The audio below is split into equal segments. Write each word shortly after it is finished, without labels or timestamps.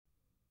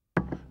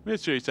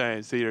Mystery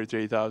Science Theater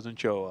 3000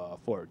 show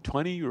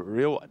 420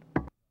 Real One.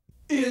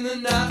 In the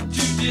not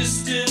too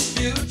distant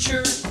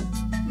future,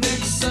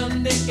 next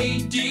Sunday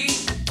AD,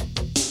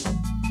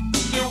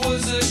 there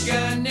was a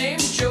guy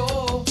named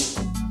Joel,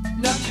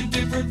 not too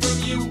different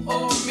from you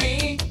or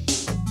me.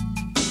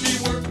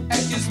 He worked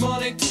at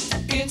Gizmonic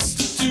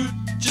Institute,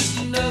 just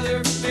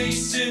another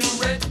face in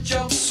a red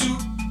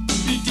jumpsuit.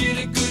 He did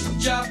a good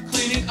job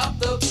cleaning up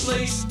the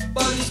place,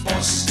 but his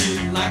bosses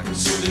didn't like him,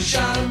 so they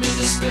shot him into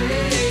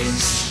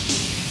space.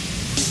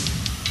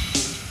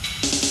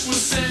 We'll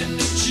send him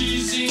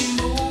cheesy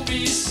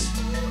movies,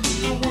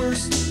 the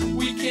worst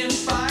we can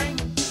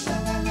find.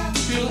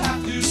 He'll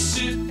have to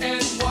sit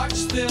and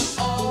watch them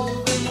all,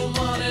 then we'll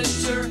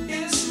monitor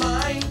his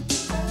mind.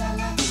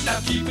 Now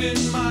keep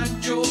in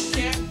mind, Joel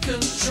can't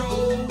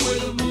control where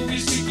the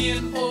movies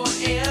begin or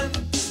end,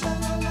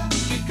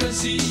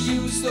 because he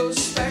used those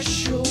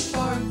special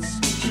parts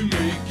to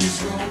make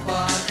his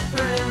robot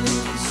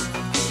friends.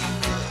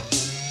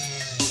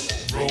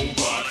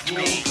 Robot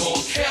roll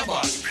call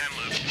Cabot,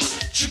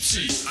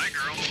 Gypsy,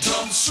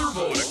 Tom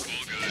Servo,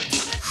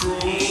 Crow.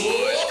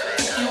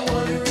 You're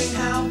wondering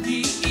how he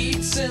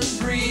eats and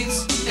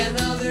breathes and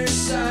other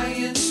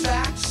science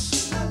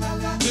facts,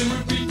 then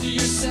repeat to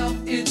yourself,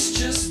 it's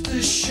just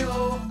a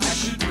show. I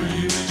should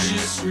really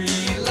just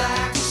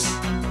relax.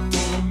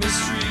 For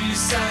Mystery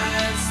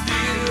Science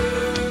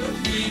Theater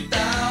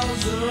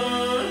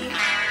 3000.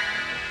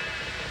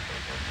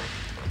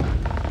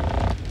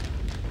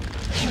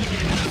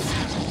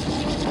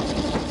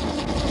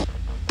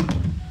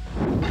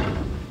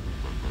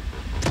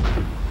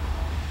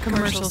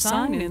 Commercial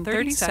song in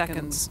 30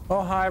 seconds.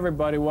 Oh, hi,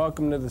 everybody.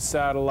 Welcome to the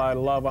Satellite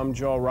of Love. I'm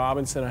Joel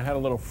Robinson. I had a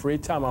little free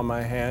time on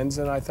my hands,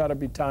 and I thought it'd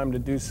be time to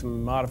do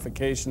some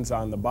modifications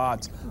on the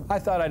bots. I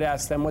thought I'd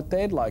ask them what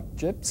they'd like.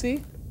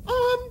 Gypsy?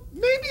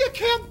 Maybe a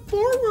cab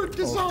forward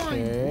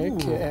design. Okay,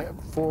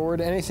 cab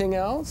forward. Anything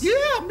else? Yeah,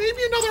 maybe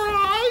another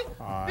eye.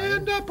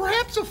 And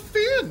perhaps a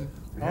fin.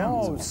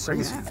 Oh,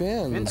 some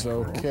fins.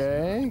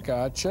 Okay,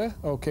 gotcha.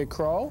 Okay,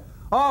 Crow?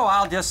 Oh,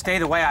 I'll just stay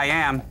the way I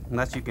am,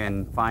 unless you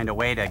can find a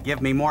way to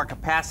give me more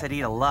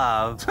capacity to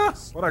love.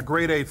 What a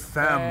grade A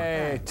femme.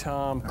 Hey,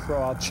 Tom,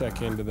 Crow, I'll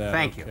check into that.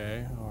 Thank you.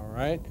 Okay, all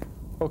right.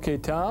 Okay,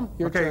 Tom,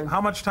 your Okay, turn. how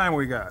much time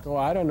we got? Oh,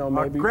 I don't know,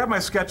 maybe. Grab my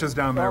sketches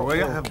down there, will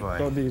you?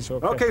 Go these,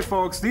 okay. Okay,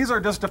 folks, these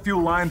are just a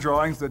few line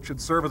drawings that should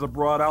serve as a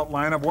broad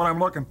outline of what I'm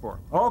looking for.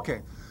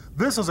 Okay,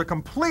 this is a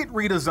complete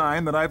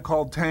redesign that I've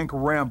called Tank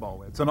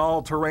Rambo. It's an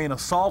all-terrain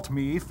assault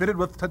me fitted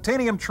with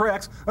titanium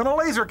tracks and a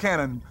laser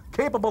cannon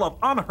capable of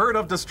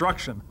unheard-of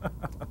destruction.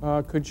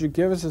 Could you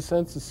give us a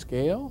sense of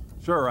scale?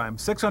 Sure, I'm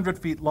 600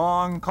 feet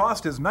long.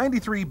 Cost is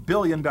 $93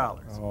 billion.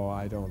 Oh,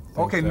 I don't think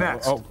Okay, that.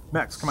 next. Oh,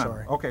 next, come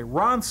sorry. on. Okay,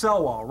 Ron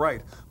Selwall,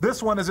 right.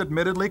 This one is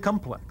admittedly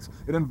complex.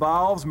 It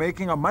involves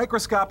making a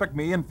microscopic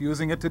me and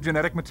fusing it to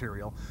genetic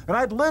material. And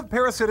I'd live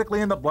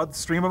parasitically in the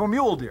bloodstream of a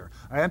mule deer.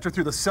 I enter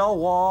through the cell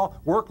wall,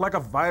 work like a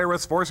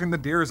virus, forcing the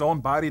deer's own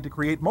body to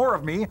create more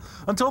of me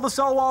until the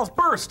cell walls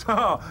burst,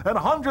 and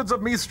hundreds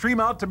of me stream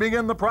out to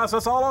begin the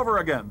process all over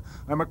again.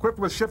 I'm equipped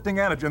with shifting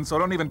antigens, so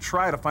don't even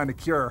try to find a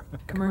cure.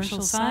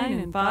 Commercial sign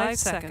in 5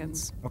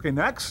 seconds. Okay,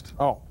 next.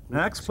 Oh.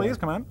 Next, please,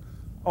 come on.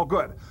 Oh,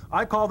 good.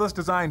 I call this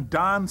design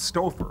Don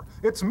Stouffer.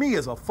 It's me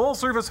as a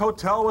full-service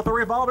hotel with a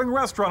revolving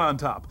restaurant on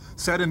top.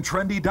 Set in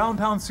trendy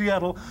downtown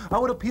Seattle, I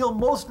would appeal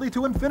mostly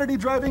to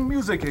infinity-driving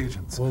music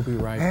agents. We'll be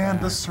right And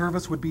back. the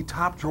service would be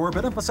top drawer,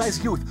 but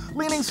emphasize youth,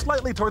 leaning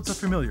slightly towards the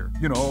familiar.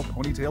 You know,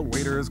 ponytail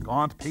waiters,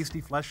 gaunt,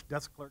 pasty-fleshed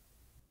desk clerk.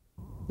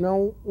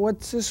 Now,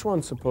 what's this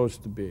one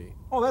supposed to be?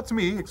 Oh, that's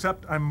me,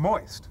 except I'm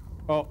moist.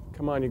 Oh,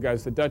 come on, you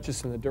guys. The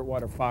Duchess and the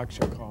Dirtwater Fox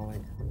are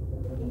calling.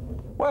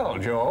 Well,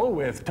 Joel,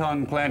 with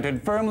tongue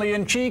planted firmly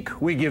in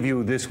cheek, we give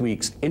you this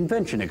week's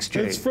Invention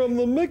Exchange. It's from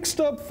the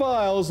mixed-up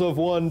files of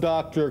one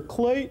Dr.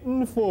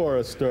 Clayton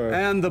Forrester.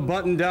 And the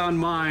buttoned-down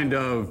mind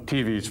of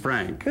TV's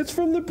Frank. It's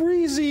from the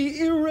breezy,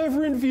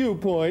 irreverent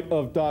viewpoint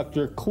of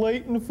Dr.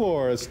 Clayton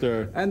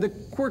Forrester. And the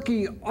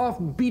quirky,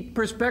 offbeat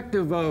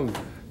perspective of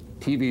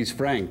TV's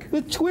Frank.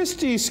 The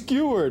twisty,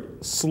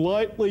 skewered,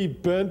 slightly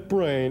bent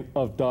brain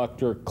of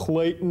Dr.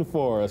 Clayton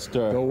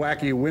Forrester. The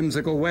wacky,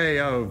 whimsical way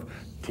of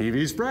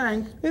TV's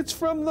Frank. It's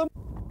from the...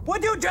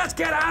 Would you just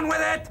get on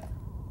with it?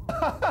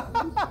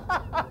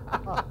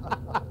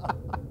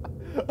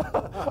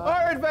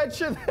 Our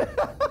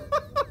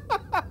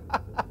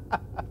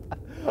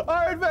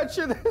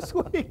adventure this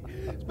week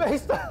is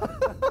based on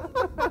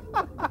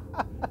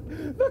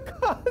the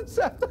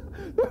concept of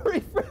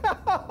the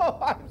Oh,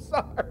 I'm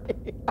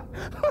sorry.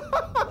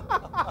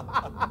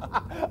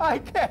 I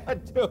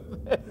can't do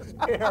this.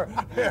 Here,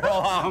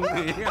 allow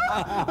me.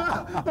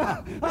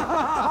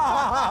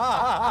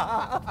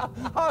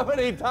 How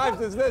many times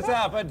has this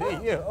happened to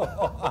you?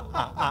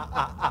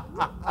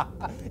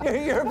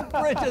 Your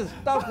fridge is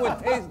stuffed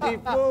with tasty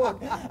food.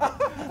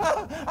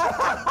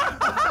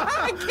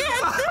 I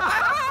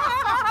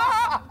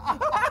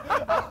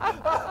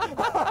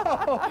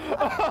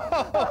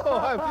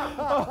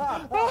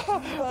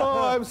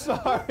I'm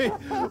sorry.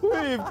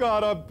 We've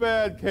got a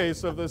bad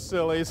case of the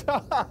sillies.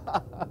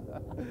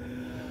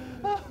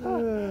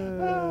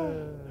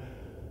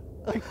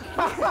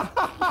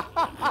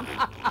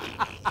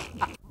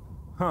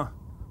 Huh.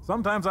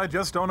 Sometimes I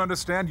just don't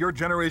understand your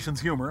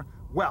generation's humor.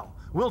 Well,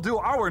 we'll do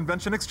our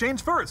invention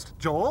exchange first,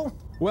 Joel.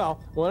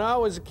 Well, when I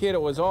was a kid,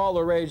 it was all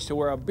the rage to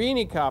wear a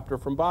beanie copter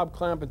from Bob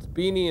Clampett's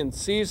Beanie and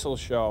Cecil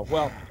show.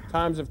 Well,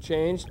 times have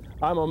changed.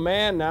 I'm a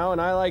man now,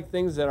 and I like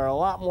things that are a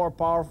lot more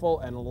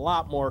powerful and a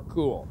lot more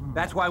cool.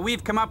 That's why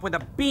we've come up with a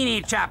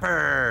beanie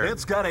chopper.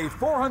 It's got a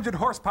 400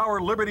 horsepower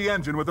Liberty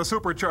engine with a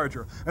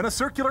supercharger and a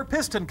circular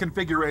piston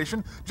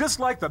configuration, just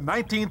like the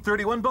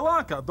 1931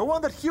 Bellanca, the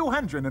one that Hugh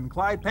Hendren and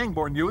Clyde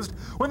Pangborn used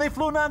when they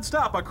flew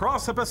nonstop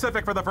across the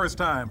Pacific for the first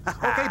time.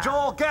 Okay,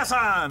 Joel, gas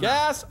on!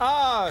 Gas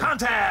on!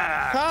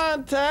 Contact!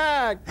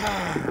 Contact!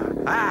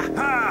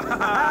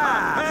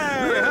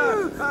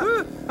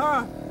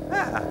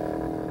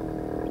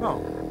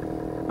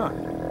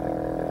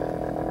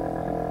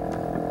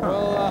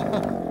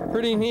 Well,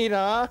 pretty neat,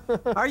 huh?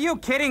 Are you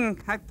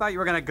kidding? I thought you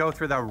were gonna go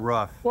through the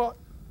roof. Well,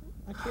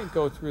 I can't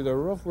go through the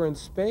roof. We're in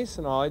space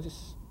and all. I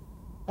just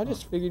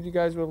figured you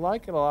guys would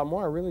like it a lot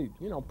more. I really,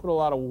 put a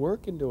lot of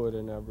work into it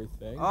and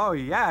everything. Oh,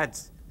 yeah,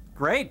 it's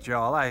great,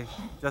 Joel. I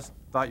just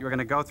thought you were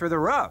gonna go through the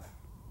roof.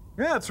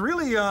 Yeah, it's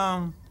really,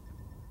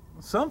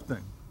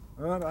 something.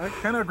 I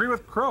kind of agree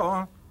with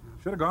Crow.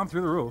 Should have gone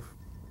through the roof.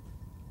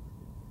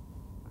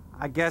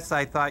 I guess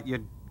I thought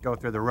you'd go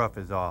through the roof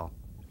is all.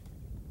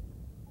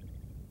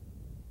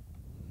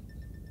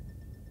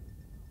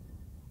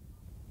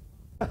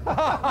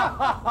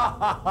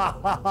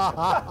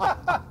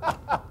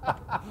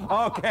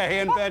 Okay,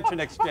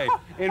 Invention Exchange.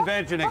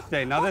 Invention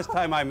Exchange. Now this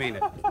time I mean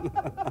it.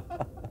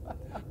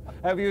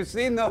 Have you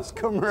seen those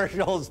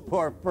commercials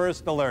for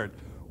First Alert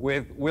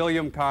with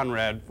William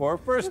Conrad for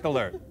First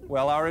Alert?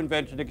 Well, our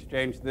Invention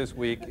Exchange this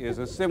week is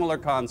a similar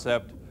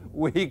concept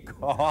we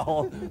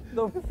call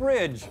the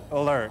Fridge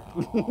Alert.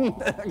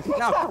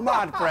 Now, come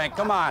on, Frank,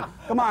 come on.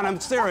 Come on, I'm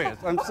serious,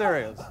 I'm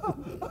serious.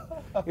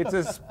 It's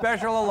a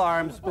special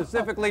alarm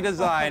specifically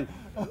designed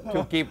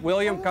to keep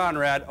William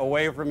Conrad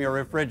away from your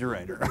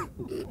refrigerator.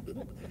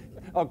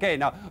 Okay,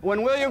 now,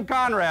 when William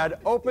Conrad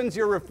opens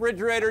your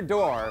refrigerator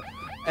door,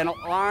 an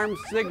alarm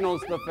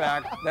signals the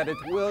fact that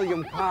it's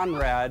William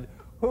Conrad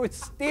who's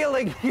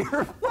stealing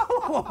your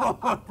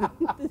phone.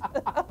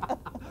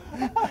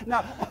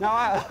 Now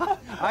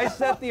I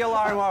set the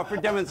alarm off for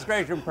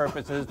demonstration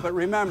purposes, but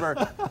remember,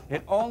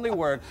 it only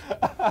works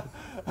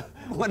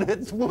when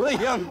it's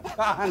William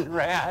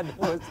Conrad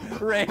who's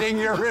raiding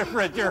your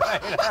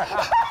refrigerator.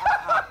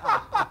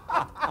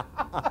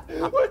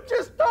 Which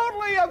is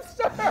totally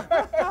absurd.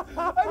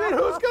 I mean,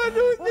 who's going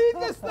to need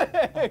this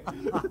thing?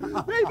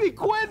 Maybe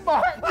Quinn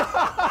Martin.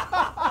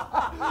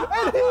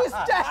 And he's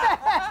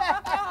dead.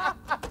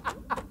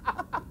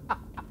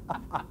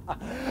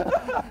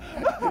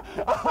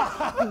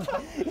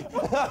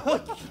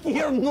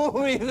 Your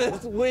movie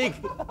this week.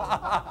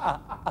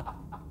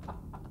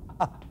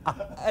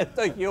 It's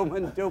the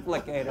Human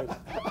Duplicators.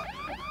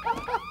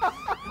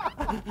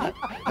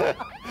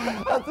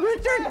 That's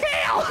Richard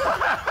Kiel.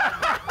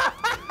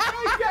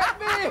 Get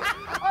me!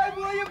 I'm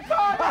William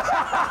Conrad.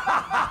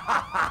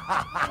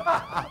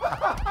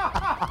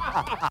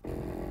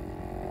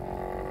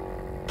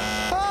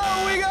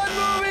 Oh, we got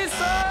movie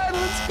side.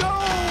 Let's go.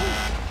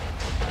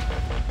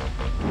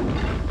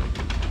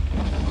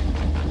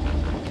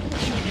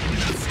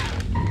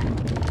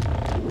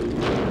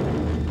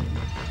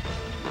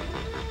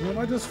 Well,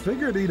 I just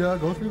figured he'd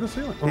go through the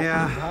ceiling.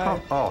 Yeah.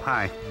 Hi. Oh,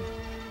 hi.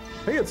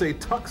 Hey, it's a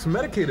Tux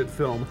medicated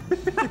film.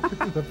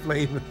 The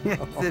flame.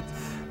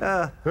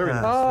 Very nice. Very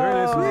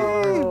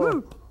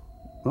nice.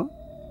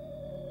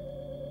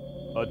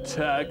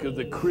 Attack of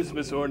the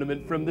Christmas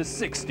ornament from the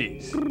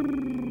 60s.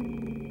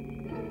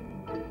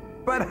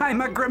 But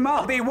I'm a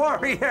Grimaldi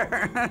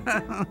warrior.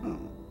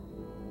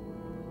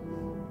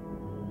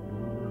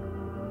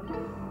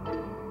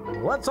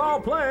 Let's all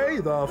play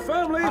the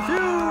Family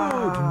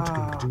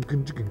Feud.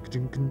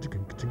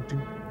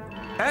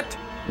 Et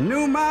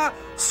Numa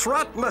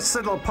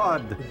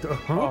Srotlasidlepud.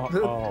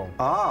 Oh.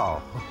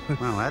 Oh.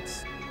 Well,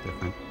 that's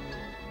different.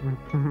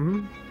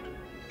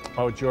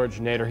 Oh, George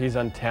Nader, he's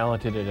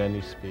untalented at any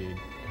speed.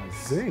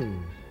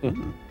 Zing.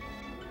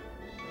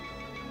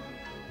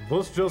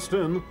 This just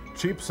in,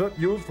 cheap set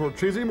used for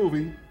cheesy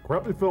movie,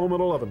 crappy film at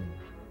 11. You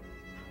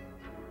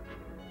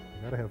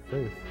gotta have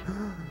faith.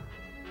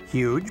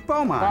 Huge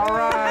Beaumont. All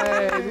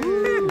right.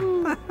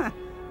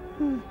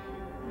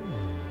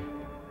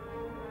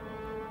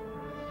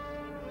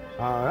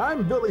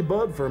 I'm Billy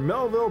Budd for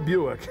Melville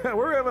Buick.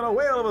 We're having a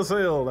whale of a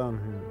sale down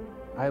here.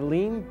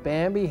 Eileen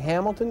Bambi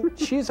Hamilton,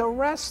 she's a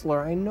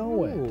wrestler, I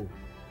know it.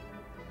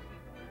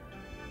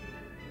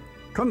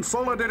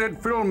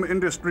 Consolidated Film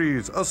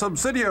Industries, a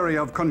subsidiary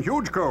of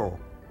Conhugeco.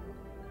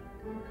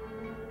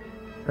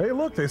 Hey,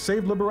 look, they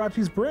saved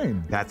Liberace's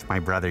brain. That's my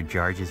brother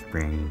George's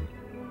brain.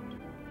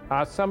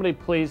 Somebody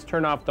please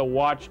turn off the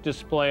watch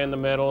display in the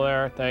middle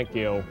there. Thank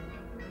you.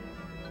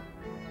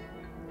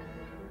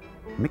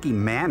 Mickey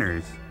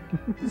Manners?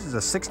 This is a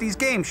 60s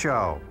game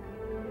show.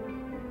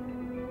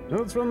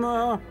 That's from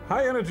the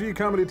high-energy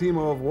comedy team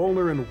of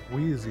Wolner and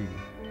Wheezy.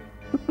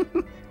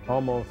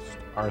 Almost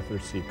Arthur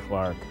C.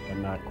 Clarke, but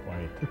not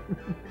quite.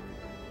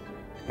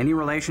 Any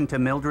relation to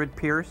Mildred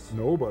Pierce?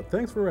 No, but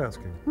thanks for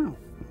asking.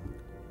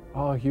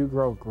 Oh,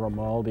 Hugo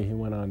Grimaldi, he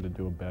went on to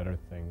do better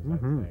things, I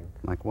think.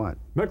 Like what?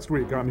 Next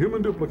week on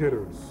Human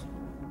Duplicators.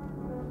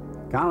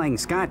 Calling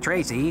Scott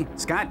Tracy.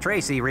 Scott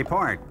Tracy,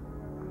 report.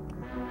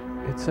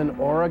 It's an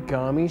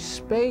origami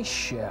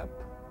spaceship.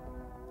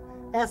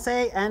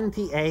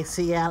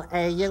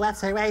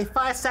 SANTACLAUSRA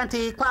 5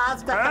 centi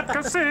class. At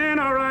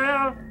Casino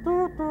Royale.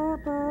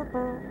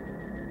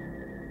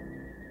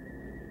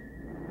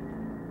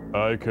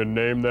 I can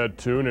name that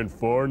tune in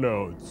 4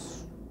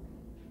 notes.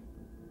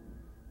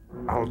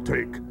 I'll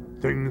take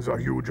things a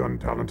huge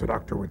untalented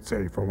actor would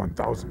say for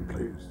 1,000,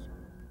 please.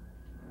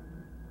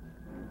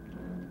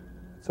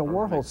 It's a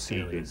Warhol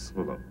series.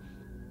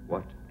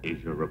 What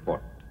is your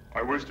report?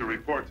 I wish to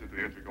report to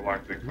the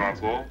Intergalactic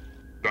Council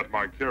that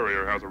my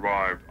carrier has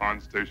arrived on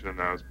station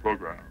as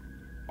programmed.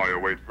 I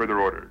await further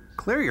orders.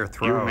 Clear your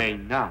throat. You may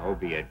now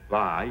be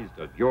advised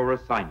of your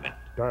assignment.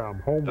 Damn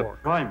The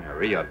homework.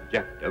 primary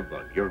objective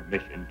of your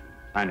mission to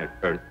planet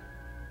Earth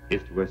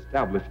is to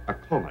establish a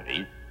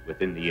colony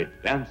within the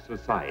advanced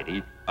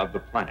society of the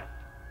planet.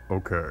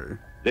 Okay.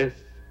 This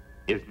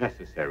is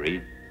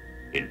necessary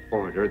in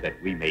order that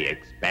we may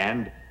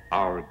expand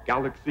our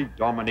galaxy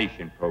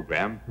domination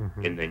program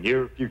in the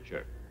near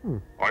future.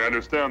 I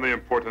understand the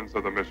importance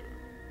of the mission.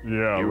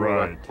 Yeah, You will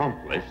right.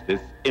 accomplish this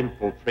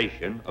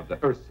infiltration of the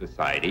Earth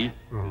Society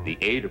with the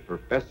aid of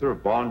Professor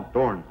von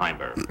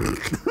Dornheimer,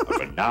 a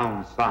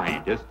renowned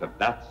scientist of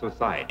that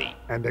society.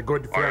 And a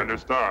good I friend.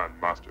 understand,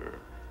 Master.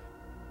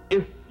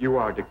 If you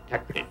are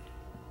detected,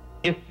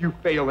 if you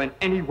fail in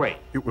any way,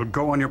 It will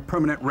go on your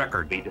permanent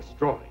record. be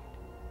destroyed.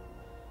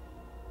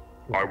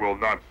 I will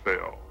not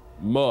fail.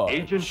 Much.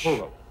 Agent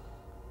Polo,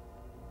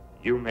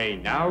 you may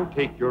now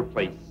take your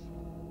place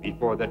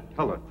before the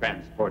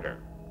teletransporter.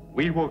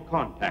 We will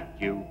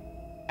contact you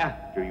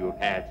after you've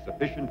had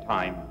sufficient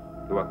time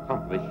to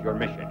accomplish your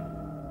mission.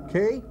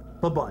 Okay,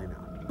 bye-bye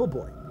now.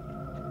 Bye-bye.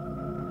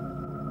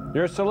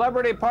 Your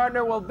celebrity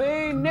partner will be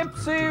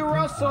Nipsey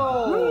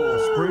Russell.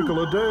 A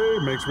sprinkle a day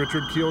makes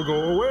Richard Kiel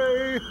go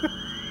away.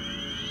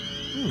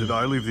 Did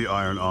I leave the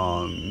iron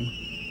on?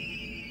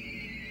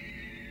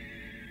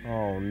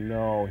 Oh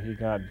no, he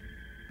got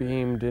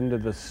beamed into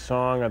the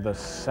Song of the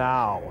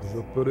South.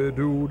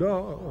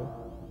 Zippity-doo-dah.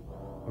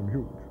 I'm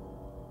huge.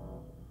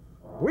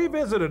 We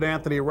visited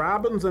Anthony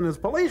Robbins in his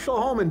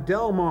palatial home in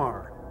Del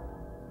Mar.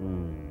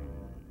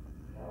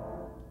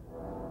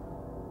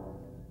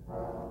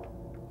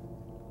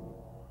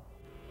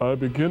 I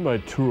begin my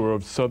tour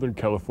of Southern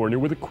California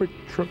with a quick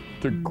trip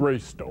to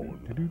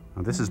Greystone.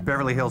 Now, this is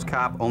Beverly Hills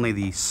Cop, only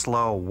the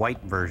slow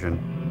white version.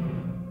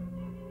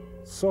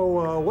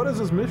 So, what is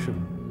his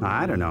mission?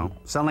 I don't know.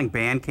 Selling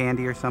band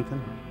candy or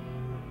something?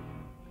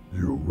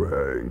 You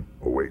rang.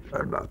 Oh, wait,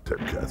 I'm not Ted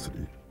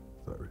Cassidy.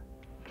 Sorry.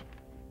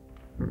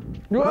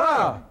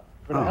 Ah!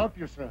 Can I help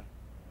you, sir?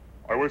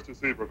 I wish to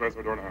see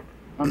Professor Dornheimer.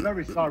 I'm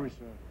very sorry,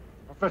 sir.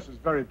 The professor's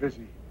very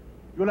busy.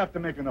 You'll have to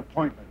make an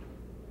appointment.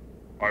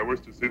 I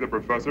wish to see the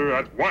professor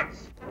at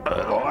once.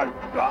 Go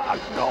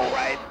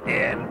right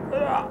in.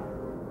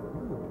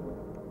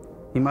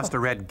 He must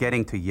have read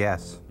Getting to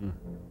Yes.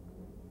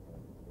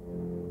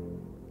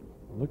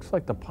 Looks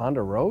like the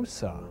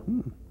Ponderosa.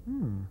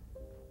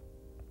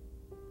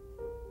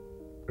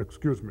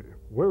 Excuse me,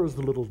 where is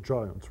the little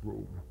giant's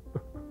room?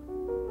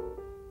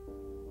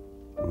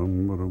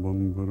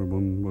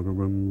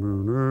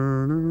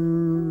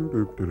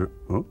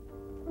 Huh?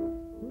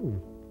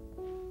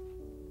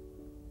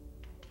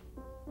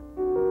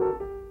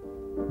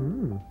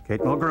 Kate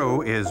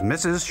Mulgrew is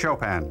Mrs.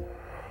 Chopin.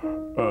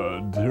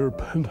 Dear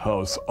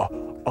Penthouse,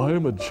 I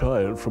am a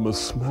giant from a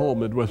small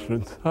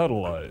Midwestern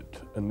satellite,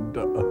 and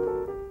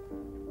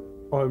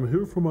I'm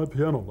here for my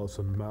piano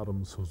lesson,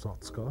 Madam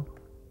Suzatska.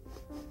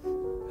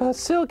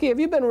 Silky, have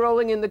you been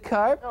rolling in the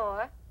cart?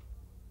 Thor,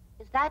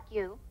 is that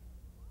you?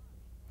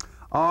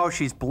 Oh,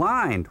 she's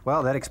blind.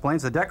 Well, that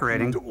explains the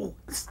decorating.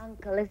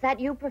 Uncle, is that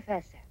you,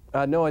 Professor?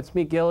 No, it's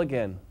me,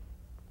 Gilligan.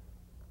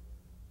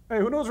 Hey,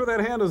 who knows where that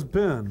hand has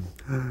been?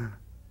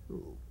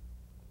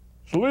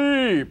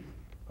 sleep.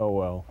 Oh,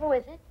 well. Who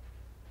is it?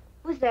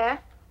 Who's there?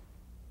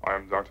 I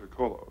am Dr.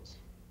 Kolos,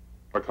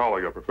 a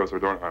colleague of Professor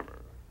Dornheimer.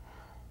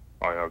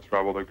 I have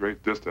traveled a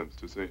great distance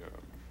to see him.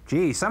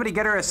 Gee, somebody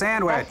get her a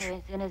sandwich. Professor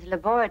is in his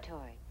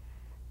laboratory.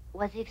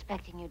 Was he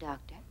expecting you,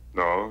 Doctor?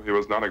 No, he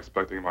was not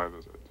expecting my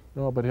visit.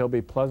 No, but he'll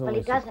be pleasantly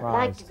Well, he doesn't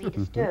like surprised. to be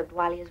disturbed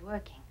while he is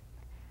working.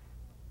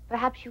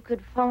 Perhaps you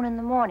could phone in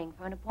the morning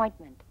for an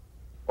appointment.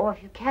 Or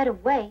if you care to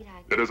wait,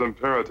 It is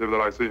imperative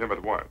that I see him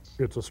at once.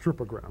 It's a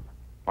stripogram.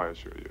 I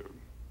assure you,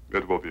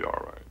 it will be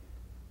all right.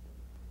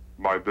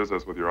 My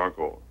business with your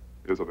uncle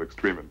is of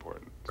extreme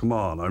importance. Come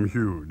on, I'm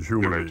huge. You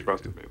Humor may me.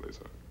 trust in me,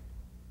 Lisa.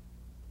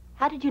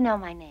 How did you know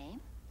my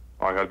name?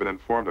 I had been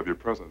informed of your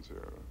presence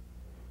here,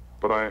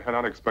 but I had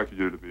not expected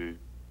you to be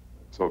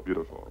so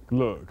beautiful.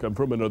 Look, I'm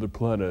from another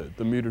planet.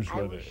 The meter's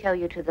I will ready. show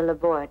you to the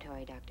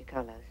laboratory, Dr.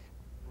 Kolos.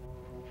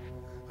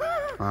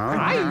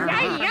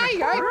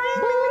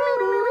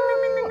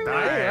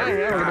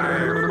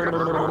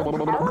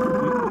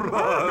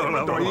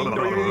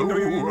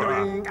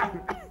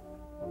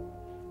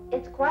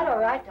 It's quite all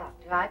right,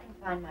 Doctor. I can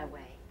find my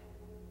way.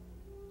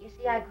 You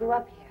see, I grew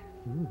up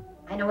here.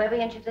 I know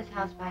every inch of this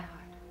house by heart.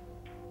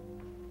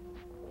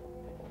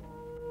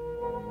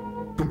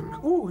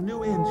 Ooh, a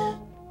new inch.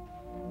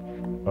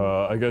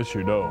 I guess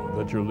you know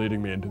that you're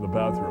leading me into the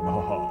bathroom,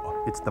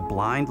 haha. It's the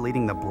blind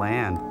leading the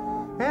bland.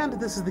 And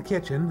this is the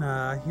kitchen.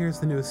 Here's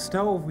the new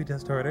stove we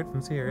just ordered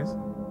from Sears.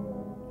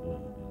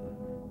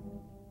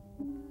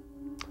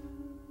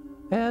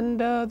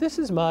 And this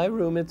is my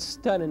room. It's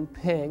done in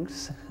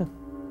pinks.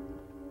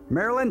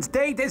 Marilyn's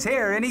date is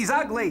here, and he's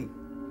ugly.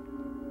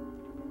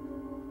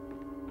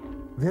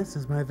 This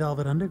is my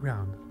velvet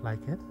underground. Like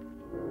it?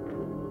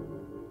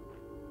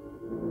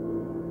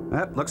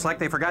 Looks like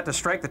they forgot to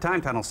strike the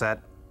time tunnel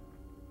set.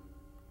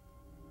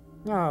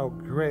 Oh,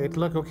 great.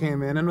 Look who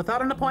came in, and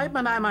without an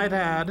appointment, I might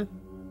add.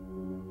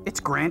 It's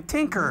Grant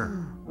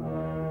Tinker.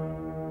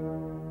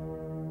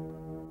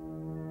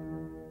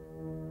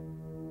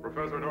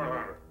 Professor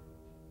Dornheimer.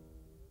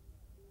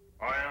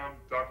 I am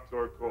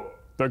Dr. Cole.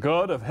 The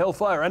god of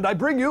hellfire, and I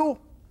bring you...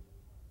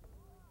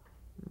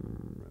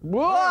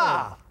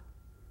 Whoa!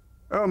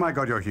 Oh my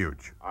God, you're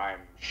huge. I'm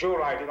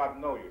sure I do not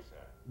know you, sir.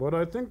 But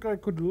I think I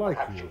could like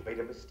Perhaps you. you made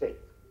a mistake.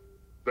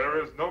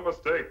 There is no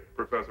mistake,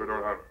 Professor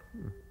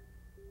Dornheimer.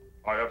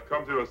 I have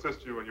come to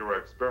assist you in your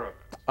experiment.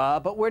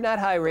 But we're not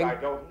hiring. I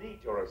don't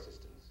need your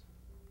assistance.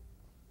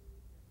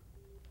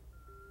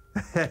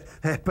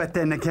 But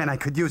then again, I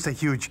could use a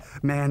huge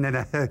man and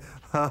a...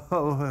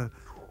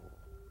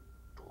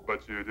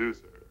 But you do,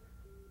 sir.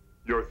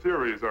 Your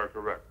theories are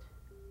correct,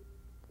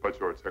 but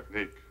your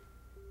technique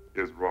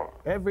is wrong.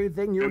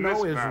 Everything you In know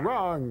this is manner,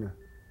 wrong.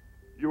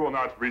 You will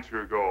not reach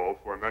your goal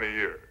for many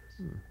years.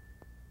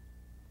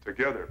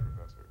 Together,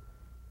 Professor,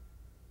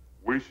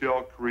 we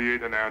shall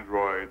create an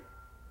android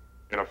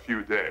in a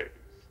few days.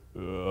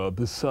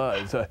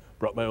 Besides, I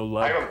brought my own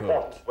I lab have coat.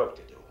 important work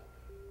to do.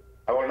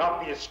 I will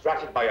not be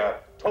distracted by a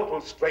total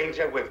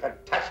stranger with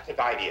fantastic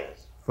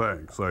ideas.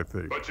 Thanks, I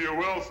think. But you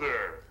will,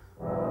 sir.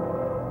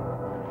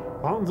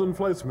 Hans and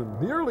Fleischmann,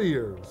 the early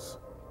years.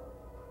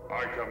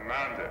 I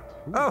command it.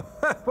 Oh,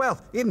 well,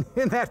 in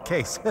that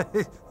case. I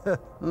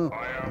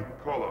am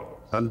Kolos.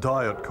 And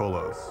Diet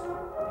Colas.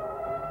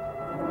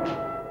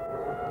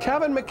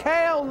 Kevin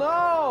McHale,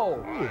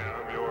 no! I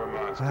am your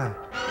master.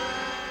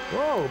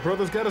 Whoa,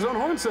 brother's got his own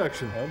horn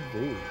section.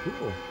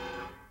 Cool.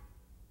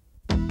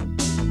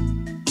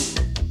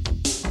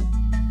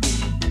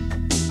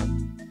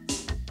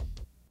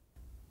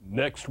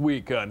 Next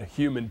week on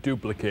Human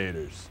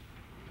Duplicators.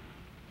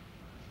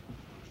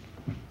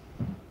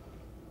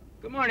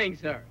 Good morning,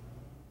 sir.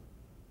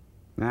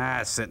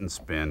 Sit and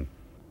spin.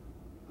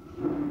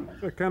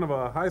 It's kind of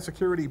a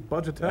high-security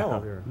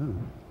budgetel here.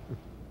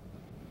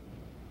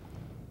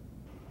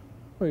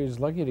 Well, he's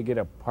lucky to get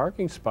a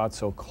parking spot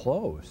so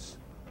close.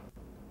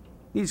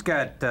 He's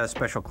got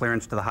special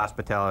clearance to the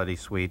hospitality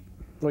suite.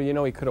 Well, you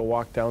know, he could have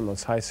walked down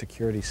those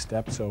high-security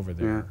steps over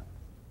there.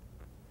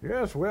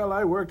 Yes, well,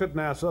 I worked at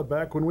NASA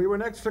back when we were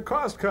next to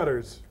cost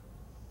cutters.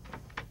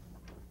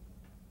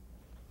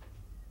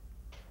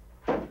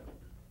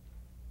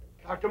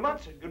 Dr.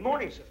 Munson, good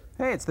morning, sir.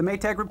 Hey, it's the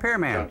Maytag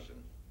repairman. Johnson.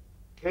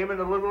 Came in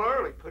a little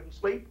early, couldn't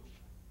sleep.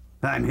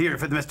 I'm here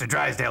for the Mr.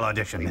 Drysdale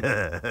audition.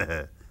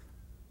 That's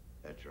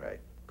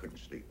right, couldn't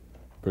sleep.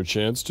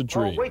 Perchance to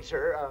dream. Oh, wait,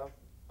 sir.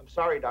 I'm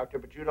sorry, Doctor,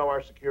 but you know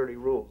our security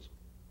rules.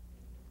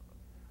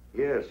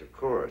 Yes, of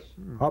course.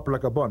 Hop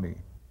like a bunny.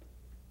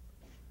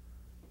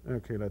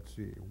 Okay, let's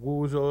see.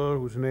 Woozle,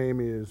 whose name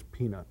is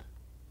Peanut.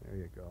 There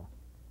you go.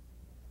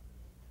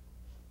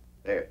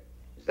 There.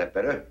 Is that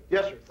better?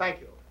 Yes, sir. Thank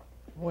you.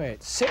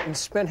 Wait, sit and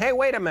spin. Hey,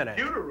 wait a minute.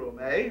 Computer room,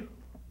 eh?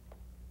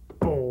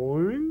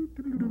 Boing.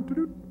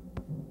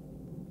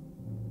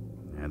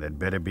 Yeah, that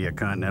better be a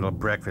continental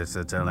breakfast,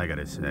 that's all I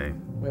gotta say.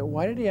 Wait,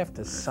 why did he have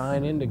to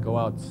sign in to go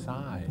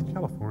outside?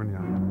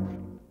 California.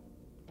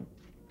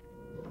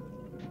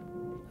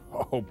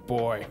 Oh,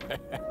 boy.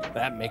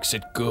 That makes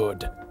it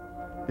good.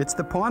 It's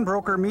the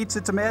pawnbroker meets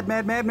It's a Mad,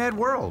 Mad, Mad, Mad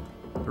World.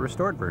 The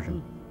restored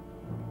version.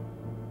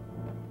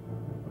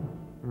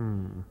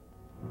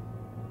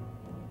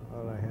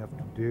 All I have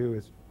to do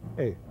is...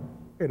 Hey,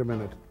 wait a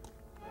minute.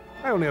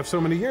 I only have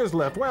so many years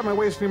left. Why am I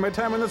wasting my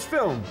time on this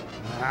film?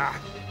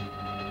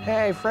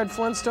 Hey, Fred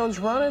Flintstone's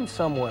running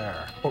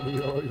somewhere.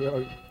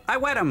 I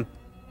wet him.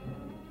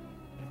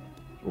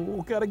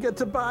 Oh, gotta get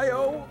to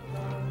bio.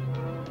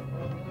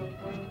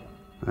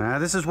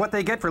 This is what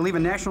they get for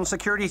leaving national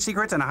security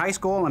secrets in a high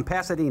school in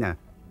Pasadena.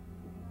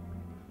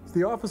 It's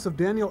the office of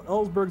Daniel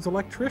Ellsberg's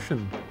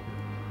electrician.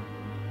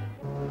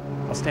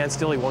 I'll stand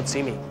still, he won't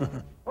see me.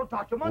 Oh,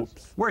 Dr. Munson.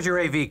 Where's your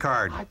AV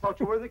card? I thought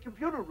you were in the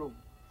computer room.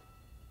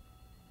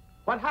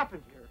 What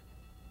happened here?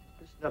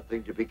 There's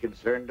nothing to be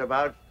concerned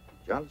about,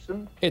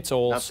 Johnson. It's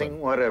Olson. Nothing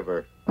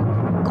whatever.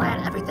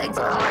 Glad everything's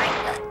all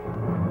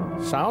right.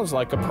 Sounds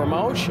like a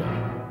promotion.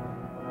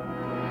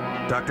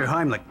 Dr.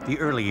 Heimlich, the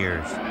early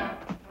years.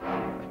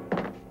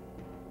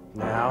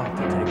 Now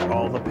to take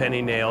all the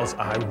penny nails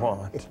I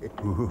want.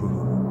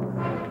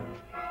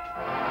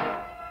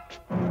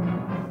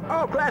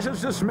 Oh, class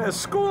is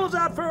dismissed. School's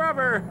out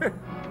forever.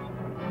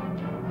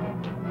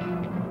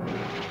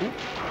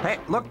 Hey,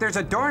 look, there's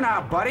a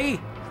doorknob, buddy.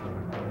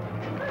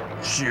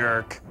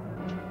 Jerk.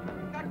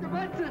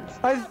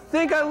 I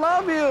think I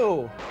love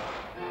you.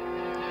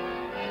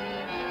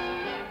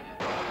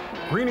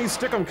 Greenie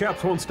Stickum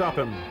Caps won't stop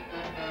him.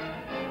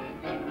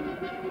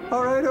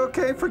 All right,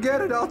 okay,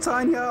 forget it. I'll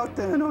sign you out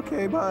then.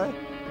 Okay, bye.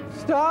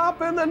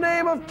 Stop in the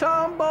name of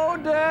Tom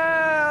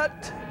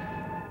Bodette.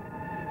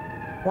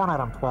 1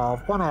 Adam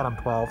 12, 1 Adam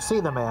 12. See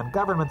the man.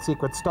 Government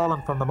secret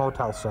stolen from the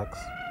Motel 6.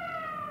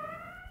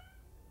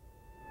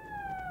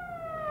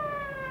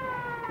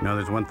 You know,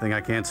 there's one thing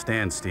I can't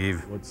stand,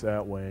 Steve. What's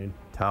that, Wayne?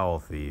 Towel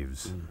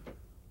thieves.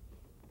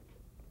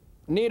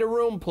 Need a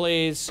room,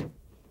 please.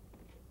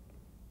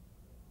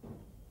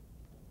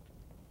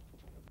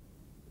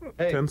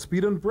 Hey.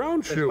 10-speed and brown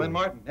It's shoe. Glenn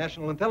Martin,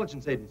 National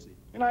Intelligence Agency.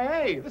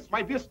 NIA, this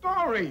might be a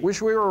story.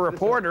 Wish we were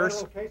reporters.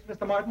 Is this a federal case,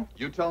 Mr. Martin?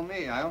 You tell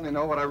me. I only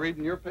know what I read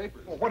in your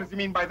papers. Well, what does he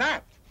mean by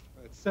that?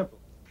 It's simple.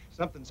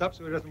 Something's up,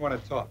 so he doesn't want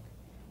to talk.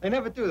 They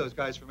never do, those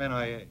guys from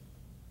NIA.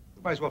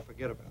 You might as well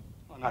forget about it.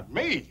 Well, not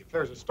me. If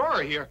there's a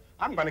story here,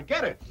 I'm going to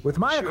get it. With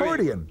my Sure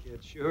accordion. you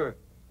kid, sure.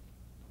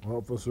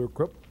 Officer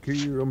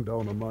Krupke, I'm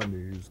down on my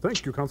knees.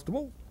 Thank you,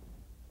 Constable.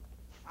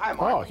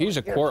 Oh, he's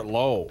a quart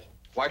low.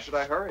 Why should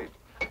I hurry?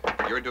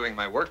 You're doing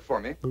my work for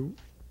me. Who?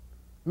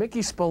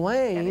 Mickey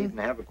Spillane. Can't even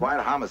have a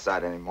quiet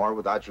homicide anymore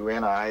without you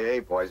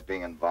NIA boys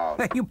being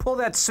involved. You pull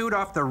that suit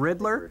off the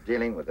Riddler? We're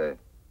dealing with a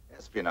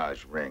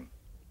espionage ring.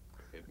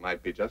 It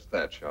might be just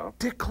that, Shaw.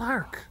 Dick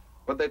Clark.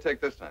 What'd they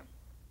take this time?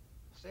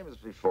 Same as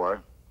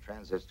before.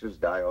 Transistors,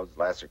 diodes,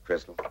 laser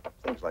crystal,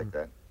 things like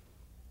that.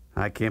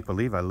 I can't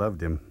believe I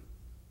loved him.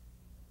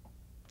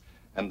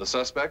 And the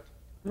suspect?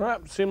 Well,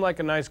 seemed like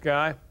a nice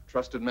guy.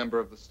 Trusted member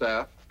of the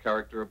staff.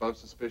 Character above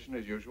suspicion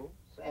as usual.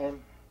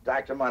 Same.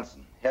 Dr.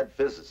 Munson, head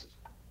physicist.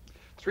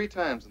 3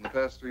 times in the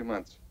past 3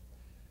 months.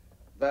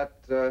 That,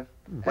 Well,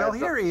 adds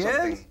here up to he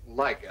something is.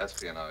 like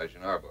espionage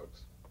in our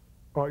books.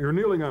 Oh, you're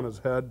kneeling on his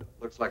head.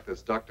 Looks like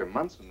this Dr.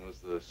 Munson was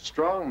the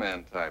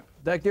strongman type.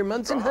 Dr.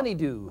 Munson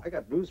Honeydew. I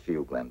got news for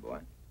you, Glenn boy.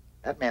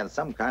 That man's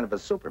some kind of a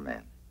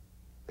Superman.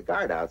 The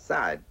guard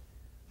outside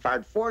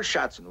fired 4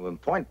 shots into him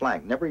point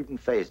blank, never even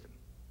phased him.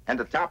 And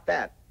to top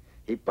that,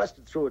 he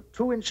busted through a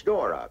 2-inch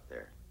door out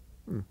there.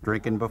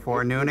 Drinking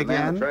before noon The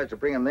man again? who tried to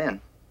bring him in.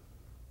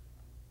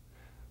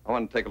 I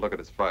want to take a look at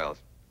his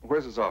files.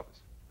 Where's his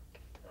office?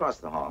 Across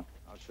the hall.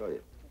 I'll show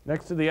you.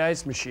 Next to the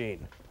ice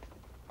machine.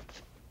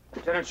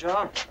 Lieutenant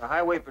Shaw, the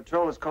highway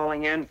patrol is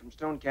calling in from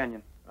Stone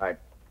Canyon. Right.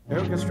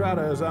 Eric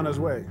Estrada is on his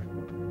way.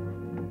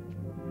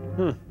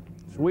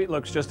 Sweet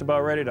looks just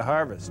about ready to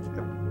harvest.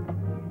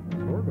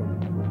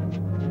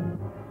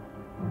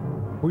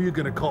 Who you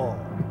gonna call?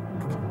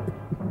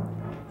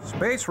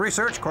 Space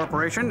Research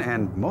Corporation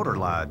and Motor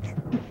Lodge.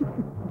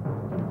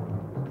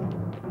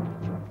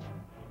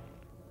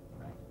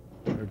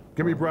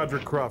 Give me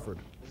Broderick Crawford.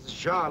 This is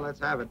Shaw. Let's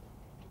have it.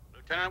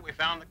 Lieutenant, we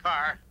found the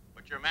car,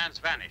 but your man's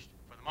vanished.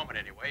 For the moment,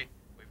 anyway.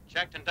 We've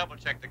checked and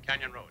double-checked the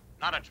canyon road.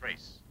 Not a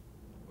trace.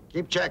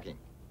 Keep checking.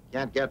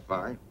 Can't get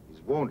far.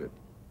 He's wounded.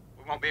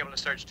 We won't be able to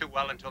search too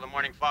well until the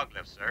morning fog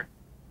lifts, sir.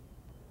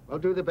 Well,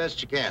 do the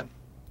best you can.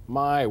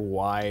 My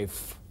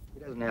wife. He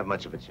doesn't have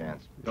much of a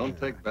chance. Don't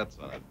take bets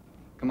on it.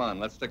 Come on,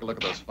 let's take a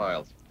look at those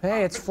files.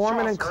 Hey, it's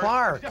Foreman and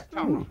Clark. Just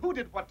tell me, who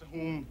did what to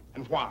whom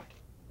and why?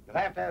 You'll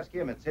have to ask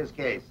him. It's his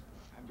case.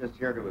 I'm just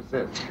here to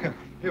assist.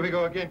 Here we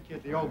go again,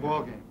 kid, the old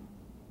ball game.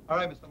 All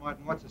right, Mr.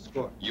 Martin, what's the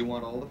score? You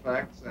want all the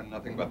facts and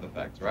nothing but the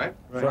facts, right?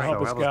 So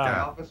help us My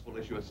God. office will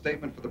issue a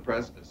statement for the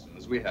press as soon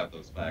as we have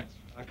those facts.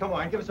 Come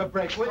on, give us a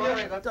break, will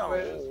Sorry, you? that's the way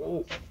it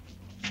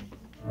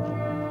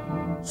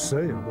is.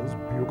 Say, are those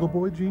Bugle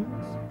Boy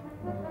jeans?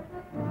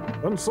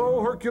 And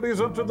so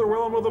Hercules entered the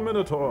realm of the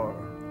Minotaur.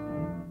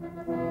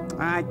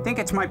 I think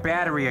it's my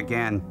battery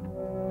again.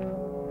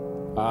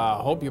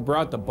 Hope you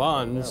brought the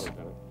buns. Is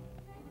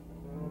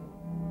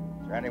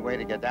there any way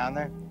to get down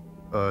there?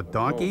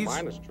 Donkeys?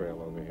 Minus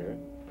trail over here.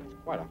 It's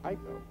quite a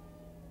hike, though.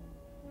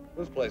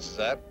 Whose place is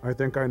that? I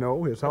think I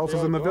know. His house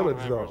is in the village,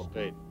 though.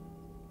 State.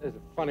 There's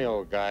a funny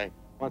old guy.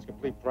 Wants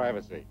complete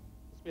privacy.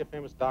 Must be a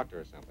famous doctor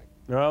or something.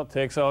 Well,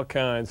 takes all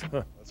kinds.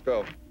 Let's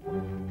go.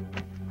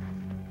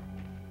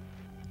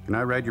 Can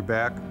I ride your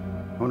back?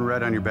 I want to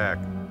ride on your back.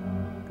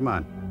 Come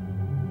on.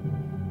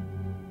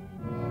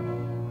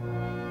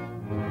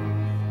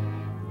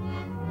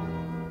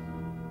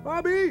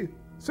 Bobby!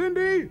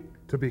 Cindy!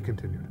 To be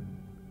continued.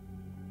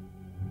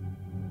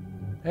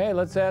 Hey,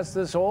 let's ask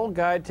this old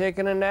guy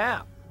taking a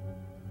nap.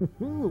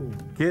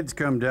 Kids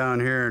come down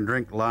here and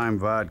drink lime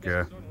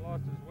vodka. Sort of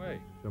lost his way.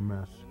 A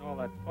mess. In all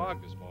that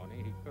fog this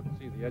morning, he couldn't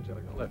see the edge of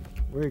the cliff.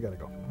 Where you gotta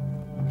go?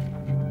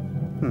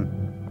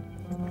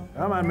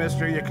 Come on,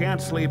 mister. You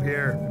can't sleep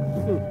here.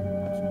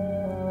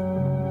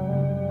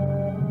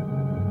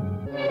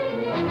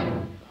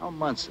 Al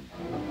Munson.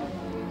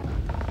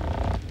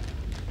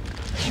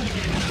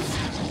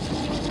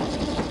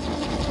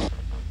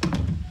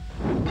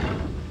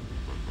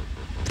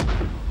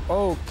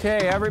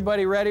 Okay,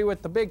 everybody ready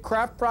with the big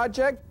craft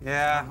project?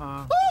 Yeah.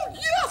 Oh,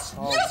 yes!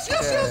 Yes,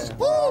 yes, yes!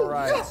 Oh, All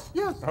right. yes,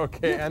 yes.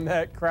 Okay, and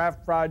that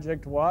craft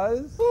project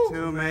was?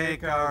 To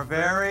make our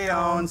very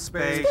own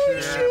spaceship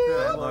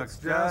that looks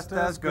just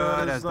as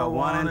good as the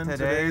one in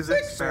today's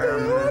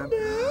experiment.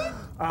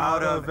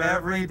 Out of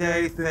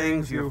everyday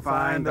things you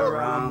find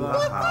around the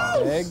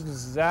house.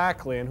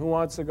 Exactly, and who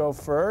wants to go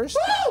first?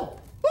 Oh,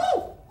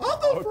 I'll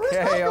go first.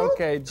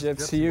 Okay,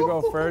 Gypsy, you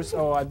go first.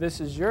 Oh, this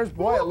is yours.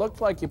 Boy, it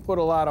looked like you put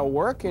a lot of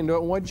work into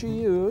it. What'd you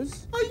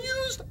use? I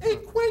used a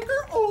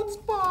Quaker Oats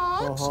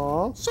box,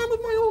 some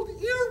of my old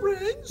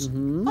earrings,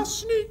 a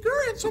sneaker,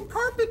 and some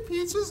carpet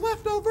pieces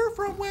left over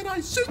from when I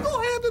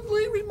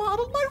single-handedly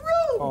remodeled my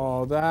room.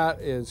 Oh,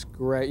 that is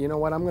great. You know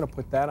what? I'm going to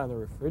put that on the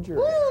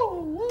refrigerator.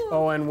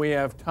 Oh, and we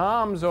have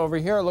Tom's over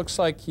here. It looks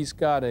like he's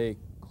got a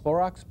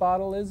Clorox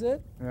bottle, is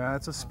it? Yeah,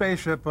 it's a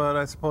spaceship, but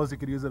I suppose you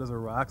could use it as a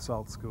rock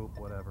salt scoop,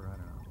 whatever, I don't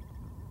know.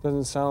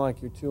 Doesn't sound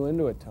like you're too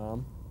into it,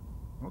 Tom.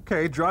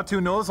 Okay, draw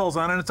 2 nose holes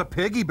on it, and it's a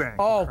piggy bank.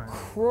 Oh,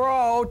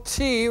 Crow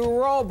T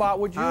Robot,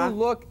 would you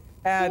look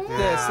at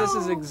this? This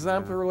is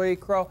exemplary,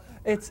 Crow.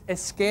 It's a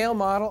scale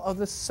model of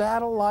the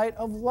satellite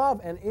of love,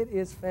 and it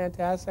is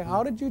fantastic.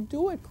 How did you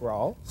do it,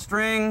 Crow?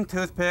 String,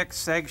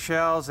 toothpicks,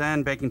 eggshells,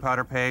 and baking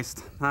powder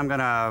paste. I'm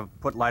gonna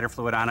put lighter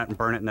fluid on it and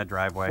burn it in the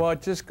driveway. Well,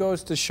 it just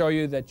goes to show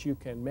you that you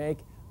can make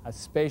a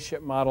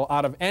spaceship model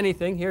out of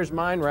anything. Here's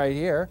mine right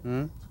here.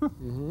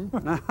 Look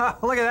at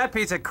that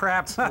piece of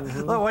crap.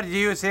 Look, what did you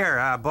use here?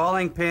 A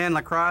bowling pin,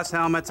 lacrosse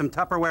helmet, some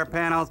Tupperware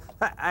panels.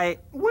 Wait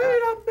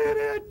a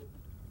minute.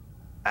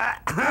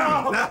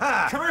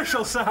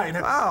 Commercial sign.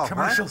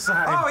 Commercial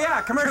sign. Oh,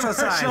 yeah, commercial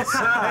sign. Commercial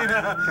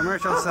sign.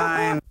 Commercial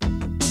sign.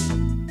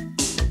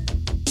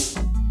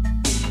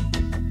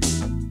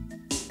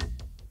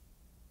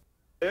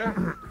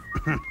 Here.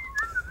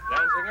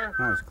 Danziger.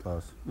 That was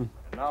close. And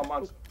now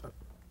Munson.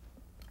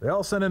 They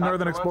all send in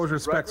Northern Dr. Exposure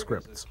Munson's spec record is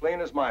scripts. as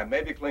clean as mine,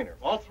 maybe cleaner.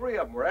 All 3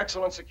 of them were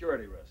excellent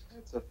security risks.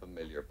 It's a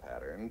familiar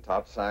pattern.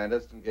 Top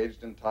scientist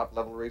engaged in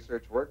top-level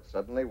research work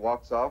suddenly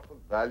walks off with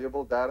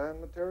valuable data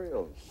and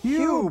materials.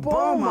 Hugh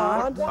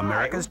Beaumont, Why?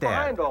 America's Who's dad.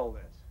 behind all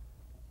this?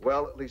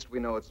 Well, at least we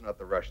know it's not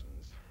the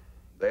Russians.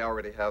 They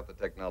already have the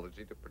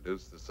technology to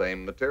produce the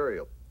same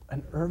material.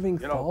 An Irving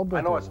Thalberg.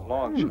 I know it's a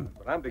long shot,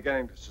 but I'm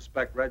beginning to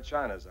suspect Red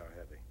China's our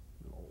heavy.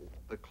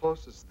 The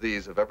closest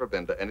these have ever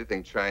been to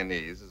anything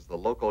Chinese is the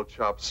local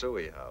chop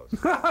suey house.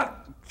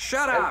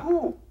 Shut up!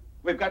 Who?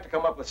 We've got to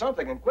come up with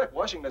something, and quick.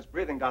 Washington's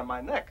breathing down my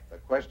neck. The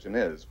question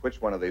is,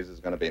 which one of these is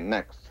going to be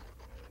next?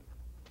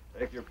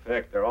 Take your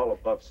pick. They're all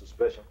above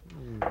suspicion.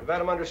 We've had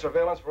them under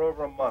surveillance for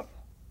over a month.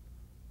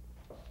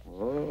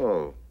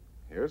 Oh,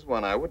 here's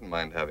one I wouldn't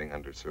mind having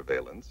under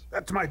surveillance.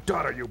 That's my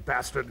daughter, you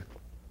bastard.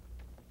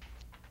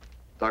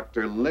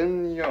 Dr.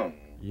 Lin Young.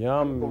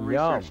 Yum,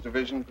 Research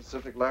Division,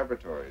 Pacific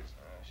Laboratories.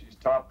 She's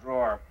top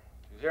drawer.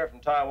 She's here from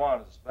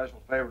Taiwan as a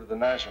special favor to the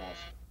Nationalists.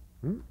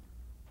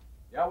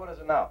 Yeah, what is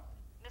it now?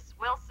 Miss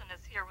Wilson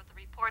is here with the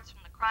reports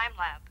from the crime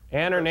lab.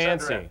 Ann or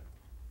Nancy?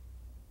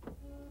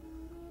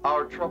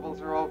 Our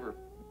troubles are over.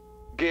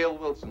 Gail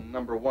Wilson,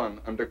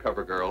 #1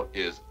 undercover girl,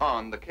 is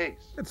on the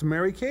case. It's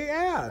Mary Kay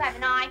Add. I have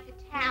an eye for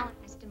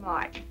talent, Mr.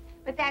 Martin,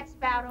 but that's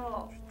about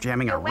all.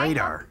 Jamming a You're way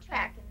radar. off the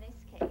track in this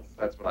case.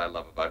 That's what I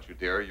love about you,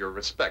 dear, your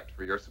respect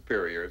for your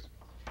superiors.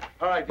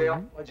 All right,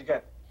 Gail, what'd you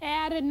get?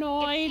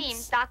 Adenoids. It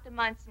seems Dr.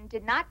 Munson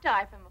did not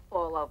die from a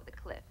fall over the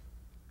cliff.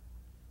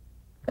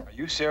 Are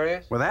you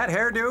serious? With that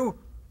hairdo?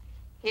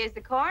 Here's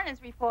the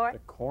coroner's report. The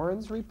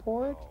coroner's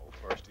report? Oh,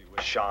 first he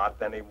was shot,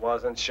 then he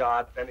wasn't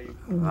shot, then he...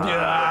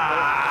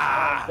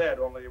 dead,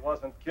 only he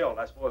wasn't killed.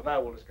 I suppose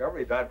now we'll discover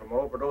he died from an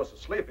overdose of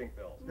sleeping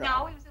pills.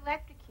 No, he was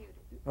electrocuted.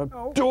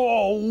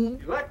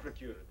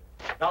 Electrocuted.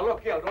 Now,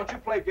 look, Gail, don't you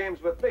play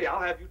games with me.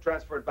 I'll have you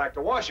transferred back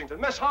to Washington.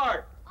 Miss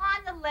Hart!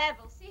 On the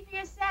level. See for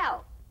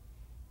yourself.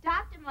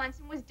 Dr.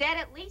 Munson was dead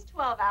at least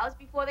 12 hours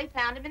before they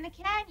found him in the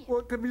canyon.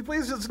 Well, could we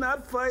please just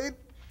not fight?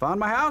 Found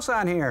my house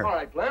on here. All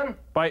right, Glenn.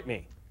 Bite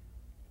me.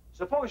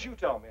 Suppose you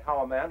tell me how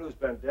a man who's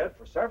been dead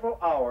for several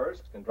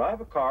hours can drive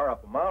a car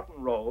up a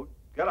mountain road,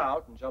 get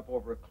out, and jump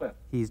over a cliff.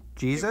 He's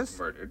Jesus? He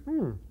was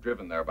murdered,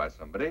 driven there by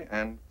somebody,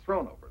 and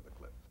thrown over the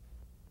cliff.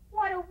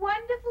 What a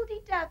wonderful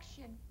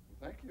deduction.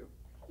 Thank you.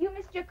 You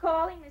missed your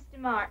calling, Mr.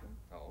 Martin.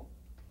 Oh?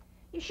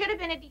 You should have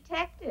been a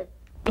detective.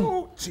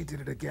 Oh, she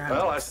did it again.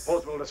 Well, I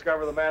suppose we'll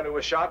discover the man who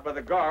was shot by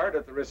the guard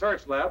at the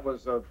research lab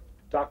was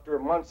Dr.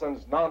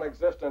 Munson's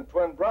non-existent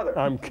twin brother.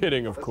 I'm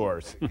kidding, of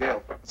course.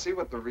 Gail, see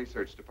what the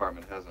research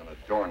department has on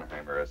a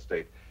Dornheimer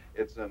estate.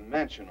 It's a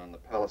mansion on the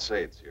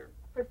Palisades here.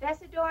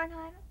 Professor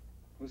Dornheimer?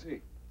 Who's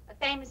he? A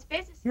famous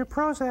physicist. Your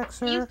Prozac,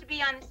 sir. He used to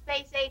be on the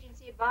Space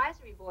Agency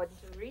Advisory Board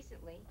until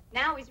recently.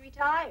 Now he's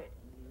retired.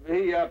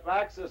 He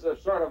acts as a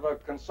sort of a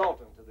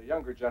consultant to the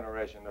younger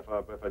generation.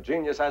 If a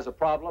genius has a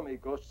problem, he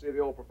goes to see the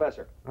old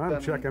professor.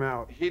 I'm checking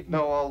out. He'd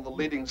know all the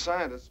leading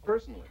scientists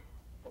personally.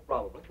 Well,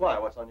 probably. Why?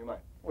 What's on your mind?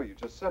 Well, you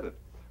just said it.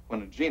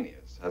 When a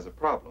genius has a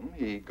problem,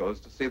 he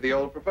goes to see the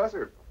old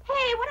professor.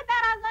 Hey, what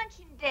about our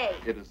luncheon date?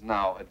 It is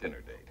now a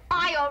dinner date.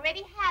 I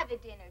already have a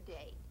dinner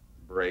date.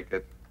 Break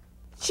it.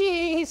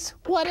 Jeez,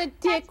 what a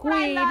dickweed. That's what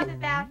I love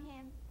about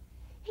him.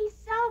 He's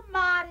so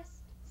modest,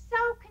 so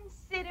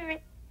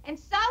considerate, and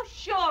so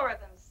sure of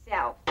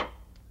himself.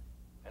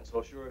 And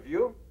so sure of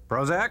you?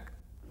 Prozac?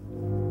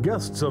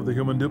 Guests of the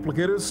Human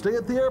Duplicators stay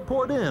at the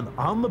Airport Inn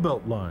on the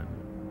Beltline.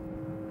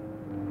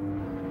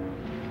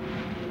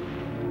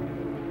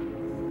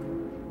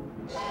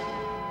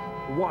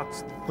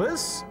 What's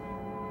this?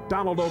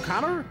 Donald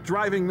O'Connor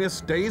driving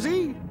Miss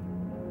Daisy?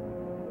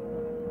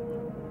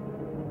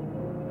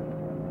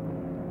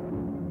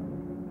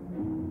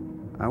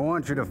 I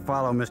want you to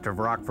follow Mr.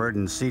 Rockford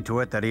and see to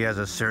it that he has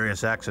a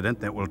serious accident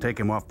that will take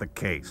him off the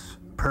case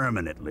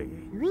permanently.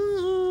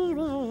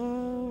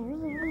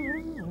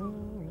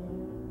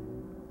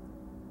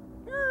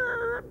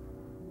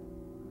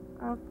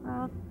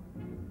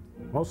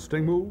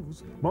 Mustang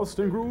moves,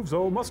 Mustang grooves,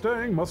 oh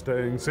Mustang,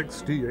 Mustang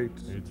 68.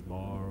 It's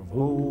Marvel.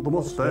 Oh, the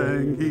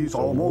Mustang, he's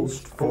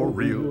almost for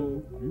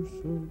real.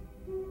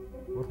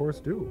 What horse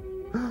do?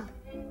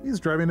 He's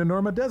driving to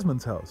Norma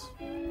Desmond's house.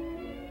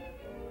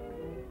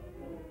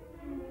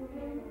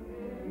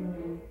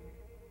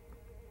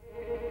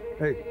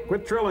 Hey,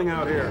 quit trilling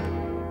out here.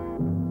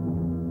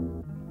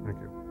 Thank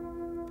you.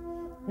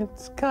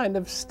 It's kind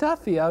of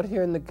stuffy out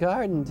here in the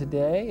garden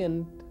today,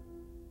 and...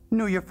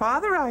 Knew your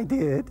father, I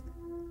did.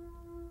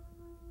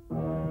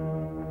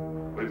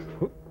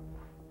 Lisa,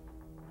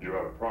 you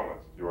have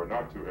promised you are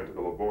not to enter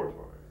the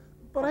laboratory.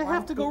 But I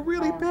have to go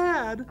really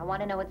bad. I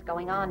want to know what's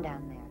going on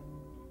down there.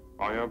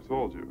 I have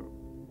told you,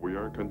 we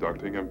are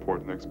conducting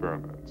important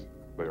experiments.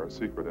 They are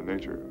secret in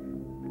nature.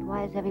 But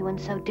why is everyone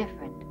so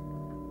different?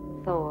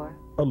 Thor,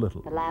 a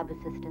little. The lab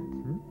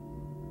assistants,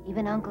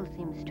 even Uncle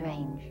seems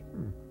strange.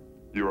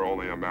 You are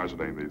only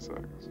imagining these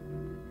things.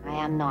 I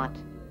am not.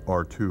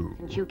 Or two.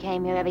 Since you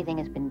came here, everything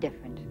has been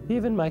different.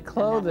 Even my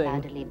clothing. I'm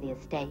not allowed to leave the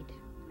estate.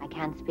 I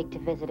can't speak to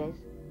visitors.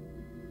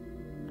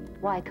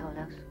 Why,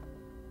 Kolos?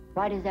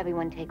 Why does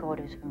everyone take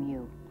orders from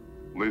you?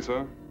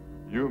 Lisa,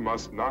 you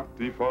must not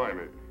defy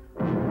me.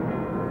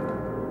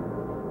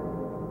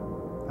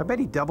 I bet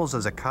he doubles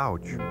as a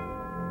couch.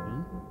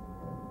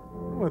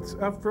 Oh, it's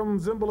Ephraim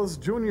Zimbalist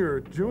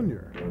Jr.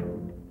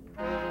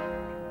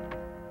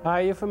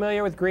 Are you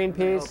familiar with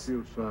Greenpeace? Help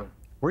you, son.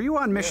 Were you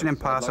on Mission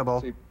Impossible?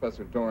 I'd like to see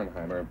Professor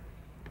Dornheimer.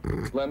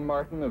 Glenn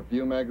Martin of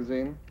View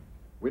magazine.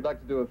 We'd like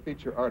to do a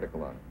feature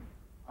article on him.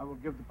 I will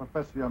give the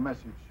professor your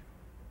message.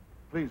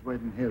 Please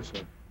wait in here,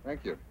 sir.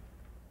 Thank you.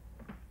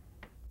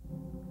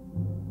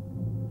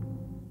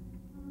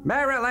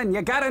 Marilyn,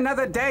 you got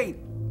another date.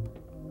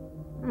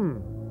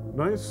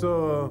 Nice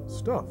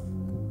stuff.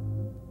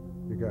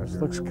 You got This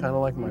here. looks kind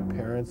of like my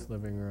parents'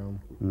 living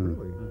room.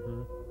 Really?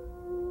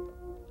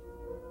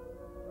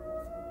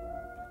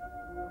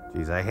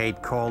 Geez, I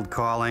hate cold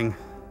calling.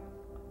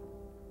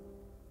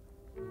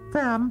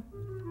 Them.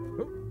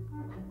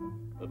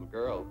 Little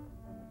girl.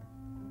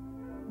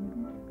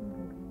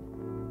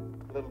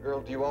 Little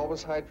girl, do you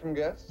always hide from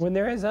guests? When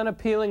they're as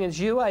unappealing as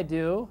you, I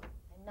do.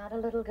 I'm not a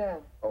little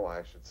girl. Oh,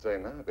 I should say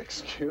not.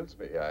 Excuse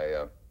me.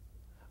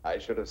 I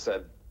should have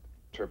said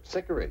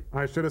terpsichore.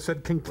 I should have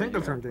said King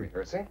Tinkerturkey.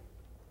 Rehearsing?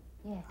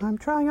 Yes. I'm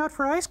trying out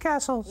for ice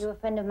castles. You a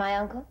friend of my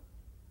uncle?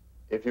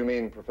 If you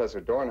mean Professor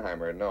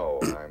Dornheimer, no.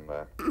 I'm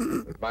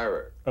an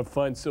admirer. Of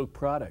fine silk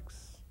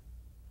products.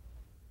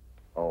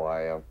 Oh,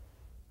 I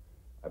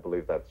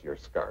believe that's your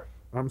scarf.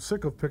 I'm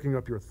sick of picking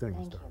up your things,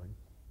 Thank darling.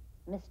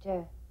 you.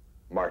 Mr.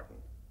 Martin.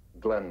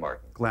 Glenn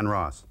Martin. Glenn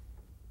Ross.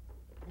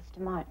 Mr.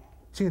 Martin.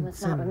 You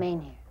must not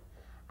remain here.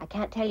 I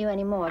can't tell you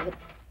any more, but...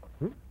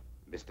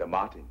 Mr.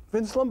 Martin.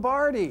 Vince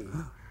Lombardi.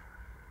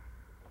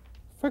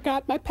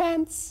 Forgot my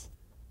pants.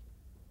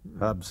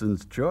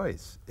 Hobson's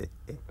choice.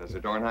 Professor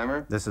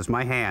Dornheimer? This is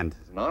my hand.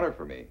 It's an honor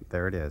for me.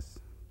 There it is.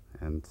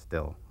 And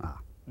still,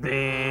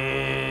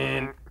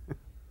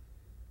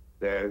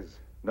 There's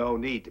no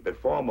need to be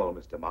formal,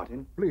 Mr.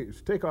 Martin.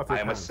 Please, take off your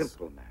I am pants. a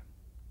simple man.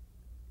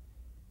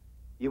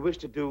 You wish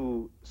to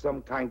do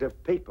some kind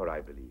of paper,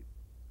 I believe.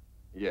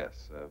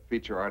 Yes, a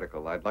feature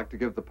article. I'd like to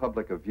give the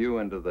public a view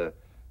into the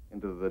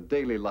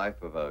daily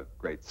life of a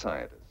great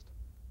scientist.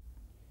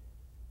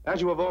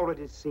 As you have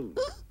already seen,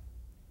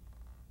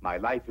 my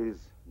life is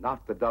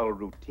not the dull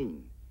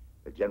routine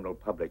the general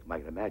public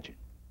might imagine.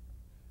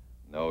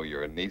 No,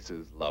 your niece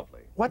is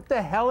lovely. What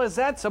the hell is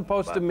that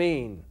supposed to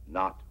mean?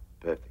 Not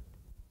perfect.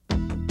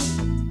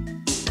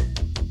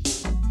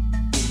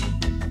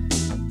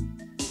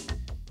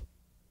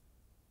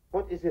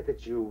 What is it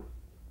that you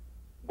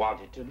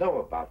wanted to know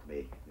about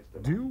me,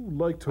 Mr. Do you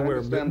like to I wear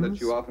understand mittens?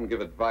 that you often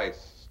give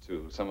advice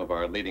to some of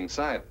our leading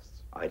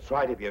scientists. I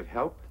try to be of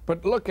help.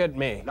 But look at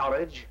me.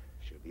 Knowledge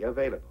should be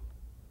available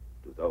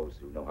to those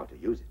who know how to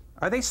use it.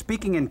 Are they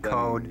speaking in Then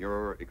code?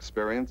 your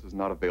experience is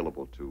not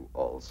available to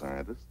all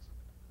scientists.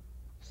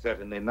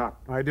 Certainly not.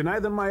 I deny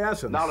them my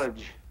essence.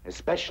 Knowledge,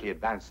 especially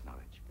advanced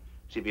knowledge,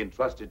 should be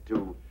entrusted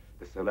to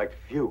the select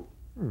few,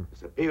 the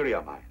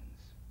superior minds.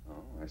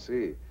 Oh, I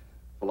see.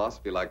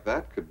 Philosophy like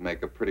that could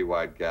make a pretty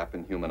wide gap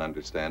in human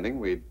understanding.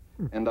 We'd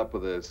end up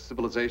with a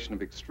civilization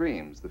of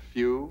extremes. The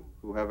few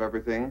who have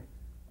everything,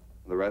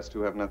 the rest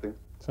who have nothing.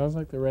 Sounds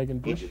like the Reagan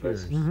Bush Each of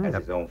us years. has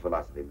his own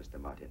philosophy,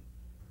 Mr. Martin.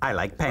 I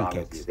like As long as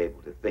pancakes. he's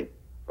able to think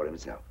for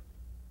himself.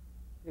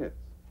 Yes.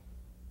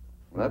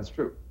 Well, that's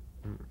true.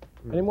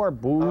 Any more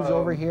booze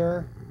over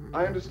here?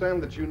 I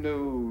understand that you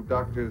knew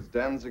Doctors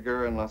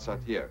Danziger and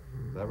Lassatiere.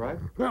 Is that right?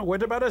 Well,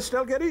 what about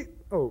Estelle Getty?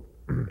 Oh.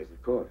 Yes,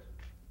 of course.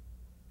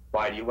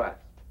 Why do you ask?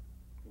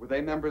 Were they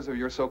members of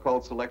your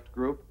so-called select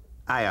group?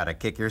 I ought to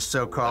kick your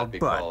so-called Would that be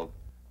butt. called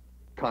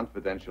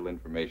confidential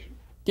information?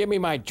 Give me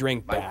my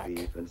drink Might back.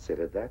 we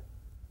consider that?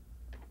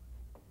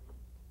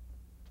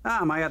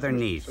 Ah, my other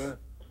niece. Sir,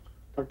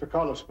 Dr.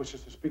 Carlos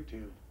wishes to speak to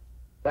you.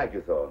 Thank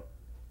you, Thor.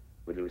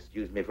 Will you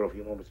excuse me for a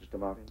few moments, Mr.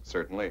 Martin?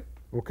 Certainly.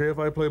 Okay if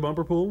I play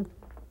bumper pool?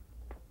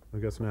 I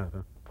guess not,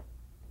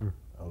 huh?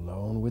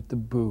 Alone with the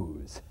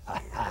booze.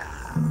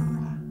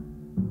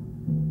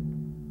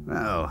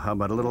 Oh, how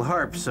about a little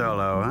harp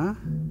solo, huh?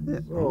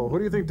 Oh, who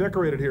do you think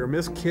decorated here?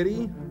 Miss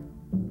Kitty?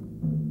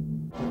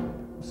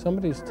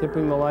 Somebody's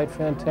tipping the light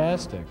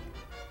fantastic.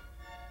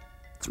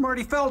 It's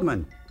Marty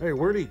Feldman. Hey,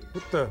 where'd he?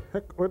 What the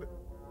heck? What?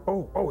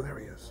 Oh, there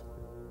he is.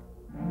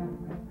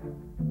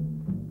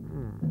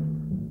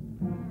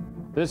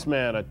 This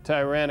man, a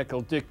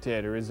tyrannical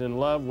dictator, is in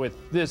love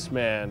with this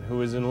man,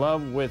 who is in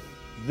love with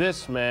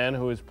this man,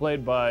 who is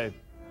played by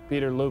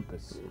Peter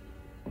Lupus.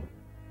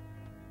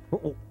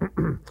 Uh-oh.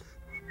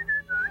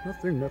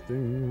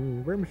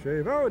 Nothing. Brim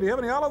shave. Oh, do you have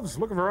any olives?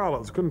 Looking for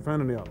olives. Couldn't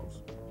find any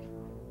olives.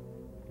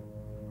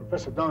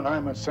 Professor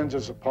Donheimer sends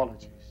his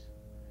apologies.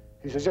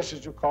 He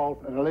suggested you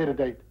call at a later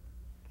date.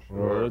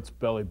 Well, let's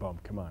belly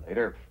bump. Come on.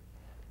 Later.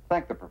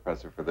 Thank the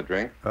professor for the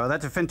drink. Oh,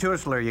 that's a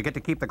Fintusler. You get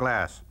to keep the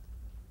glass.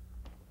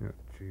 Yeah,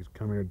 geez,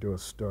 come here and do a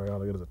story.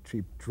 All I get is a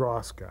cheap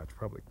draw scotch,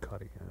 probably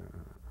Cuddy.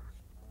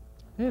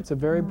 Hey, it's a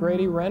very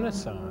Brady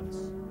Renaissance.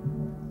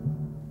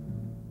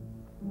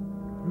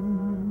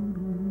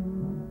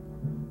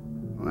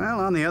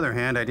 Well, on the other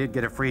hand, I did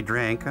get a free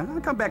drink.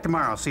 I'll come back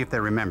tomorrow, see if they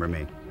remember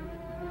me.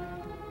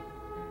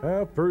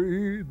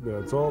 Happy,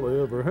 that's all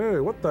they ever. Hey,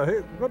 what the hey?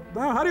 What?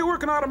 How do you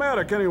work an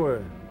automatic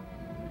anyway?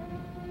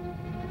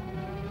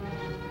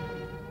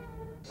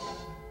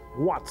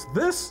 What's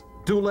this?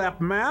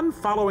 Dewlap man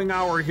following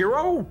our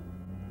hero?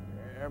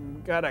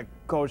 I'm gotta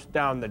coast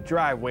down the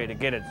driveway to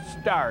get it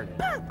started.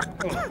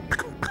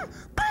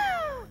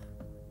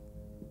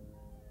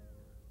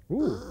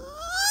 Ooh.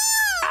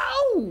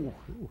 Ow!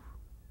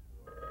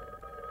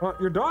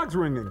 Your dog's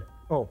ringing.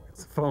 Oh,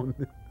 it's the phone.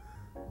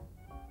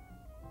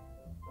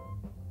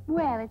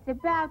 Well, it's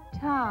about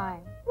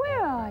time.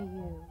 Where are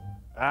you?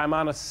 I'm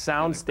on a Cozy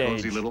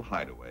soundstage. little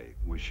hideaway.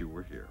 Wish you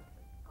were here.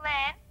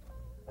 Glenn?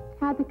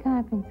 How'd the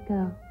conference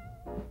go?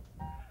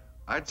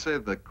 I'd say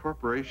the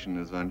corporation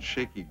is on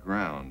shaky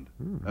ground.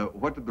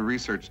 What did the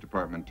research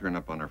department turn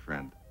up on our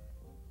friend?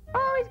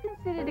 Always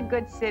considered a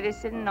good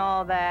citizen and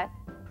all that.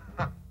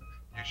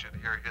 You should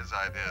hear his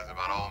ideas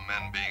about all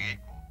men being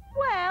equal.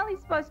 Well, he's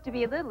supposed to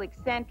be a little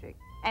eccentric.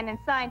 And in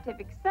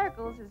scientific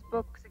circles, his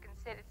books are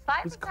considered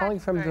slightly He's calling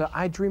from the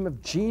I Dream of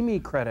Jamie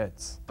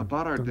credits.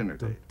 About our dinner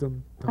date.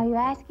 Are you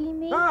asking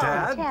me?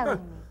 Dad? Or telling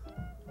me?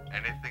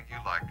 Anything you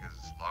like,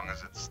 as long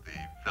as it's the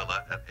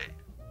Villa at 8.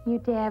 You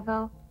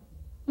devil.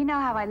 You know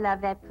how I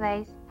love that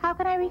place. How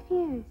could I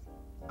refuse?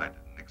 I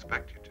didn't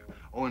expect you to.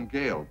 Oh, and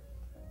Gail,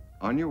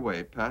 on your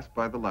way, pass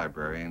by the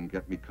library and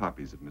get me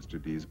copies of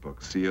Mr. D's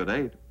books. See you at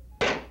 8.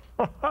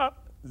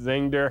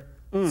 Zinged her.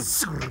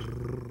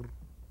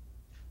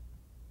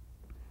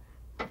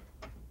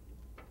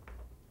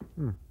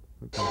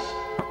 Okay.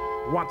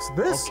 What's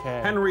this?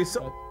 Okay. Henry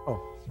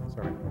Oh,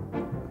 sorry.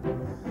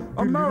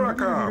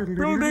 America,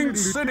 building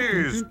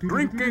cities,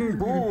 drinking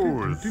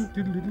booze.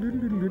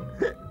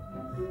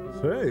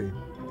 Say.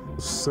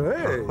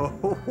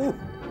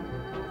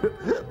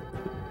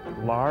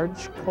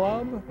 Large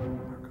club?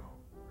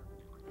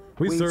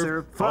 We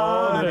serve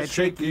fun at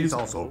Shakey's.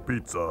 Also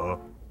pizza.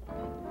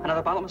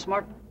 Another bottle, Miss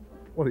Martin?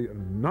 What are you,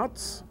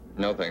 nuts?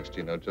 No thanks,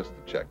 Gino. Just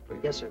the check, please.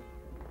 Yes, sir.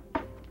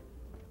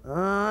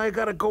 I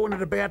gotta go into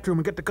the bathroom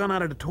and get the gun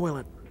out of the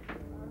toilet.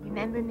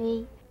 Remember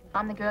me?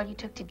 I'm the girl you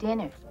took to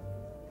dinner.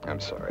 I'm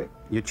sorry.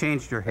 You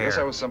changed your I hair. guess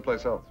I was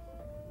someplace else.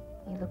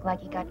 You look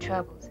like you got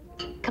troubles.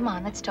 Come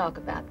on, let's talk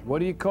about them. What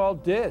do you call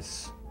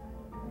this?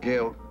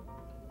 Gail,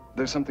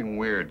 there's something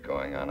weird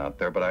going on out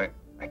there, but I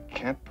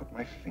can't put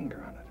my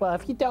finger on it. Well,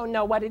 if you don't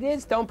know what it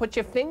is, don't put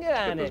your finger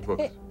on Get it. those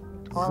books.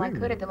 All I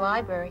could at the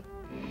library.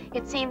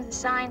 It seems the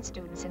science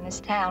students in this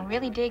town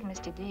really dig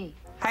Mr. D.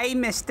 Hey,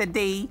 Mr.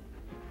 D.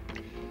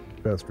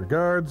 Best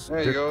regards. There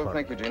you Dick go. Clark.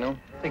 Thank you, Gino.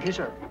 Thank you,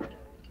 sir.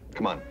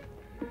 Come on.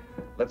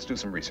 Let's do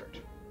some research.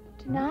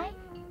 Tonight?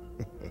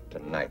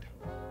 Tonight.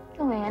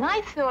 Glenn,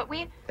 I thought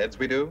we... Heads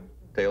we do,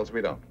 tails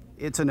we don't.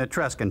 It's an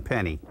Etruscan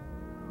penny.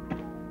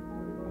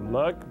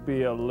 Luck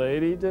be a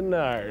lady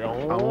tonight.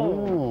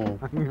 Oh.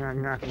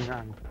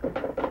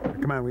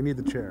 Come on, we need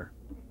the chair.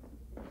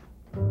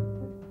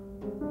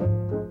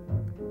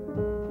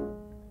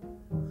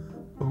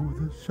 Oh,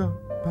 the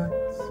sharp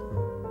bites.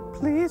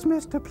 Please,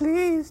 mister,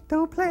 please,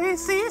 don't play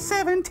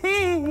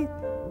C-17.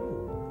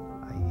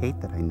 I hate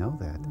that I know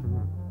that.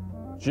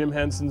 Jim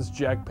Henson's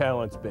Jack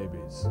Palance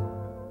babies.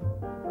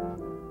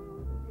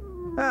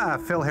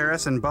 Phil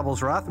Harris and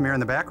Bubbles Rothmere in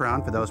the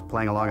background for those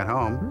playing along at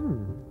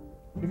home.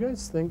 You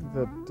guys think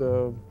that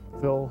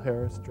Phil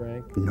Harris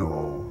drank?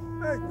 No.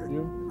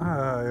 You?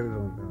 I don't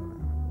know.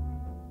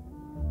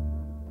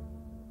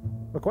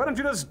 Look, why don't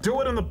you just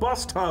do it in the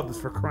bus tubs,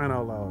 for crying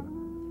out loud?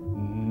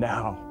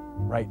 Now.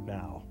 Right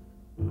now.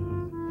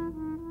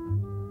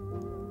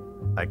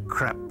 Like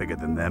crap bigger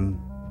than them.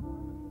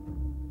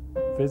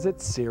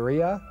 Visit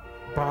Syria?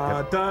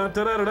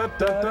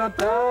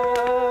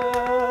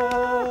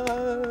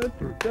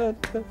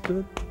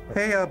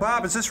 Hey,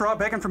 Bob, is this raw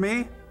bacon for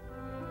me?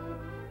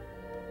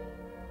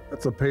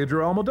 That's a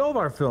Pedro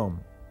Almodovar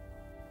film.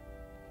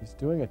 He's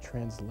doing a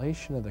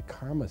translation of the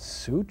Kama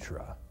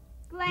Sutra.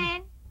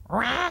 Glenn,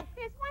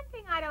 there's one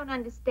thing I don't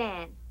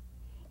understand.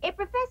 If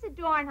Professor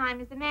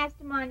Dornheim is the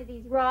mastermind of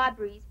these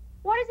robberies,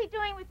 what is he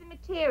doing with the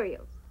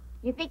materials?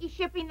 You think he's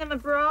shipping them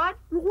abroad?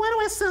 Why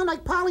do I sound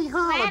like Polly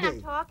Holiday? Glenn,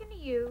 I'm talking to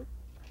you.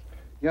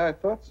 Yeah, I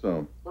thought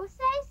so. Well,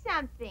 say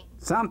something.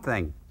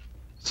 Something.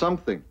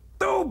 Something.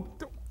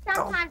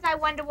 Sometimes I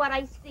wonder what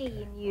I see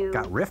in you.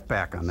 Got Riff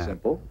back on that.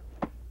 Simple.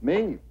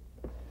 Me.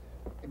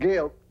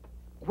 Gail,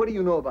 what do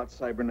you know about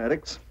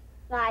cybernetics?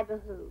 Cyber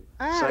who?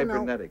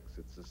 Cybernetics.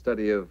 It's the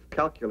study of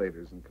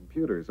calculators and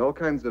computers, all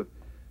kinds of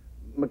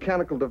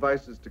mechanical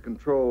devices to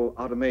control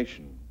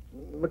automation,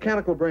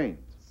 mechanical brains.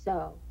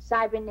 So,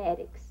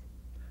 cybernetics.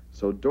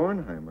 So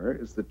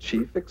Dornheimer is the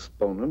chief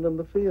exponent in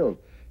the field.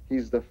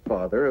 He's the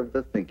father of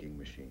the thinking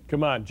machine.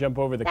 Come on, jump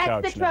over the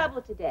couch That's the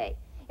trouble today.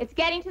 It's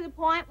getting to the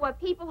point where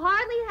people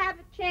hardly have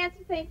a chance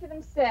to think for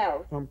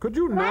themselves. Could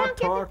you But I not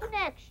don't talk? get the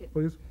connection.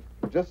 Please.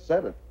 You just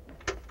said it.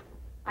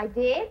 I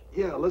did?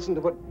 Yeah, listen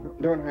to what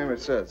Dornheimer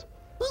says.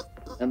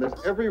 And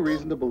there's every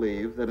reason to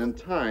believe that in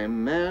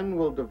time, man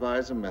will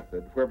devise a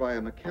method whereby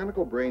a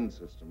mechanical brain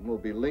system will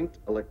be linked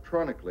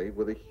electronically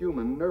with a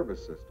human nervous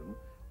system,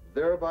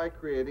 thereby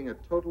creating a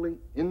totally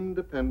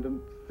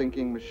independent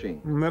thinking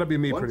machine. That'd be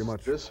me, pretty much.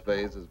 Once this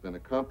phase has been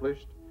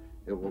accomplished,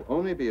 it will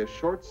only be a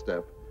short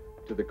step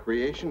to the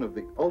creation of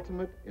the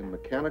ultimate in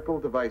mechanical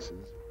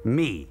devices.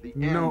 Me. The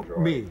No, android.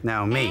 me.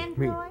 Now me.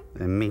 Android?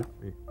 And me.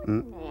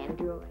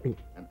 Android.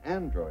 An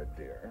android,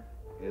 dear,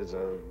 is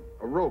a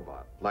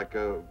robot, like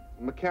a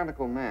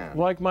mechanical man.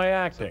 Like my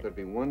Except acting. there'd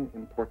be one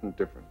important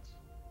difference.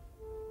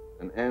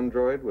 An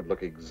android would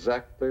look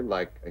exactly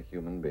like a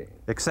human being.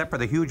 Except for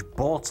the huge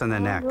bolts in the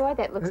neck. Android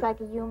that looks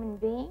like a human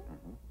being?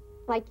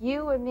 Like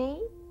you or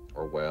me?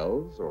 Or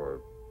Wells,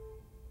 or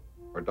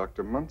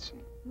Dr.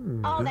 Munson.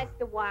 Oh, that's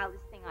the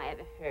wildest thing I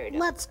ever heard of.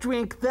 Let's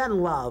drink, then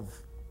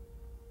love.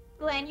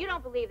 Glenn, you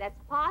don't believe that's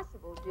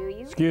possible, do you?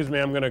 Excuse me,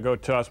 I'm gonna go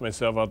toss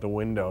myself out the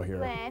window here.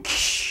 Glenn,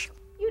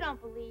 you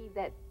don't believe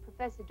that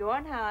Professor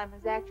Dornheim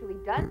has actually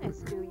done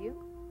this, do you?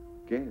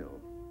 Gail,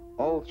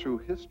 all through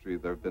history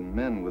there have been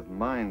men with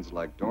minds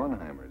like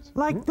Dornheimer's.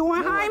 Like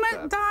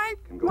Dornheimer died?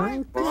 Can go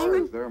as far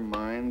as their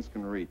minds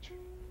can reach.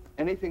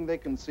 Anything they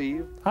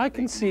conceive, I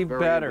conceive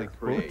better.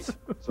 create.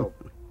 So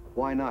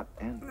why not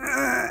end?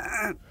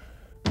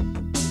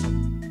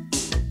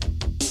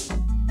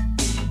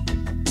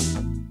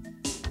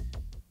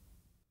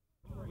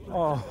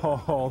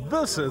 Oh,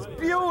 this is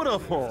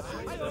beautiful.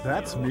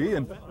 That's me,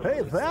 and hey,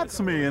 that's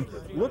me, and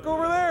look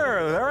over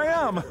there. There I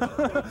am.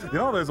 You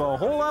know, there's a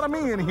whole lot of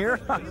me in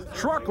here.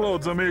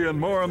 Truckloads of me and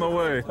more on the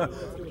way.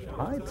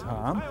 Hi,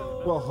 Tom.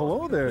 Well,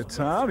 hello there,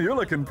 Tom. You're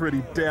looking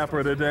pretty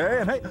dapper today,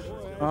 and hey,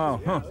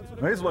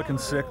 he's looking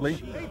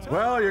sickly.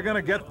 Well, you're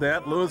gonna get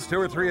that. Lose 2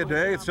 or 3 a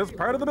day. It's just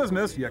part of the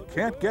business. You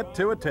can't get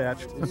too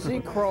attached. See,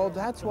 Kroll,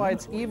 that's why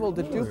it's evil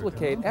to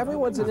duplicate.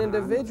 Everyone's an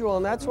individual,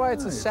 and that's why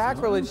it's a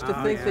sacrilege to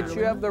think that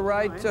you have the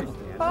right to...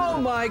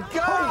 Oh, my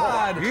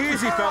God!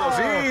 Easy, fellas,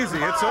 easy.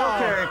 It's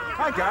okay.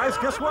 Hi, guys.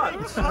 Guess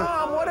what?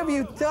 Tom, what have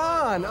you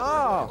done?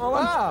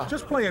 I'm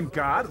just playing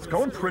God. It's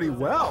going pretty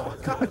well.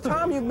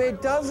 Tom, you've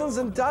made dozens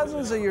and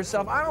dozens of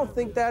yourself. I don't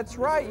think that's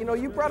right. You know,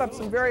 you brought up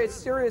some very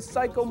serious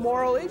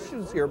psychomoral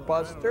issues here,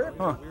 Buster.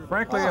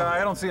 Frankly,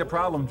 I don't see a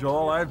problem,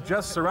 Joel. I've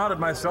just surrounded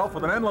myself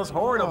with an endless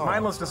horde of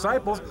mindless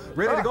disciples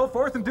ready to go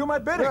forth and do my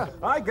bidding.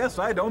 I guess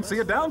I don't see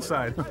a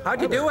downside.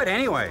 How'd you do it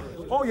anyway?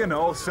 Oh, you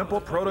know,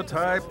 simple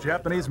prototype,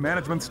 Japanese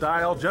management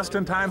style,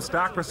 just-in-time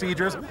stock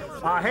procedures.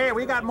 Hey,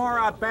 we got more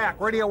out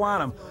back. Where do you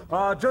want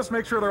them? Just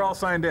make sure they're all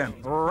signed in.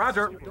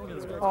 Roger.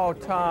 Oh,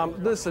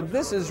 Tom, listen,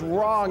 this is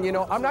wrong. You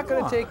know, I'm not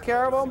going to take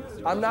care of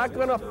them. I'm not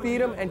going to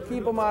feed them and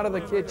keep them out of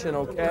the kitchen,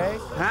 okay?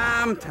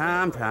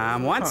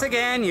 Tom. Once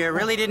again, you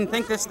really didn't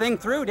think this thing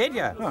through, did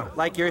you?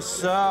 Like you're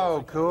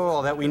so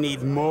cool that we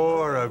need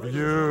more of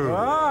you.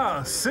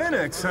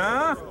 Cynics,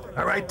 huh?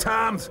 All right,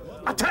 Toms.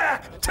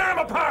 Attack! Tear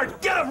them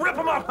apart! Get them! Rip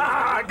them up!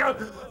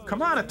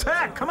 Come on,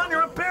 attack! Come on,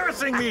 you're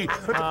embarrassing me!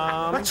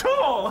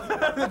 Joel!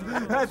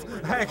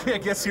 I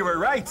guess you were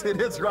right.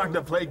 It is wrong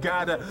to play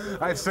God.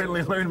 I've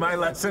certainly learned my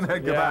lesson.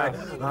 Goodbye.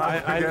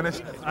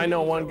 I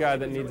know one guy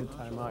that needs a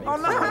timeout.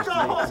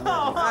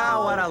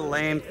 Oh, what a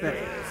lame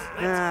thing.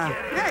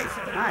 Hey,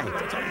 hi.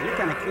 You're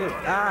kind of cute.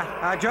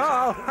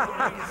 Joel.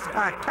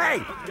 Hey,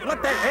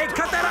 what the? Hey,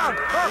 cut that out!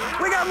 Oh,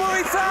 we got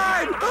movie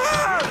sign!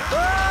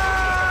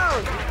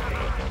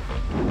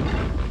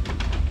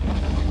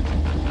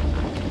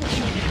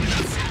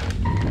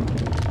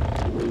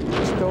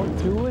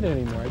 do it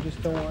anymore. I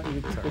just don't want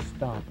you to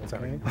stop,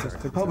 okay?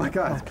 Oh my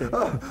God. Okay.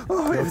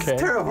 Oh, it's Okay.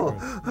 terrible.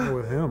 Go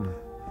with him.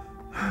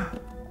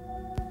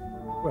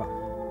 Well.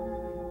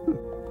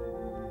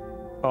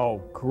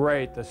 Oh,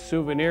 great. The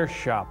souvenir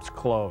shop's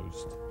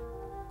closed.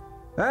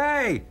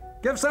 Hey,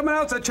 give someone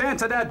else a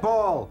chance at that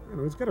ball.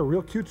 It's got a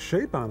real cute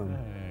shape on him.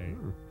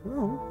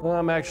 Well,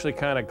 I'm actually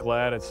kind of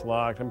glad it's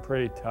locked. I'm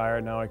pretty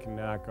tired now. I can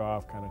knock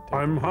off, kind of.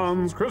 I'm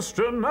Hans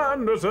Christian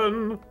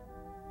Andersen.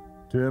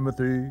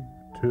 Timothy,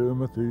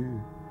 Timothy,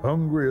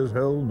 hungry as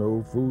hell,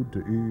 no food to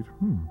eat.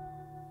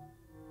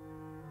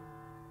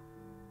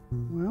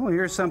 Well,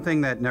 here's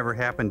something that never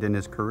happened in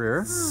his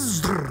career.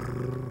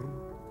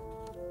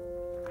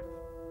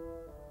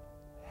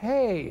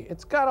 Hey,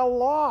 it's got a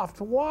loft.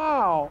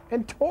 Wow.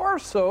 And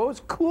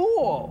torsos.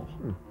 Cool.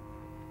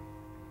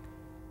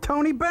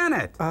 Tony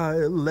Bennett. I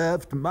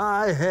left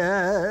my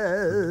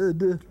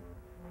head.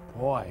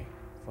 Boy,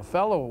 if a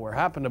fellow were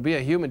happened to be a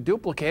human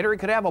duplicator, he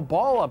could have a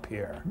ball up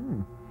here.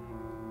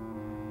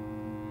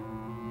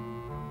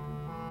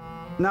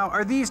 Now,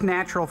 are these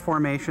natural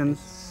formations?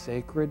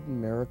 Sacred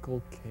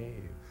Miracle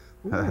Cave.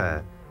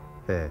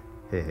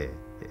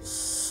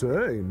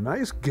 Say,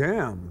 nice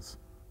gams.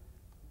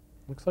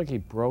 Looks like he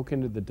broke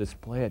into the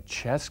display at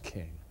Chess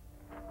King.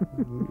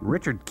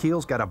 Richard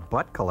Kiel's got a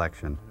butt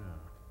collection.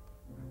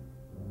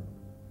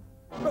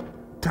 Oh,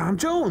 Tom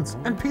Jones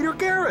and Peter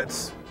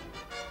Garrett's.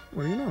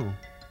 What do you know?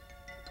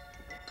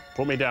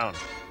 Put me down.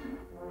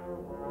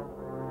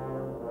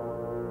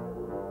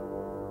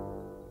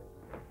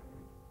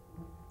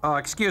 Oh,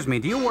 excuse me,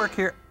 do you work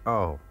here?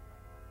 Oh,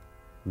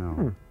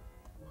 no.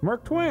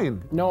 Mark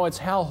Twain. No, it's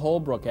Hal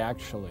Holbrook,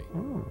 actually.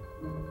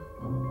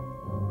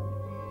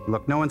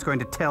 Look, no one's going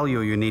to tell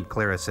you you need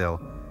Clearasil.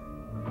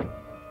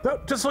 No,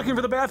 just looking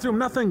for the bathroom.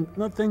 Nothing.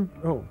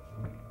 Oh.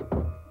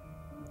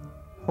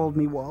 Hold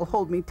me, Wall.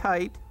 Hold me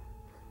tight.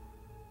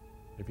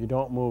 If you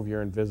don't move,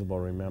 you're invisible.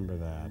 Remember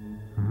that.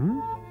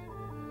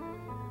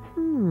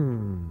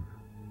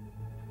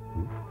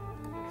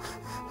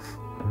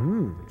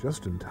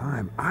 Just in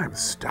time. I'm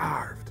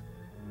starved.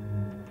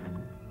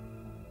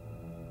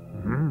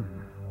 How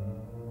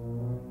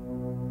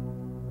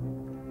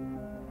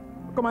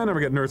come I never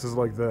get nurses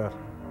like that?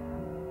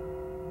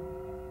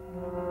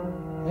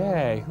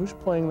 Hey, who's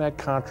playing that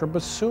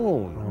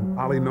contrabassoon?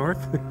 Ollie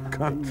North?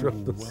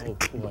 Contrabassoon. Well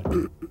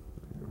played.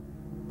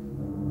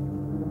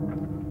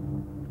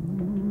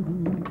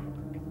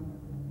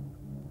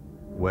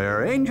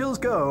 Where angels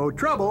go,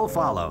 trouble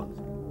follows.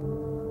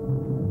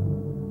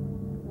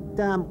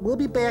 We'll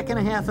be back in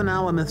a half an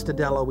hour, Mr.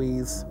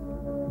 DeLuise.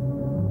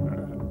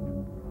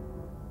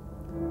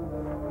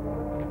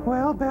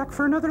 Well, back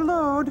for another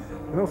load.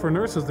 No, for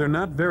nurses, they're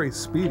not very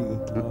speedy.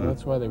 Well,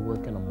 that's why they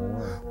work in a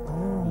morgue.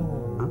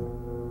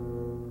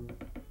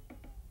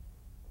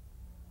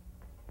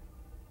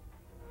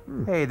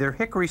 Hey, they're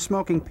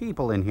hickory-smoking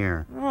people in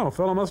here. Oh,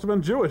 fellow must have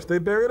been Jewish. They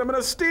buried him in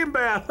a steam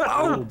bath.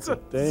 Oh,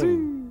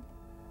 dang.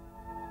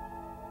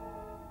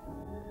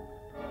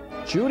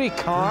 Judy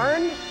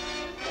Carn?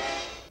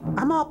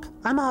 I'm up.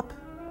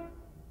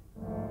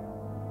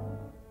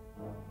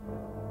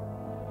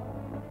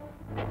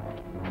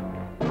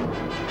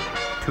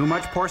 Too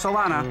much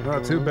porcelana.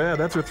 Oh, too bad.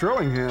 That's her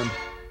throwing hand.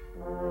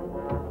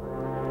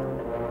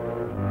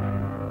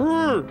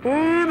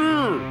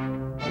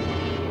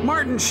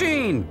 Martin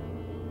Sheen.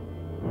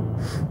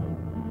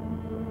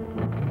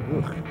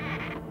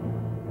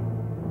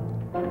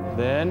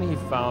 Then he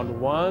found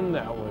one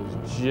that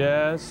was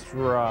just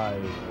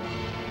right.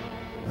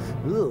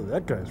 Ooh,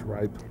 that guy's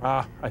ripe.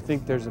 I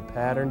think there's a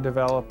pattern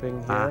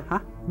developing here.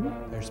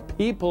 There's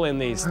people in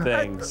these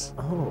things.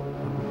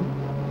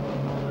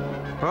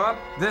 Oh,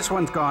 this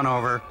one's gone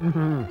over.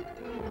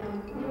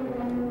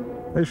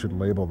 They should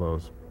label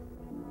those.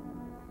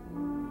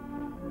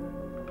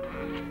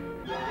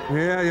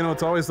 Yeah, you know,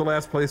 it's always the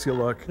last place you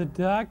look. The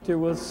doctor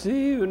will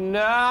see you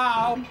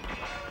now.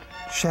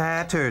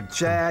 Shattered.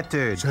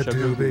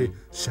 Shadooby,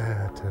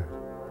 shattered.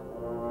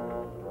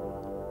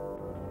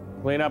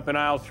 Clean up in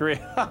aisle 3.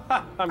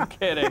 I'm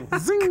kidding.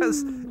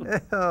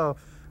 Oh,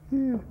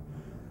 yeah.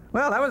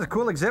 Well, that was a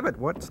cool exhibit.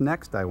 What's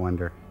next, I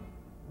wonder?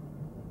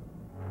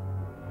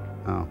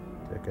 Oh.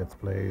 Tickets,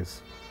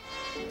 please.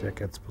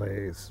 Tickets,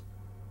 please.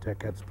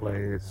 Tickets,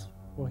 please.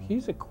 Well,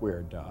 he's a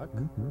queer duck.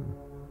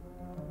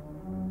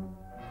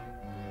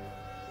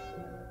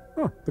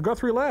 Oh, the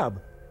Guthrie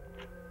Lab.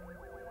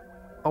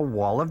 A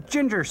wall of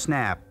ginger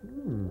snap.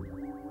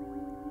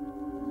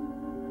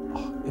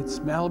 Oh, it's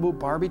Malibu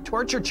Barbie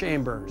torture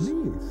chambers.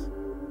 Nice.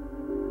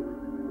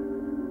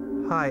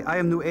 Hi, I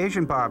am New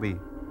Asian Barbie.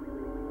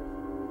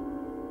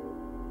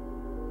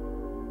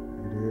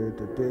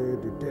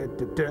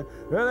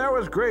 Well, that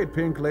was great,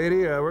 Pink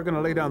Lady. We're going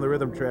to lay down the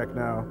rhythm track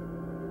now.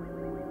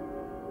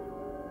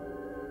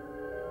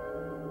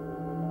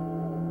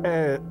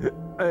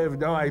 I have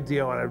no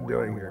idea what I'm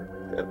doing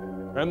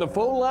here. And the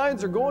phone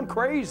lines are going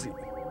crazy.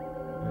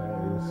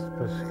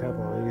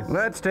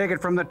 Let's take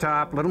it from the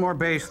top. A little more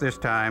bass this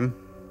time.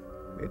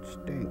 It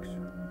stinks.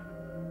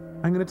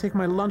 I'm going to take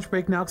my lunch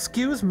break now.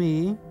 Excuse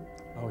me.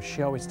 Oh,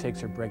 she always takes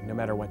her break no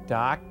matter what.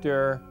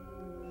 Doctor.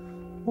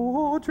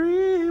 Oh,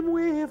 dream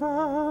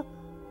weaver.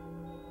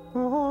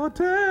 Oh,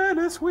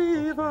 Dennis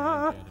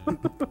Weaver.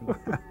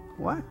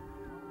 What?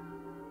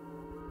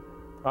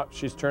 Oh,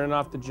 she's turning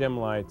off the gym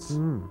lights.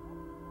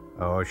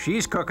 Oh,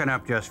 she's cooking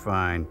up just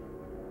fine.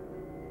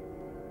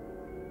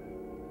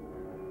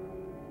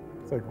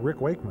 It's like Rick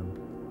Wakeman.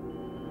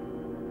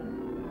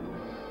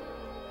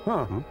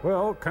 Huh.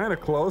 Well, kind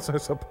of close, I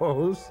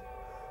suppose.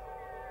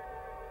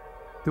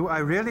 Do I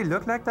really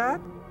look like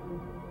that?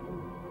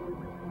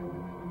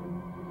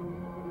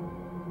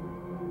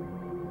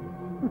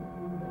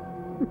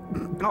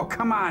 Oh,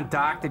 come on,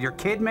 Doc. Did your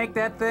kid make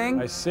that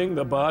thing? I sing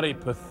the body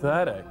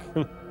pathetic.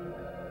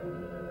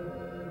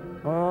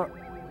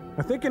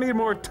 I think you need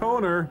more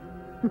toner.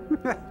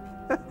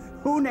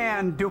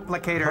 Human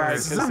Duplicators. Right,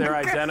 because they're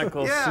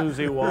identical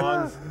Susie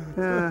Wongs.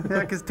 Yeah,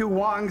 because two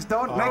Wongs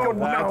don't make a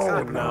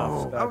Wong.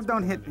 No. Oh,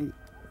 don't hit me.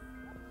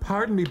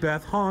 Pardon me,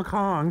 Beth. Honk,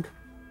 honk.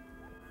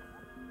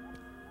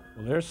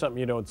 Well, there's something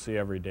you don't see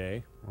every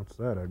day. What's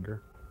that,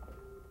 Edgar?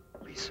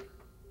 Lisa,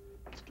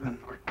 it's Glenn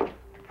Martin.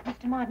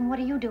 Mr. Martin, what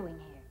are you doing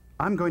here?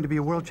 I'm going to be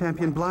a world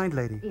champion blind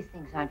lady. These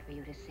things aren't for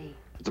you to see.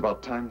 It's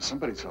about time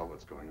somebody saw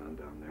what's going on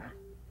down there.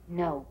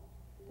 No,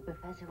 the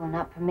professor will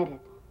not permit it.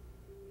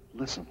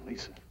 Listen,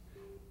 Lisa.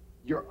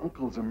 Your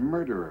uncle's a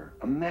murderer,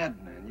 a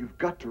madman. You've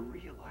got to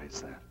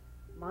realize that.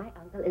 My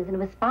uncle isn't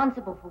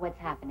responsible for what's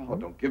happening. Oh,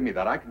 don't give me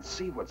that. I can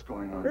see what's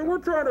going on. Hey, we're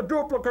trying to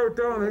duplicate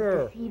down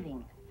here. It's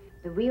deceiving.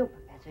 The real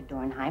Professor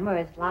Dornheimer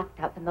is locked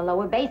up in the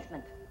lower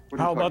basement.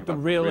 How about the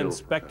real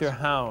Inspector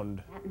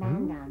Hound? That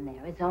man down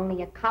there is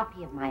only a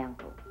copy of my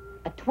uncle.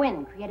 A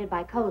twin created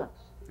by Kolos.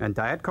 And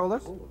Diet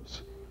Colas?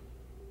 Kolos?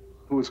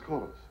 Who is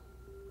Kolos?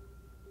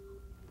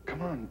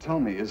 Come on, tell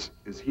me, is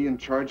he in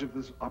charge of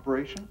this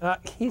operation?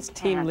 He's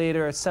team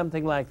leader or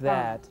something like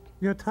that.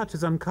 Your touch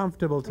is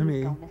uncomfortable to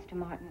me. Go, Mr.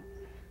 Martin.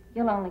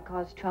 You'll only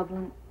cause trouble,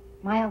 and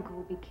my uncle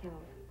will be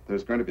killed.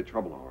 There's going to be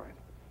trouble, all right.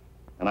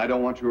 And I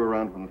don't want you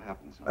around when it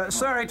happens.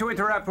 Sorry to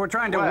interrupt. We're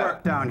trying to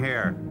work down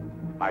here.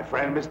 My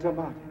friend, Mr.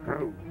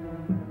 Martin.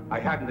 I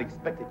hadn't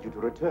expected you to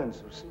return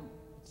so soon.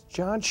 It's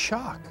John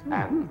Shock.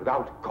 And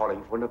without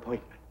calling for an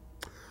appointment.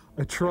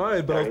 I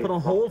tried, but I was put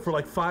on hold for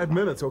like 5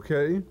 minutes,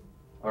 okay?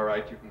 All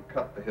right, you can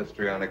cut the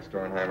histrionics,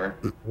 Dornheimer.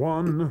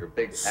 One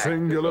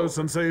singular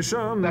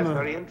sensation. That's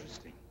very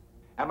interesting.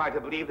 Am I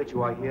to believe that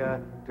you are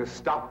here to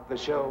stop the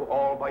show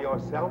all by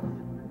yourself?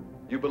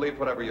 You believe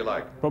whatever you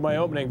like. But my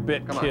opening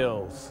bit Come on.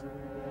 kills.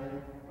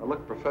 Now,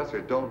 look, Professor,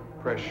 don't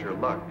press your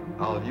luck.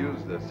 I'll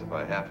use this if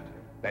I have to.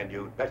 Then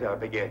you'd better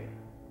begin.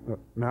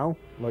 Now?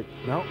 Like,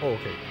 now? Oh,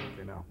 okay.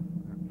 Okay, now.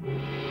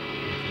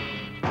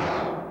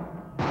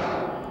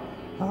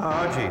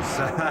 Oh,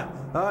 jeez.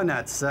 Oh,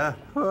 nuts.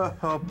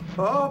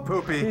 Oh,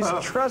 poopy. He's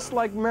dressed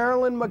like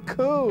Marilyn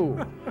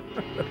McCoo.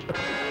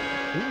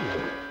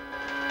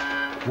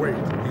 Wait,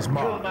 he's Kill,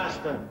 mine.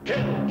 Master. Kill,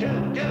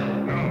 kill, kill.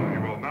 No,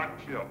 you will not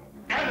kill.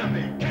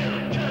 Enemy,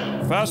 kill,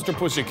 kill. Faster,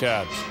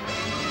 pussycats.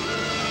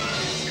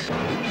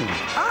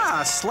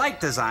 Ah, a slight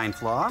design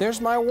flaw. There's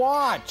my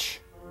watch.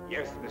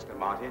 Yes, Mr.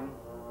 Martin.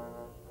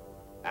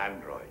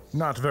 Androids.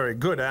 Not very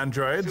good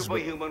androids.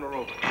 Superhuman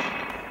robots.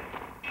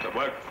 The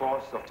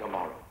workforce of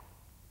tomorrow.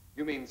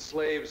 You mean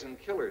slaves and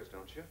killers,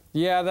 don't you?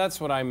 Yeah,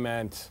 that's what I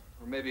meant.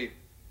 Or maybe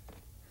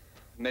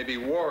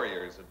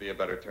warriors would be a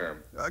better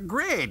term.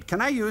 Great.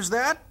 Can I use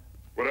that?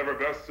 Whatever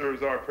best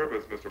serves our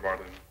purpose, Mr.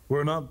 Martin.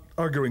 We're not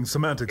arguing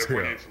semantics If we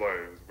here. need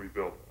slaves, we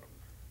build them.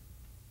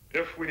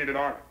 If we need an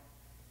army,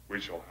 we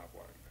shall have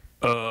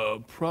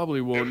one.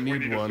 Probably won't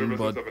need one,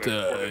 but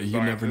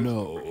you never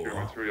know. Procure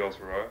materials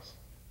for us.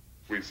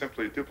 We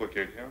simply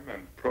duplicate him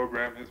and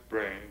program his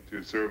brain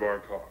to serve our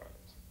cause.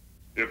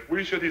 If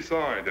we should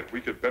decide that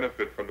we could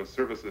benefit from the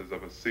services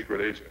of a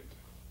secret agent,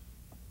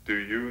 do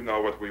you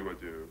know what we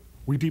would do?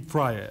 We deep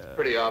fry it.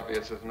 Pretty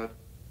obvious, isn't it?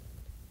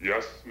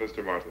 Yes,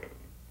 Mr. Martin.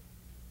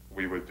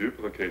 We would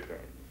duplicate him.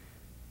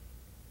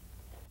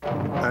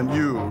 And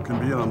you can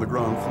be on the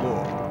ground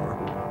floor.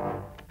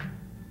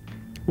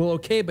 Well,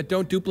 okay, but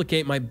don't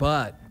duplicate my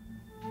butt.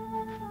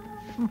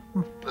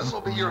 This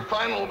will be your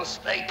final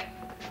mistake.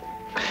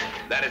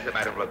 That is a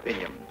matter of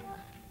opinion.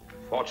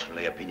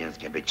 Fortunately, opinions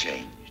can be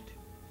changed,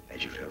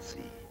 as you shall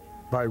see.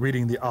 By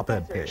reading the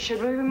op-ed page.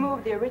 Should we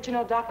remove the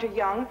original Dr.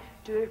 Young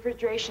to the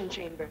refrigeration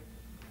chamber?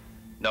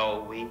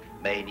 No, we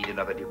may need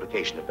another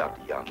duplication of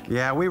Dr. Young.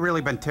 Yeah, we've really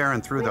been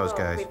tearing through those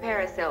guys.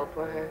 Prepare a cell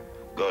for her.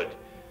 Good.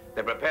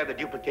 Then prepare the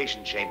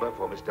duplication chamber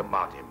for Mr.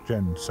 Martin.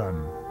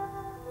 Jensen.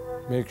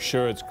 Make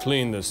sure it's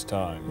clean this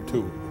time,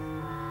 too.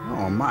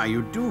 Oh, my,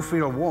 you do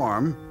feel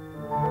warm.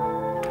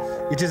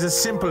 It is a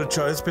simple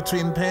choice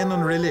between pain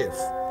and relief.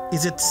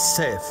 Is it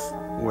safe?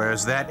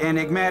 Where's that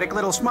enigmatic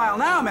little smile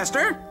now,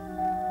 mister?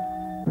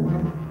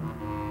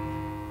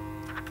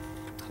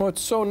 Well,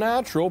 it's so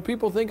natural,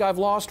 people think I've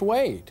lost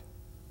weight.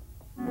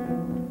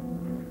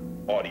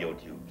 Audio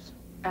tubes.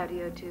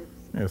 Audio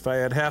tubes. If I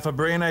had half a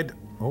brain, I'd...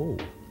 Oh.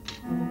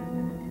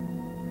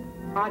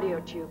 Audio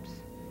tubes.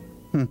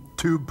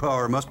 Tube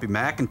power must be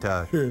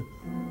Macintosh.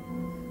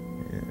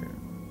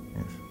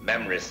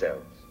 Memory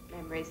cells.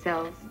 Memory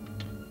cells.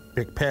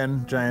 Big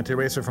pen, giant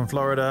eraser from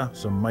Florida,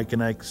 some Mike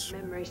and Ike's.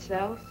 Memory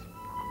cells.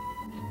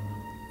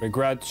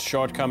 Regrets,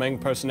 shortcoming,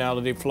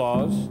 personality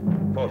flaws.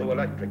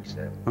 Photoelectric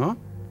cell. Huh?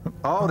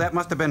 Oh, that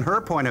must have been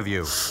her point of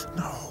view.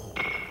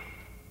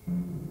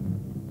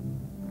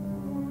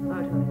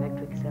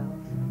 Photoelectric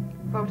cells.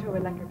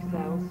 Photoelectric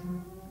cells.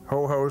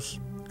 Ho-hos,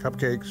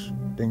 cupcakes,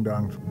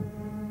 ding-dongs.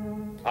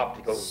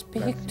 Optical.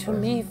 Speak to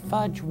me,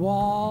 fudge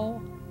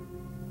wall.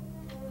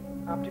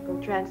 Optical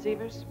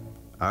transceivers.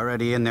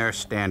 Already in there,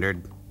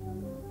 standard.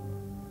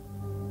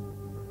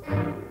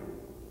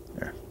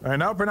 I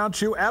now pronounce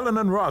you Allen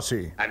and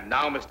Rossi. And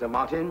now, Mr.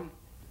 Martin,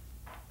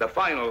 the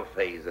final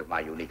phase of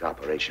my unique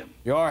operation.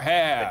 Your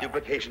hair. The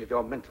duplication of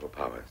your mental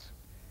powers.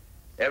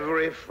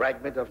 Every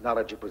fragment of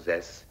knowledge you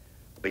possess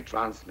will be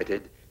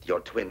transmitted to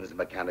your twin's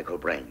mechanical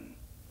brain.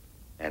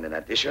 And in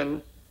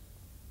addition,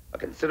 a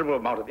considerable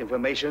amount of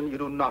information you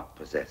do not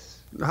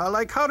possess.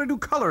 Like how to do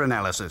color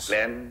analysis.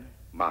 Glenn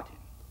Martin.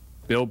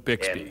 Bill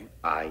Bixby.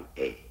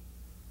 NIA.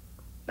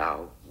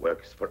 Now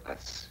works for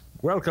us.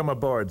 Welcome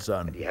aboard,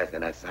 son. And he has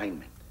an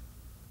assignment.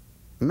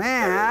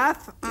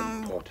 Math?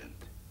 Important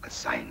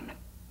assignment.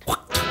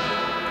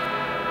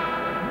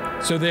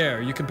 So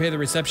there, you can pay the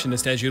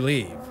receptionist as you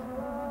leave.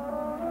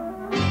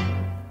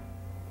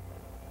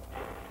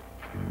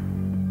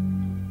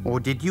 Oh,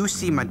 did you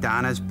see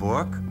Madonna's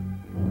book?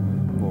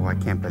 Oh, I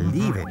can't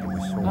believe it. It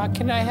was so...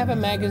 Can I have a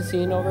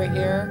magazine over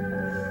here?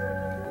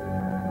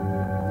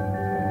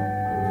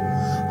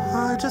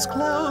 I just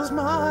close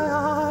my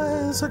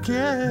eyes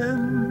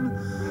again.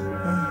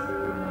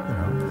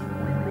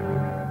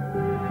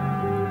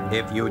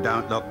 If you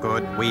don't look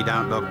good, we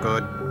don't look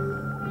good.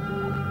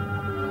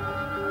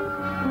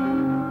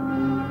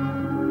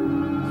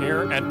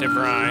 Here at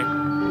DeVry.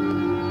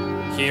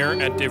 Here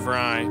at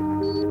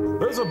DeVry.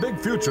 There's a big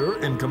future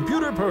in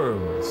computer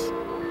perms.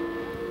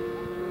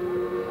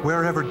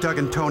 Wherever Doug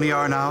and Tony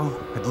are now,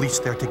 at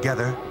least they're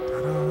together.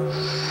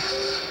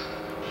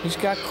 He's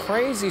got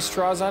crazy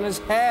straws on his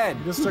head.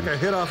 He just took a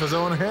hit off his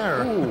own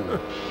hair.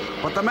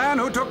 But the man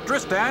who took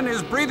Tristan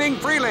is breathing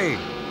freely.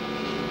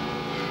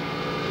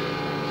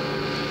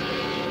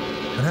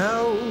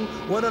 Oh,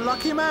 what a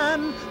lucky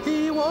man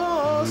he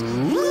was.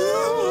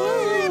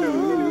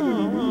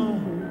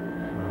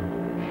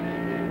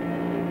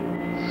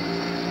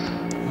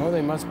 Oh,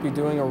 they must be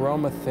doing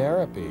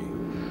aromatherapy.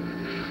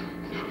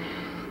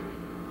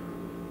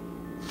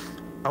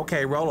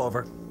 Okay, roll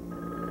over.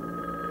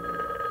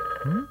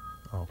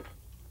 Oh.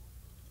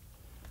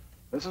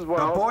 This is The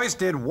well. boys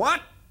did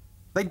what?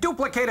 They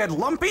duplicated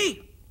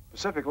Lumpy?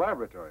 Pacific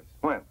Laboratories.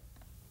 When?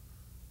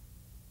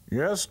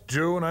 Yes,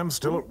 June, I'm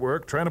still at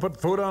work trying to put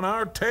food on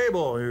our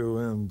table, you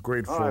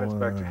ungrateful... All right,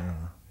 Inspector.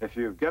 If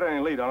you get any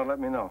lead on it, let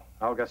me know.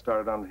 I'll get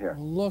started on it here.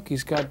 Look,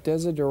 he's got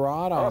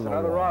Desiderata Oh, on it's the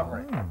another wall.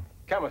 robbery.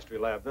 Chemistry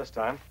lab this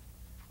time.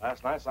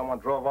 Last night, someone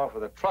drove off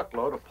with a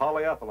truckload of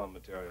polyethylene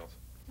materials.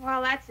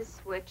 Well, that's a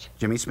switch.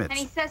 Jimmy Smith's.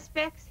 Any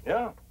suspects?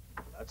 Yeah,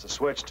 that's a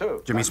switch,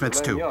 too. Jimmy Dr.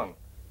 Smith's, Lynn too. Young.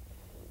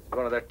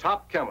 One of their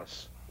top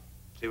chemists.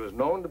 She was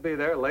known to be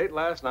there late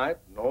last night,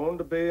 known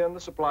to be in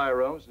the supply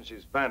rooms, and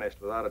she's vanished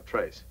without a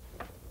trace.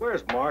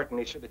 Where's Martin?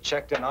 He should have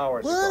checked in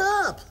hours ago.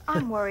 What up?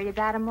 I'm worried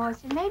about him,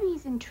 Austin. Maybe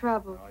he's in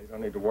trouble. No, you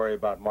don't need to worry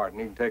about Martin.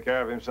 He can take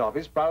care of himself.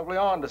 He's probably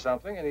on to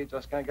something, and he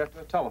just can't get to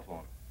the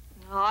telephone.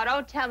 Oh,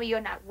 don't tell me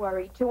you're not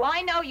worried, too.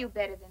 I know you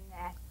better than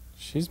that.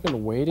 She's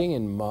been waiting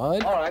in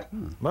mud? All right.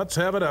 Let's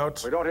have it out.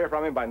 If we don't hear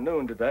from him by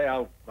noon today,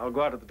 I'll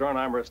go out to the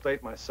Dornheimer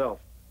estate myself.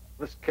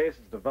 This case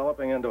is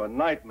developing into a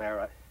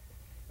nightmare.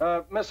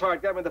 Miss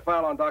Hart, get me the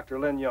file on Dr.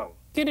 Lynn Young.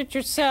 Get it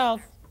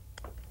yourself.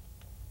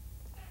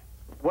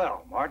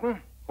 Well,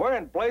 Martin, where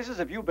in blazes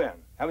have you been?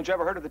 Haven't you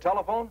ever heard of the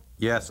telephone?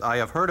 Yes, I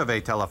have heard of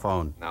a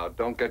telephone. Now,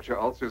 don't get your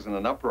ulcers in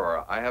an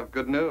uproar. I have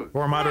good news.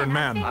 For a modern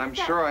man. I'm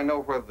sure I know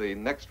where the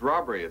next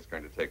robbery is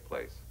going to take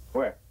place.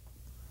 Where?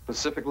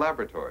 Pacific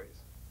Laboratories.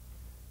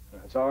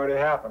 It's already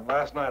happened.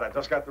 Last night, I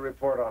just got the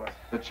report on it.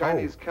 The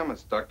Chinese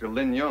chemist, Dr.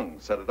 Lin Young,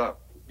 set it up.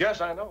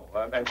 Yes, I know.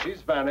 And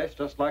she's vanished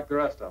just like the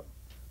rest of them.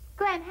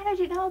 Glenn, how did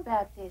you know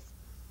about this?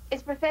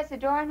 Is Professor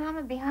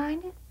Dornheimer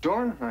behind it?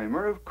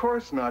 Dornheimer? Of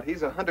course not.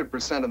 He's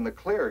 100% in the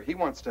clear. He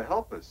wants to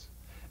help us.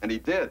 And he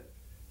did.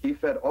 He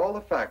fed all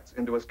the facts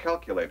into his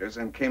calculators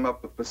and came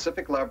up with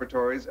Pacific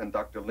Laboratories and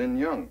Dr. Lin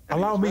Young. And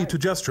Allow me to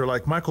gesture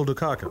like Michael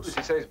Dukakis.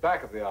 She says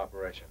back of the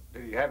operation.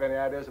 Do you have any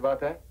ideas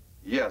about that?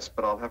 Yes,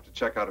 but I'll have to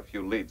check out a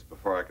few leads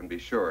before I can be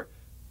sure.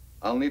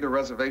 I'll need a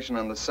reservation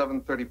on the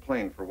 7:30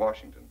 plane for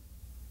Washington.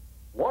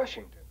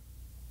 Washington?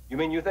 You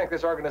mean you think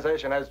this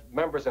organization has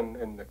members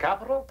in the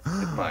capital?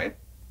 It might.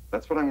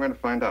 That's what I'm going to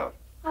find out.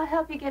 I'll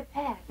help you get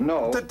packed.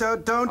 No.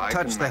 Don't I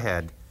touch can the manage.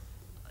 head.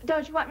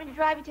 Don't you want me to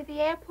drive you to the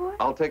airport?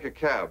 I'll take a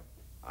cab.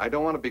 I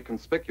don't want to be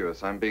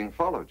conspicuous. I'm being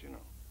followed, you know.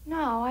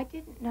 No, I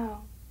didn't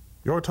know.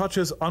 Your touch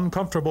is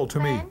uncomfortable to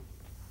me.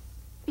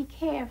 Be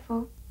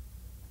careful.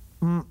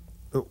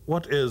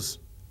 What is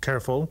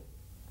careful?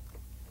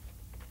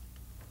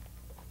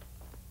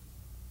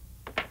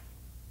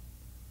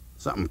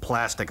 Something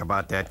plastic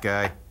about that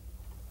guy.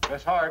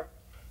 Miss Hart.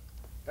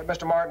 Get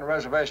Mr. Martin a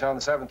reservation on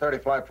the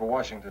 7:30 flight for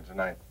Washington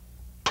tonight.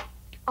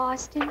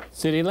 Austin,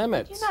 City did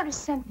limits. you notice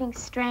something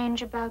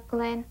strange about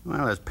Glenn?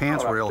 Well, his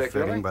pants Not were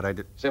particularly. ill-fitting, but I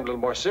did... Seemed a little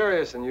more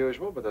serious than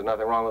usual, but there's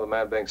nothing wrong with a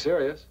man being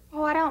serious.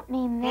 Oh, I don't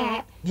mean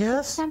that.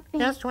 Yes? Something...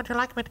 Yes, would you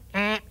like me to...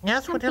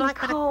 yes, would you something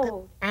like me to...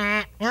 cold.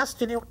 yes,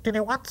 did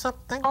you want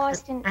something?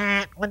 Austin,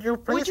 would you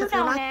please, would you if you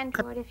know like... an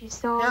android if you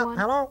saw Yeah, one?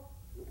 hello?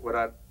 Would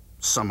I...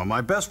 Some of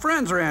my best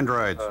friends are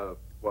androids.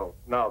 Well,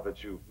 now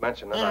that you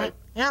mention it,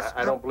 yes,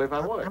 I don't believe I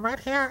would. I'm right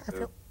here. If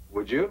you...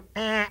 Would you?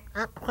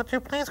 Would you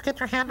please get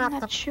your hand off I'm the...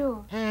 not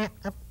sure. Where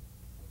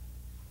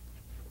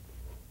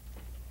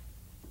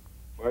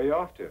are you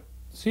off to?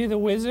 See the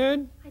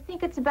wizard? I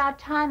think it's about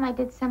time I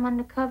did some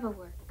undercover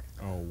work.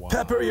 Oh, wow.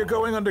 Pepper, you're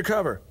going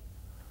undercover.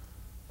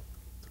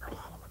 An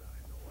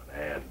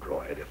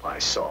android, if I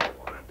saw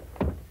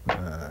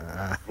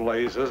one.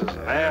 Blazes, it's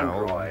an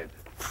android.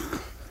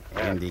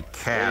 Andy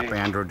Cap,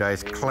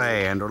 Androdice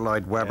Clay,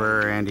 Android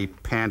Weber, Andy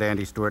Panda,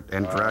 Andy Stewart,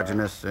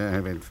 Androgynous,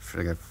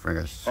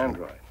 frigus.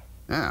 Android.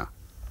 Yeah.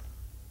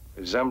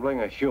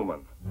 Resembling a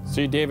human.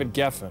 See David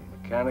Geffen.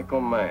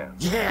 Mechanical man.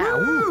 Yeah,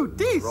 woo,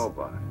 these.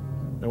 Robot.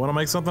 You want to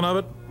make something of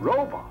it?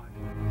 Robot.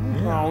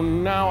 Oh,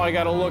 now I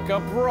gotta look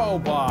up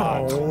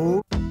robot.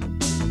 Oh.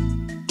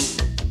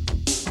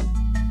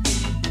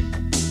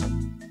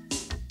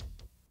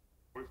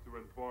 Wish to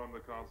inform the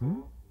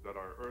Council that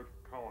our Earth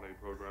colony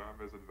program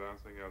is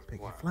advancing as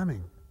planned.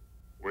 Fleming.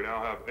 We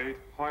now have 8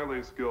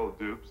 highly skilled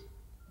dupes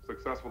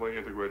successfully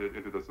integrated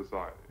into the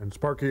society. And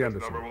Sparky This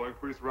Anderson. number will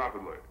increase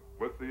rapidly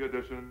with the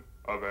addition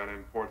of an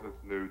important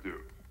new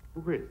dupe.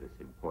 Who is this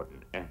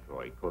important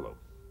android, Kolos?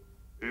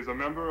 He's a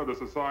member of the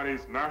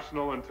Society's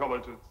National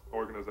Intelligence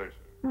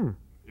Organization.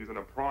 He's in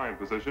a prime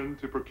position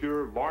to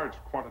procure large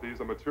quantities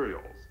of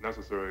materials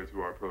necessary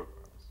to our programs.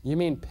 You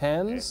mean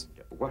pens?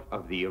 And what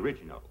of the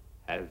original?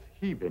 Has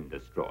he been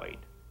destroyed?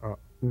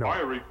 No. I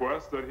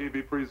request that he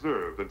be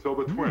preserved until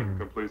the twin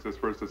completes his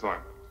first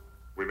assignment.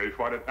 We may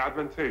find it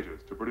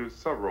advantageous to produce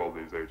several of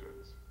these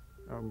agents.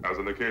 As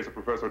in the case of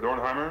Professor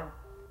Dornheimer,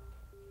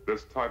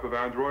 this type of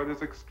android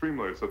is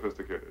extremely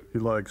sophisticated. He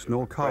likes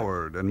no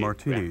coward and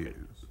martinis.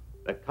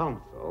 The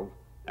Council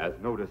has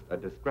noticed a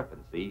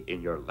discrepancy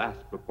in your last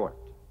report.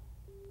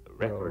 The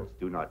records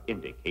do not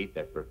indicate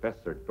that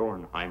Professor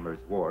Dornheimer's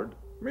ward,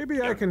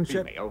 Maybe I can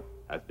check. female,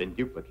 has been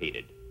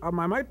duplicated. I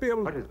might be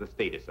able What to... is the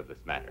status of this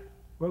matter?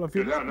 Well, if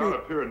you It let had me... not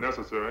appeared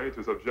necessary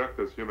to subject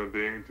this human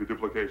being to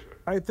duplication.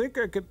 I think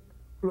I could...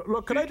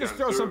 Look, could I just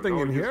throw something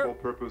in useful here?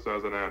 Purpose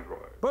as an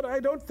android. But I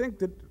don't think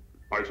that...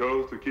 I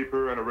chose to keep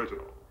her an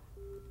original.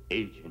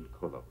 Agent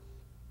Kolos,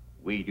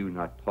 we do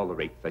not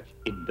tolerate such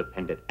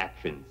independent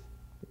actions.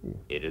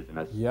 It is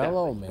an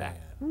Yellow established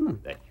man.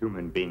 fact that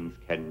human beings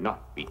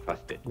cannot be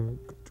trusted.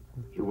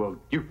 You will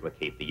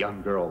duplicate the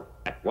young girl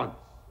at once.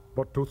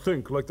 But to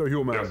think like the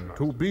human, Yes,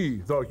 to be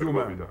the It will be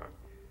human. done.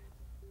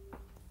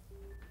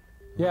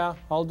 Yeah,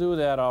 I'll do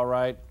that, all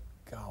right.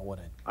 God, what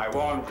a... I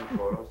warned you,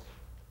 Kolos.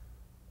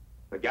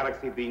 The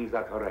galaxy beings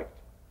are correct.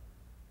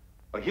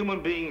 A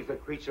human being is a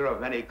creature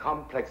of many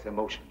complex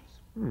emotions.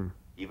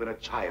 Even a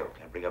child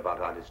can bring about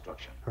our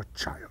destruction. A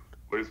child.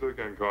 Lisa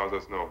can cause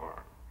us no harm.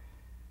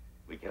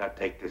 We cannot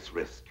take this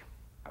risk.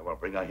 I will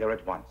bring her here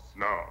at once.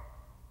 No,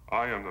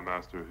 I am the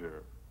master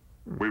here.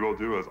 We will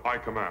do as I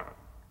command.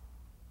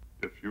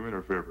 If you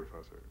interfere,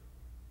 Professor,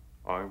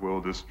 I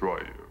will destroy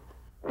you.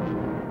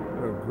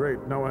 Oh, great.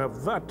 Now I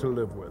have that to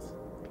live with.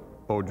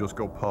 Oh, just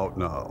go pout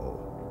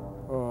now.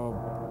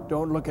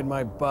 Don't look at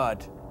my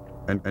butt.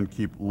 And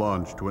keep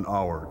lunch to an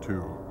hour,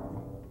 too.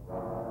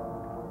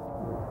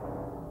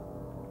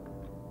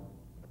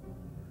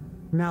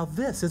 Now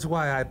this is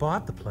why I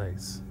bought the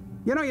place.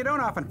 You know, you don't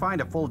often find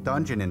a full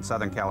dungeon in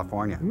Southern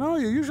California. No,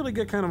 you usually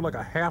get kind of like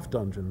a half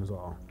dungeon is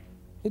all.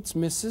 It's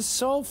Mrs.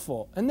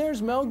 Soulful. And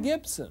there's Mel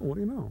Gibson. What do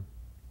you know?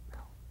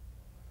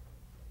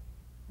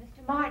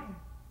 Mr. Martin.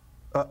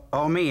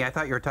 Oh, me. I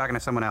thought you were talking to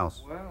someone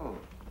else. Well,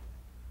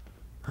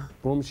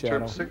 Boom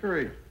shadow.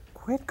 Terpsichore.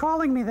 Quit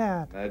calling me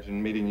that.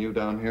 Imagine meeting you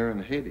down here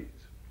in Hades.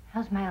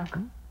 How's my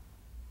uncle?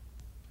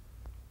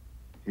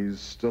 He's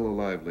still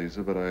alive,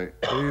 Lisa, but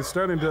He's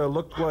starting to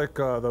look like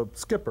the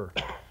skipper,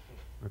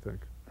 I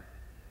think.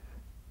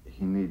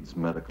 he needs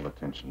medical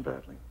attention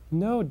badly.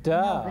 No,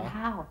 duh. No, but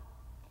how?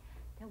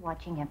 They're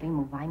watching every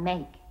move I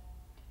make.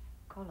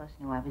 Kolos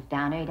knew I was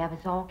down there. He'd have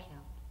us all killed.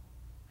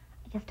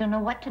 I just don't know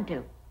what to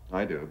do.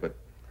 I do, but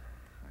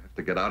I have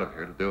to get out of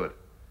here to do it.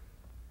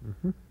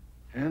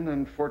 And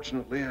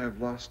unfortunately, I've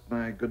lost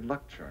my good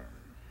luck charm.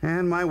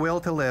 And my will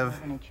to live.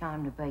 I'm gonna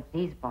charm to break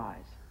these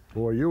bars.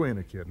 Boy, you ain't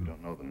a kid. You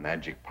don't know the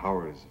magic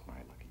powers of my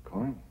lucky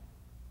coin.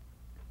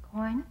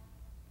 Coin?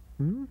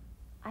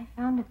 I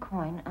found a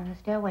coin on the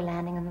stairway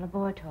landing in the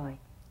laboratory.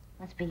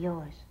 Must be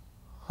yours.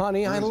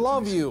 Honey, I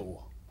love you.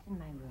 It's in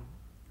my room.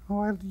 Oh,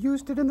 I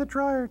used it in the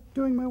dryer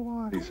doing my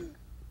wash. Lisa,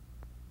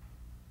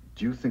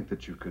 do you think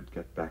that you could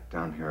get back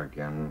down here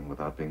again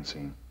without being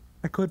seen?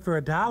 I could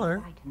for $1.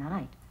 Why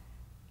tonight?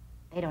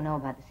 They don't know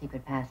about the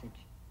secret passage.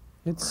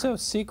 It's so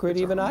secret,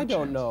 even I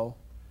don't know.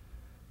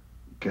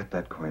 Get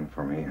that coin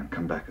for me and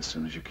come back as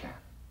soon as you can.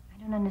 I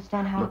I don't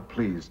understand how... Look,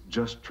 please,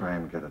 just try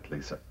and get it,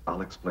 Lisa.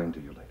 I'll explain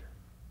to you later.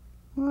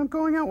 Well, I'm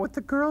going out with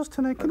the girls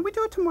tonight. Can we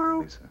do it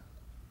tomorrow? Lisa,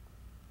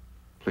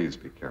 please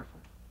be careful.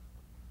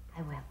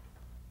 I will.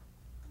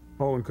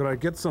 Oh, and could I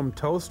get some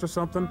toast or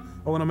something?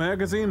 Oh, in a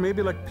magazine?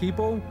 Maybe like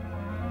People?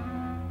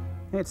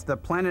 It's the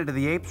Planet of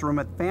the Apes room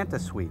at Fanta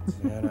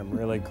Suites. Man, I'm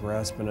really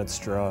grasping at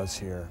straws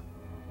here.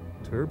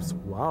 Terps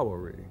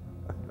Wowery.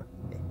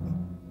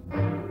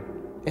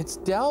 It's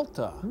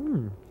Delta.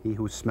 He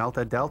who smelt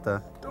a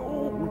Delta.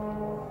 Oh.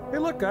 Hey,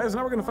 look, guys,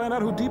 now we're gonna find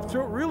out who Deep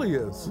Throat really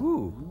is.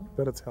 Ooh.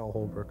 Bet it's Hal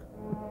Holbrook.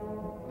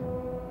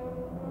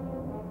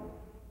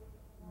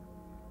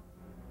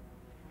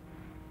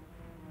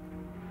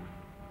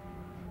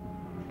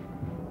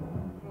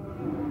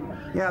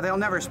 Yeah, they'll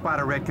never spot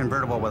a red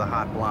convertible with a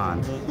hot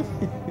blonde.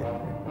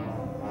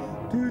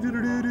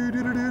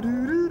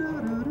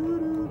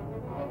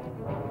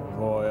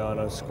 Boy on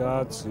a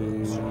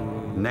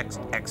Scotsy. Next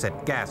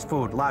exit, gas,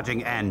 food,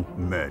 lodging, and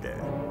murder.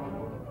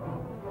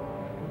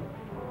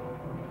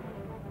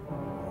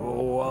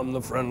 Oh, I'm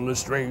the friendly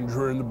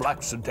stranger in the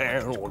black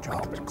sedan. Won't you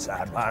hop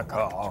inside my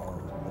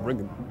car?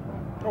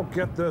 Oh,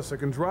 get this. I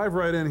can drive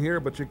right in here,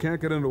 but you can't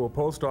get into a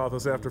post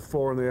office after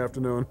 4 in the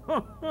afternoon.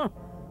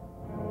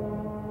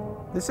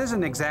 This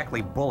isn't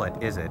exactly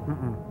Bullet, is it?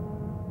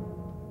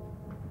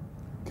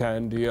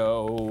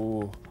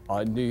 Candy-o,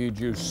 I need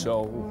you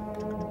so.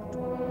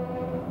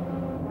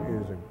 He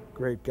is a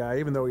great guy,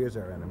 even though he is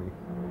our enemy.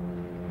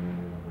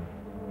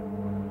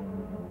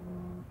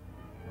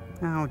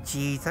 Oh,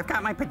 geez, I've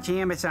got my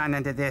pajamas on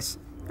under this.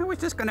 I was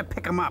just gonna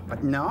pick him up,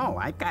 but no,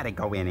 I've gotta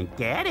go in and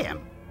get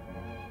him.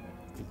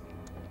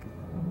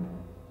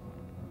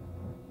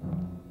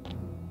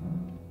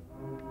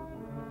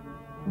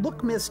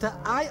 Look, mister,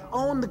 I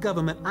own the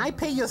government. I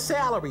pay your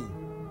salary.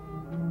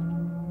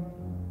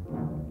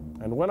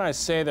 And when I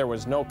say there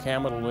was no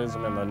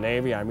capitalism in the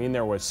Navy, I mean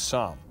there was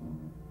some.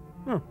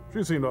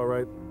 She seemed all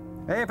right.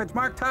 Hey, if it's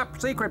marked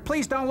top secret,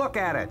 please don't look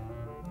at it.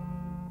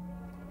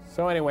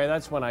 So anyway,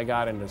 that's when I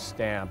got into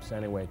stamps.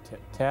 Anyway,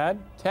 Ted?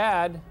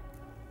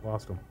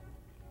 Lost him.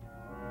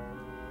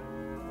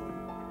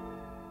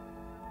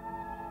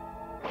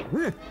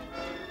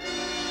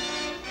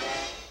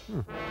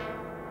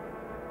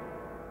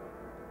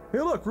 Hey,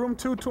 look, room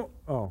 220.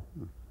 Oh.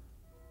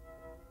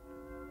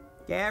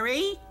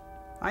 Gary?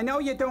 I know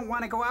you don't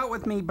want to go out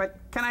with me, but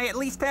can I at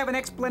least have an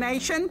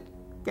explanation?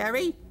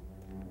 Gary?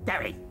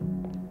 Gary?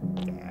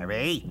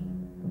 Gary?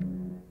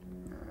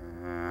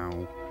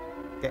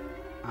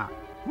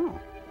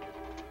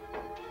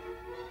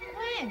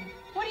 Glenn,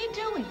 what are you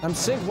doing? I'm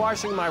sink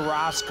washing my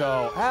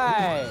Roscoe.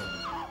 Hey!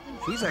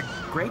 She's a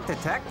great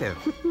detective.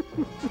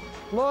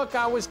 Look,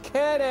 I was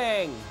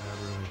kidding.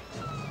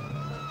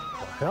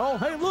 Hell,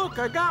 hey, look,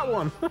 I got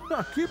one.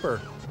 Keep her.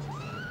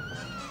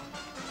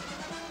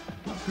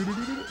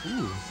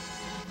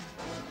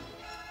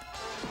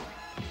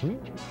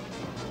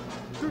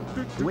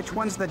 Which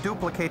one's the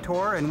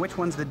duplicator and which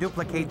one's the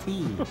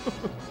duplicatee?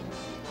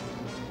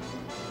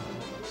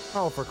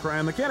 Oh, for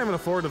crying. They can't even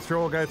afford to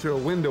throw a guy through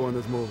a window in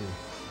this movie.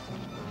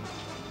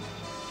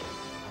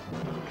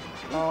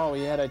 Oh,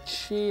 he had a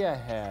chia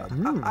head.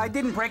 I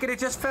didn't break it, it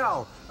just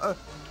fell. Oh,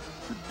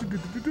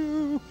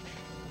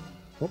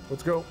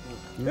 let's go.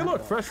 Hey,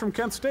 look, fresh from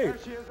Kent State.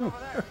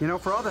 You know,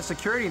 for all the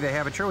security they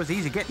have, it sure was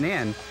easy getting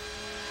in.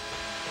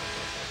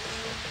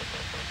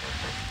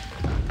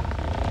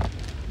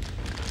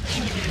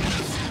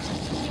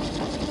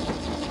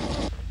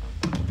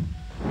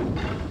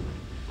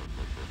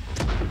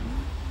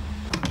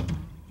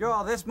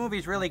 Joel, this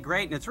movie's really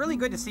great, and it's really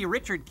good to see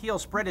Richard Kiel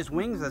spread his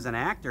wings as an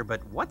actor,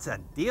 but what's a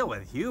deal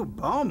with Hugh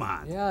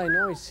Beaumont? Yeah, I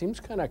know, he seems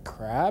kind of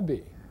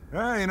crabby.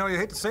 Yeah, you know, you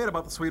hate to say it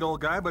about the sweet old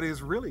guy, but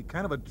he's really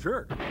kind of a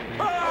jerk.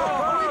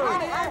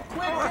 Oh,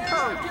 quick,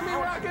 Harry, give me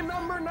rocket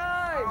number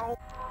 9.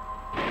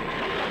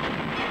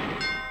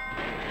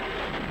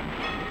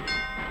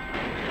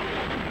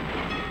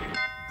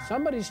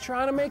 Somebody's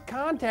trying to make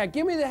contact.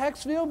 Give me the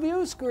Hexfield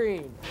view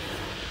screen.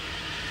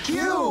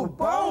 Hugh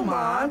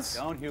Beaumont?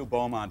 Don't Hugh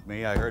Beaumont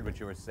me. I heard what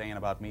you were saying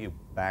about me, you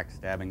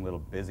backstabbing little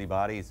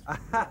busybodies.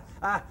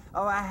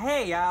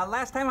 Hey,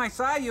 last time I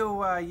saw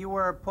you, you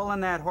were pulling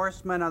that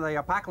Horseman of the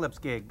Apocalypse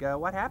gig.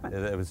 What happened?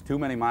 It was too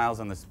many miles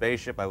on the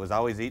spaceship. I was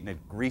always eating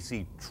at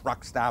greasy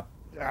truck stop.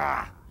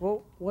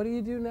 Well, what do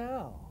you do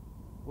now?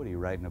 What, are you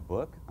writing a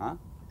book, huh?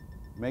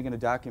 Making a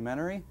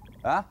documentary?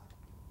 Huh?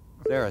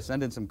 Sarah,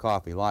 send in some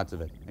coffee, lots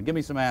of it. And give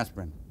me some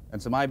aspirin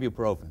and some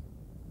ibuprofen.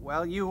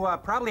 Well, you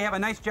probably have a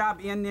nice job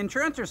in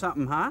insurance or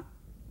something, huh?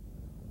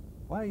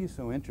 Why are you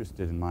so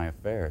interested in my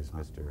affairs,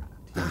 Mr.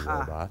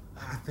 T-Robot?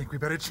 I think we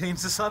better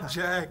change the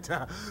subject.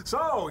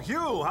 So,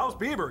 Hugh, how's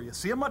Beaver? You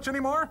see him much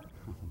anymore?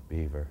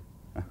 Beaver.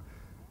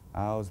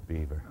 How's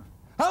Beaver?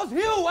 How's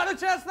Hugh? Why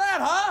don't you ask that,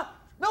 huh?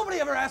 Nobody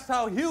ever asks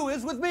how Hugh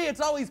is with me. It's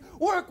always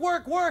work,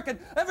 work, work, and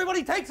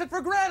everybody takes it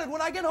for granted.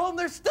 When I get home,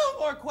 there's still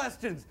more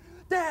questions.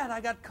 Dad, I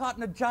got caught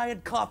in a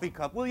giant coffee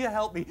cup. Will you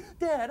help me?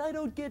 Dad, I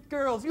don't get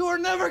girls. You are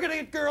never gonna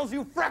get girls,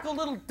 you freckled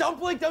little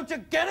dumpling. Don't you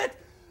get it?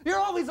 You're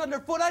always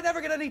underfoot. I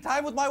never get any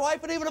time with my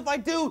wife, and even if I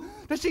do,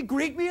 does she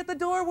greet me at the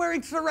door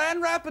wearing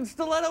saran wrap and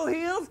stiletto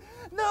heels?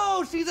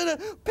 No, she's in a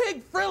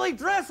pink frilly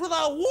dress with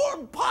a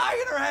warm pie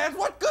in her hands.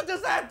 What good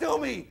does that do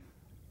me?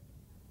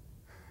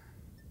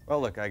 Well,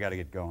 look, I gotta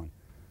get going.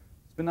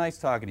 It's been nice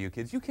talking to you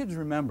kids. You kids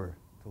remember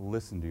to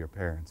listen to your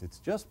parents. It's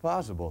just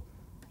possible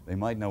they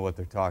might know what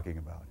they're talking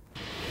about.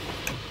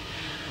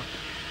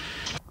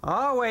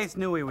 Always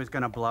knew he was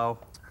gonna blow.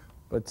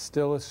 But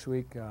still a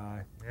sweet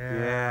guy.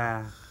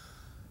 Yeah.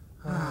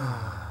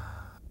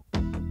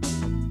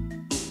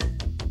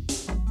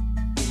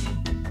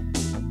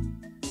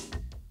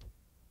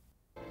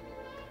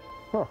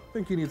 I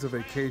think he needs a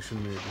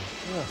vacation, maybe.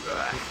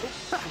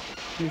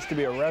 It used to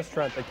be a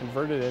restaurant that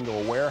converted into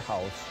a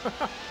warehouse.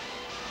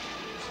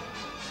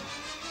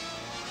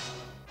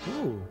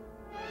 Ooh.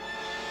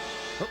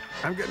 Oh,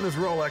 I'm getting his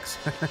Rolex.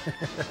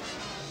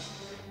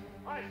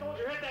 All right,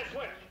 soldier, hit that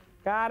switch.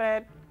 Got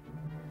it.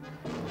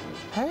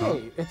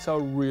 Hey, it's a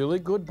really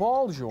good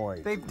ball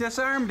joint. They've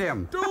disarmed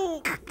him.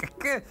 Don't.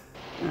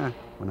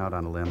 Went out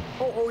on a limb.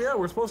 Oh, yeah,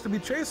 we're supposed to be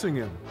chasing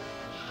him.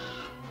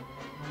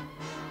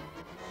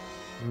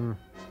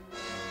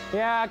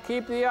 Yeah,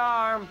 keep the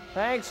arm.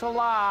 Thanks a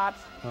lot.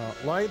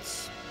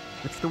 Lights.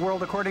 It's the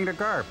world according to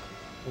Garp.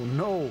 Oh,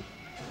 no.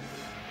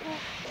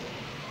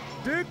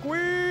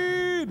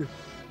 Dickweed!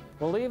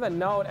 We'll leave a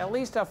note, at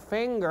least a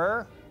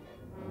finger.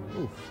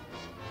 Oof.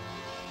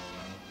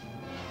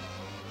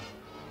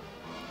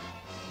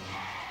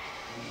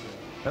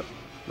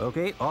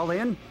 Okay, all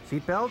in.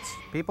 Seat belts,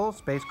 people,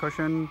 space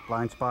cushion,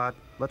 blind spot.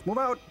 Let's move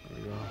out. There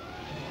you go.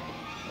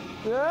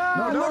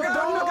 Yeah, No, look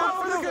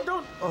out,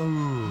 don't.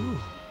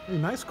 Oh. Hey,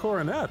 nice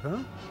coronet, huh?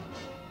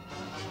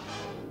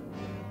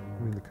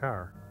 I mean, the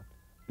car.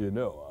 You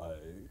know, I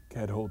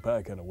can't hold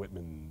back on a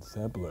Whitman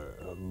sampler.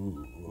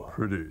 Ooh.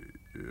 Pretty,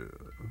 yeah.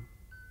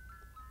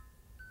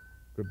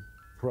 Could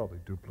probably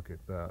duplicate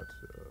that.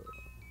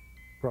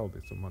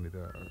 Probably some money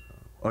there.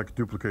 I could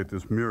duplicate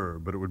this mirror,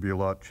 but it would be a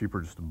lot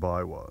cheaper just to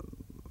buy one.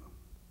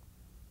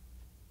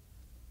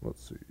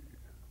 Let's see.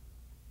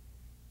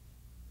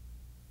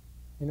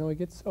 You know, he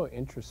gets so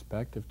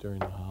introspective during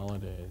the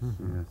holidays.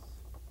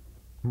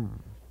 Yes.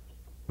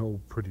 No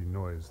pretty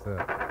noise,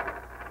 that.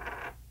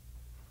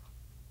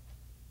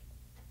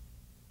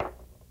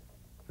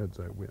 Heads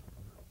I win.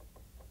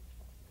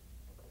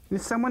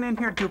 Is someone in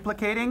here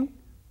duplicating?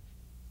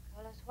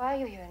 Carlos, why are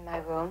you here in my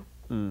room?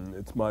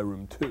 It's my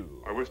room,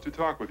 too. I wish to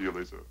talk with you,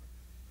 Lisa.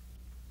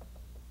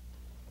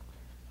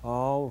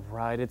 All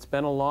right, it's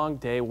been a long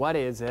day. What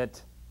is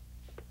it?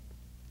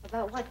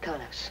 About what,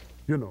 Carlos?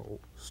 You know,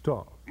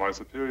 stuff. My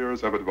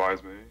superiors have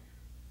advised me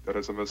that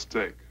it's a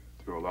mistake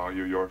to allow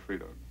you your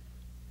freedom.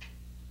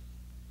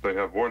 They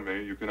have warned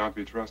me you cannot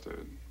be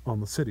trusted.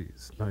 On the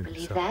cities, 97.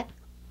 Believe that?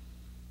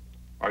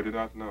 I do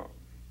not know.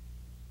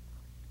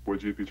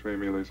 Would you betray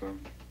me, Lisa?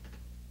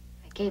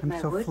 I gave I'm my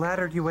so word.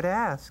 flattered you would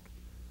ask.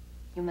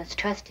 You must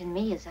trust in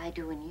me as I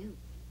do in you.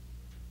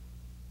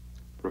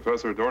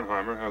 Professor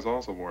Dornheimer has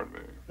also warned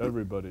me.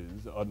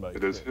 Everybody's on my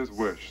It is his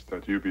wish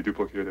that you be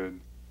duplicated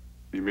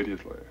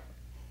immediately.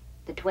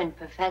 The twin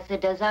professor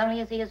does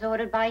only as he is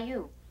ordered by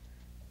you.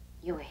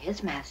 You are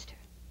his master.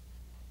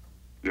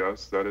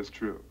 Yes, that is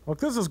true. Look,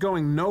 this is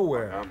going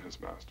nowhere. I am his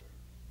master.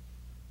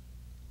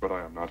 But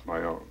I am not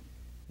my own.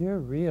 You're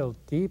real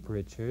deep,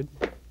 Richard.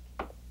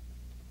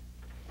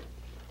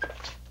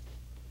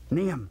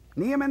 Knee him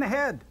in the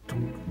head.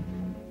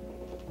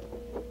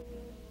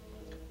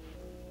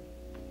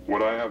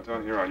 What I have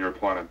done here on your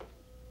planet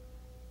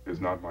is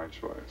not my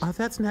choice. Oh,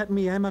 that's not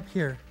me. I'm up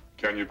here.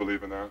 Can you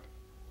believe in that?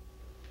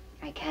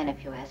 I can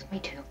if you ask me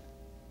to.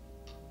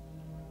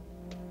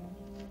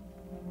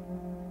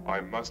 I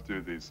must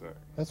do these things.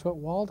 That's what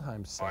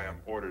Waldheim said. I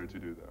am ordered to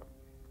do them.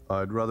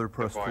 I'd rather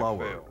press If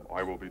flower. I fail,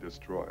 I will be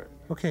destroyed.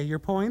 Okay, your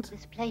point?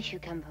 This place you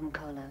come from,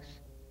 Kolos.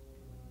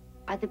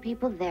 Are the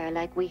people there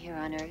like we here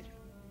on Earth?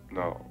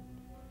 No.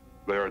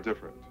 They are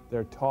different.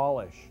 They're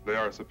tallish. They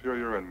are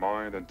superior in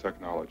mind and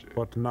technology.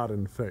 But not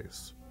in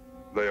face.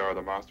 They are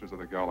the masters of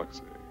the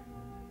galaxy.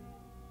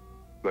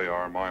 They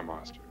are my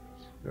masters.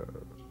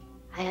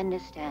 I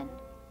understand.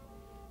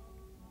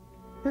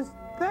 Is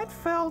that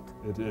felt?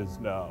 It is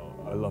now.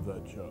 I love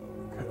that joke.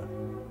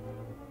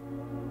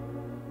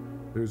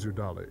 There's your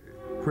dolly.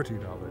 Pretty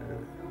dolly.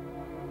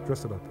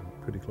 Dress it up in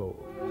pretty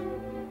clothes.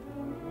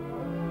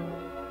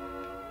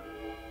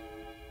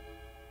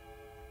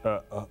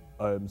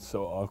 I am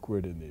so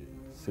awkward in the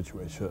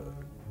situation.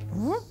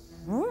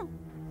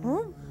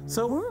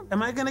 So,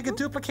 am I gonna get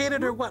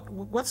duplicated or what?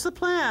 What's the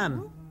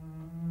plan?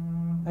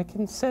 I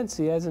can sense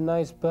he has a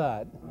nice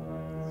butt.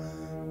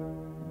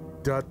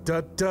 Da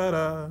da da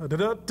da da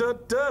da da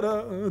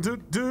da do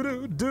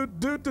do do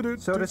do do do.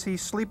 So does he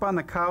sleep on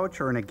the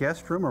couch or in a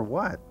guest room or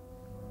what?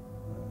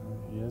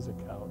 He is a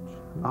couch.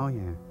 Oh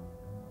yeah.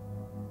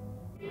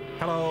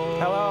 Hello.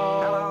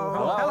 Hello. Hello.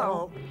 Hello.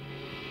 Hello.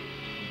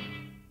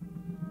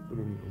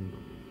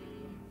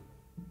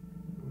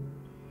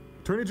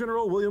 Attorney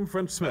General William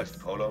French Smith.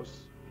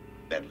 Kolos,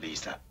 then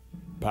Lisa.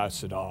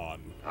 Pass it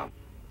on.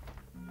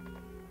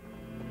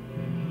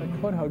 That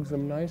hood hugs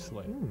them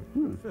nicely.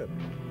 Fit.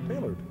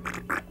 Tailored.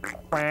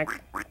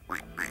 Quack.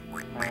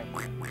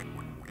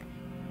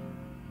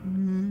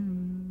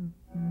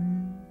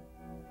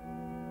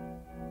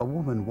 A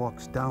woman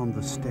walks down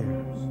the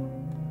stairs,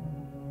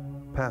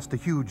 past a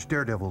huge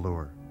daredevil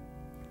lure.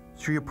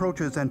 She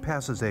approaches and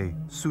passes a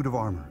suit of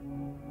armor.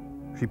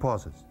 She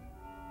pauses,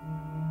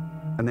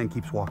 and then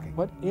keeps walking.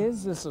 What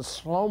is this, a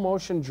slow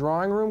motion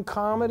drawing room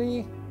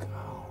comedy?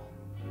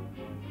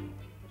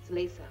 It's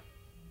Lisa.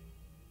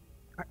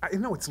 I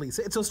know it's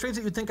Lisa. It's so strange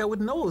that you'd think I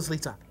wouldn't know it was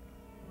Lisa.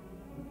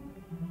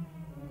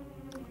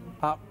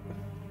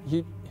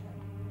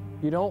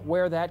 You don't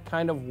wear that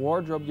kind of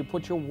wardrobe. You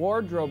put your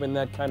wardrobe in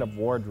that kind of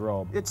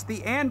wardrobe. It's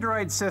the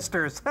Android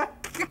sisters.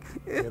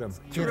 It's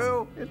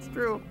true. It's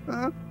true.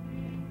 Huh?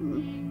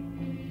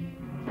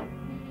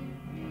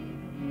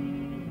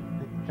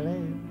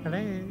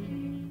 Hello.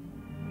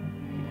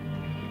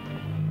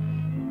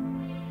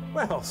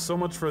 Well, so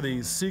much for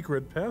the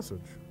secret passage.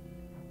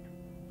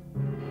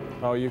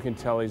 Oh, you can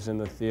tell he's in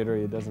the theater.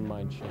 He doesn't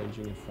mind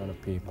changing in front of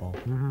people.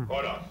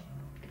 Orders.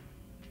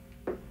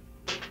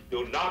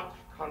 Do not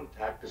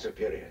contact the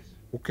superiors.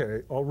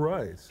 Okay, all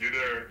right. You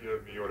dare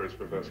give me orders,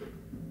 Professor.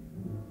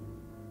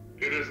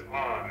 It is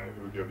I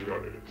who give the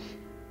orders.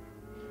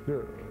 Yeah.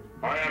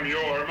 I am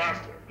your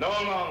master. No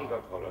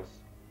longer, Colos.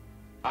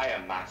 I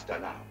am master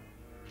now.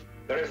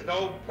 There is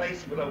no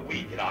place for the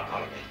weak in our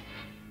colony.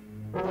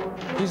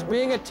 He's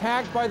being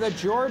attacked by the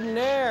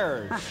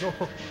Jordanaires.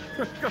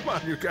 Come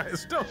on, you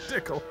guys, don't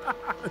tickle.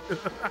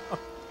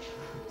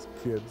 It's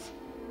kids.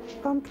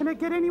 Can I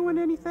get anyone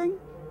anything?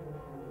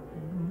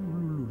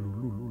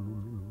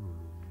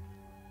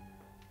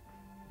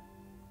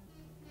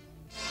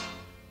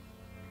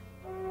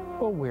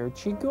 Well, where'd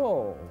she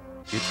go?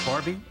 It's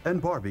Barbie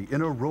and Barbie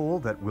in a role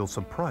that will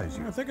surprise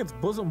you. I think it's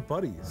bosom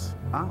buddies.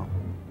 Oh.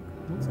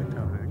 Looks like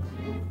Tom Hanks.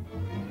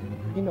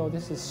 You know,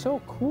 this is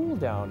so cool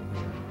down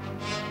here.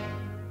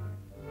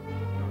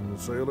 And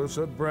the sailor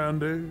said,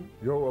 Brandy,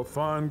 you're a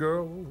fine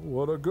girl.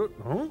 What a good,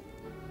 huh?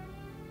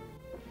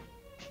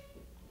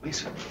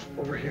 Lisa,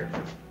 over here.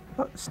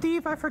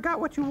 Steve, I forgot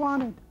what you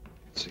wanted.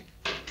 Let's see.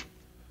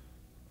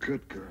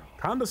 Good girl.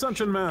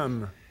 Condescension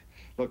man.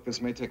 Look,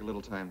 this may take a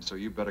little time, so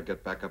you better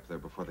get back up there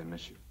before they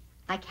miss you.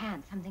 I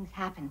can't. Something's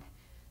happened.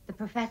 The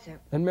professor.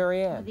 And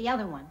Marianne. The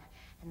other one.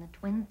 And the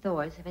twin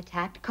Thors have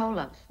attacked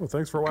Kolos. Well,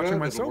 thanks for watching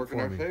my It'll soap work for in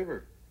our me.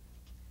 favor.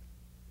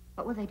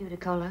 What will they do to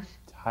Kolos?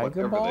 Tiger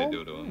Whatever ball? they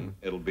do to him,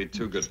 it'll be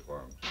too good for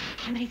him.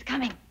 Somebody's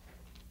coming.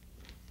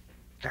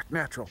 Act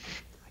natural.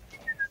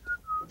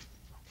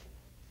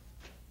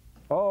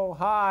 Oh,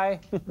 hi.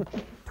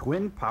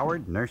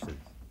 Twin-powered nurses.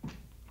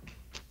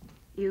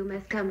 You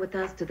must come with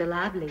us to the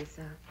lab,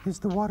 Lisa. Is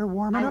the water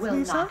warm I enough, will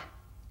Lisa? not.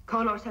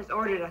 Kolos has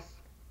ordered us.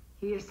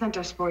 He has sent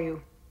us for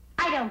you.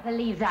 I don't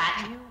believe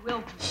that. You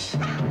will.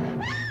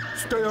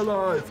 Stay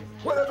alive.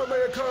 Whatever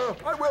may occur,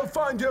 I will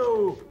find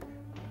you.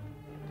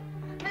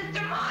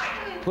 Mr.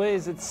 Martin!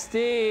 Please, it's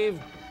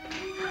Steve.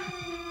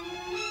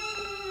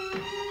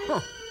 Huh.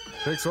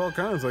 Takes all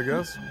kinds, I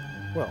guess.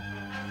 Well.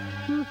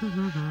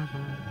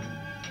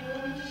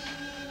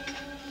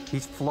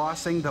 He's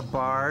flossing the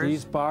bars.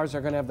 These bars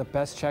are going to have the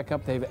best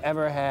checkup they've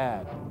ever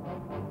had.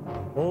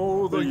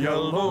 Oh, the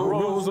yellow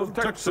rose of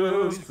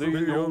Texas,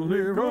 the only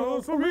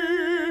rose for me.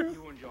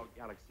 You and your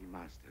galaxy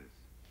masters.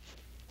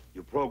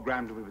 You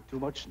programmed me with too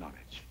much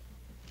knowledge.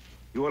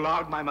 You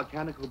allowed my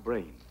mechanical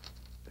brain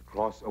to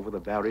cross over the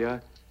barrier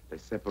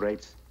that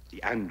separates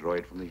the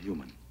android from the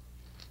human.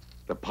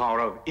 The power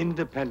of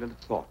independent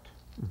thought.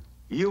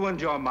 You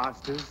and your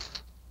masters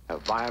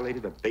have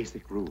violated a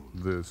basic rule.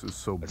 This is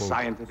so A bogus.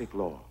 scientific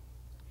law.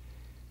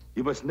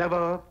 You must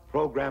never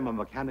program a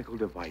mechanical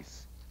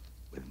device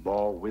with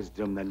more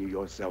wisdom than you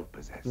yourself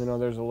possess. You know,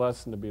 there's a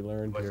lesson to be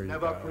learned You here. must You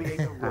never guys. create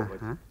a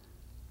robot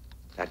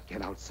that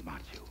can outsmart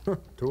you.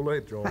 Too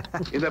late, Joel.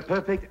 In the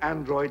perfect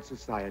android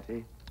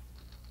society,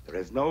 there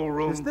is no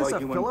room Is this for a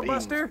human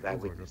filibuster? beings without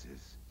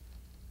witnesses.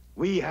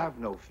 We have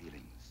no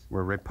feelings. We're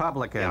We are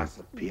Republicans.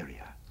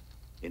 superior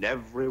in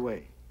every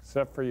way.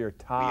 Except for your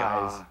We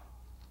ties. are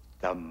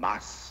the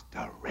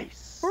master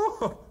race.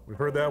 We've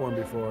heard that one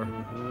before.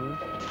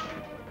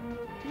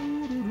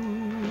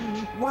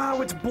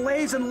 Wow, it's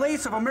Blaze and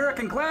Lace of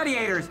American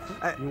Gladiators.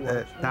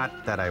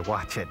 Not that I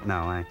watch it,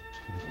 no.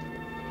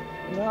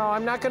 No,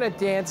 I'm not going to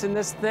dance in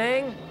this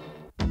thing.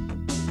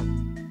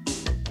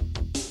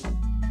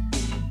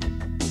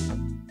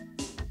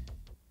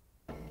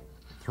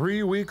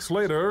 Three weeks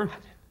later.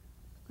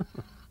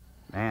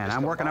 Man,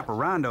 I'm working up a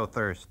rondo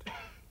thirst.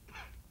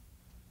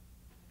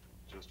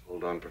 Just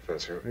hold on,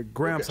 Professor. Hey,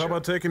 Gramps, how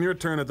about taking your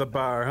turn at the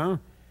bar, huh?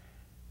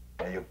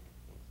 Now, you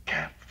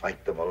can't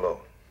fight them alone.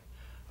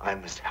 I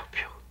must help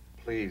you.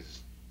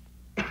 Please,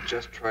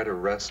 just try to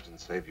rest and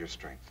save your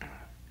strength.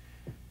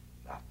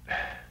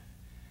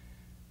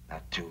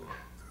 Not too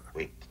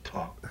weak to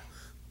talk.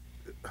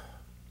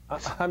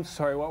 I'm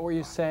sorry, what were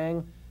you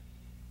saying?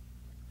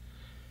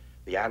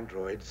 The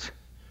androids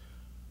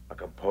are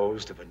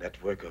composed of a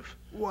network of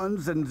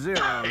Ones and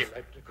zeros.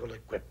 electrical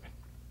equipment.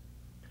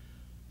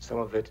 Some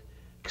of it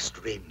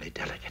extremely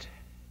delicate.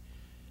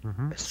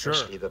 Sure.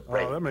 Especially the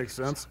brain. Oh, that makes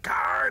sense.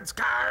 Cards!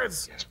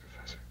 Cards! Yes,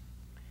 Professor.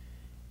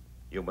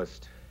 You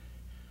must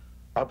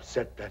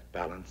upset that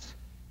balance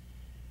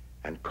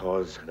and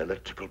cause an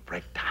electrical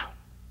breakdown.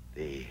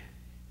 The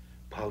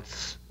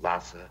pulse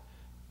laser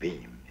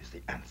beam is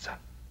the answer.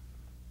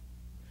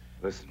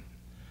 Listen,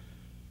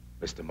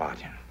 Mr.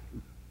 Martin.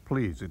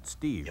 Please, it's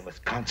Steve. You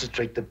must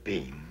concentrate the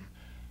beam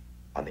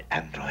on the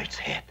android's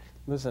head.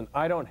 Listen,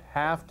 I don't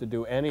have to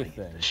do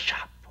anything.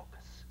 Sharp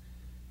focus.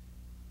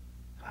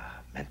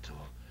 Mental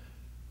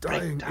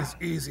Dying breakdown is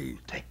easy.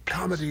 take place.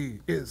 Comedy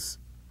is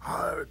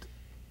hard.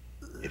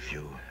 If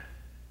you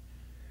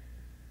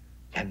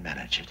can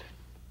manage it,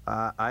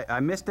 I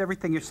missed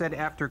everything you said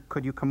after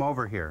could you come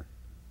over here?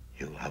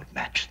 you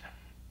outmatch them.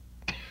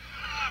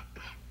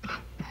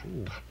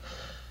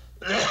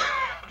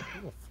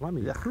 Oh,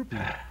 phlegmy. Croupy.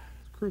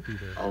 It's croupy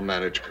there. I'll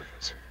manage,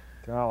 Professor.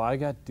 Girl, I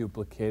got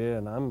duplicated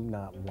and I'm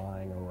not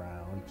lying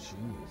around.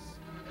 Jeez.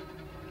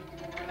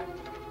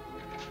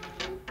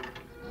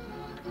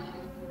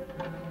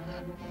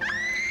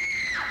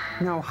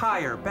 No,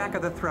 higher, back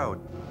of the throat.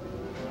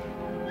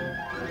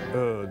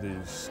 Oh,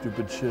 these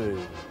stupid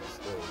chains.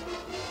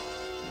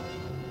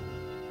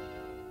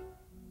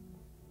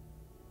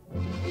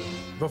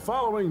 The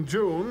following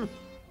June.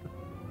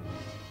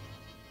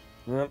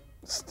 Yep,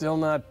 still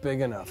not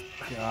big enough.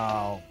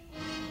 Oh.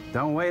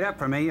 Don't wait up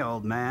for me,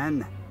 old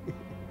man.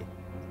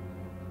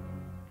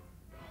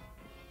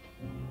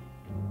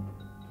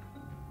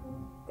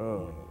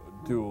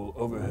 Dual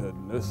overhead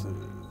nurses.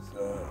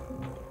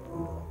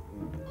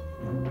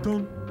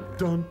 Dun,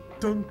 dun,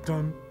 dun,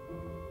 dun.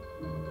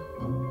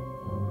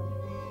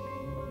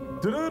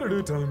 Dun,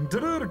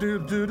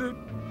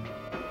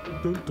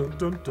 dun,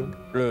 dun,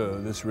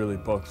 dun. This really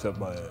bulks up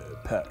my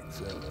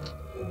pecs.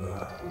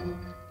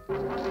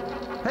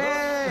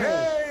 Hey!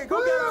 Hey,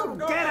 go get him!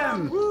 Go Get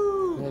him!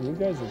 Man, you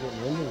guys are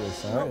getting into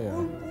this, aren't you?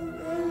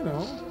 You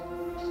know.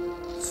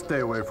 Stay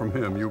away from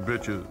him, you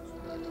bitches.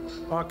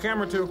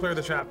 Camera 2, clear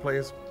the shot,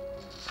 please.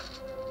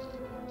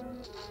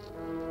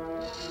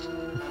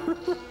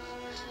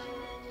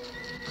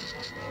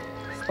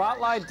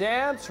 Spotlight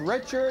dance,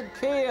 Richard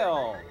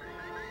Kiel.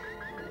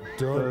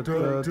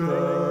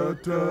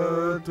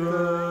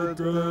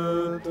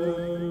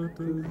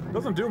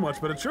 Doesn't do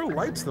much, but it sure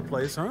lights the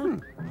place, huh?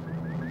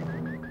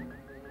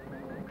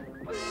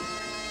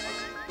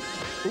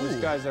 These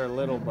guys are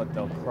little, but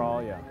they'll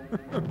crawl you.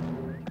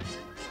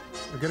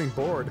 We're getting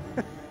bored.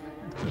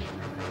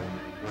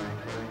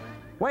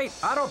 Wait,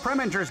 Otto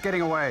Preminger's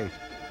getting away.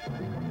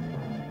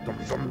 Dum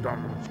dum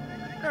dum.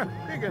 Yeah,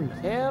 Higgins.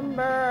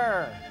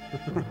 Timber.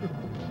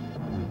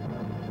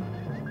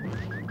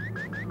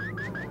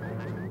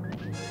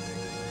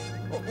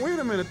 Oh, wait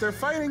a minute, they're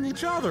fighting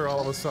each other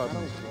all of a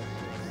sudden.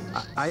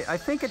 I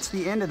think it's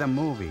the end of the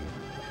movie.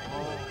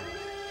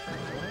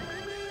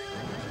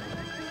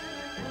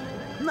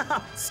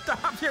 No,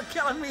 stop, you're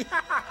killing me.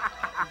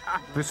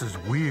 This is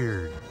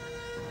weird.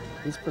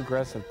 These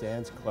progressive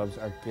dance clubs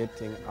are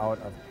getting out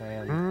of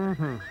hand.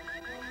 Mm-hmm.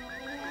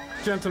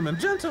 Gentlemen,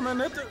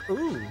 gentlemen,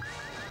 ooh.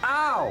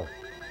 Ow!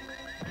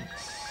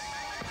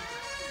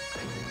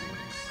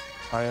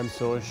 I am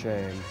so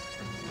ashamed.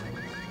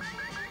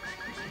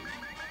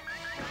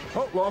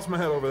 Oh, lost my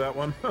head over that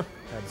one.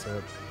 That's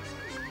it.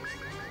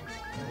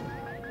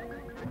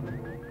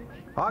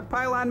 Hog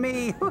pile on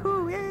me!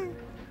 Woohoo! Yay!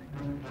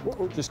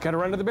 Just gotta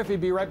run to the Biffy.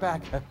 Be right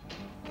back.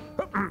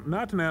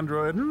 Not an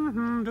android.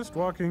 Just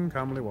walking,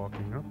 calmly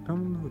walking. Up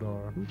comes the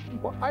door.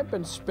 Well, I've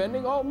been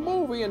spending all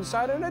movie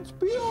inside, and it's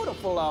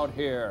beautiful out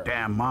here.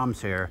 Damn,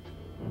 Mom's here.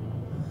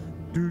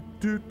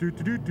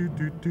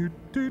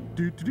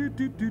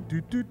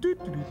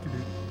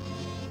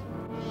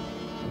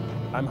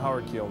 I'm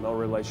Howard Kiel, no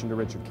relation to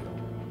Richard Kiel.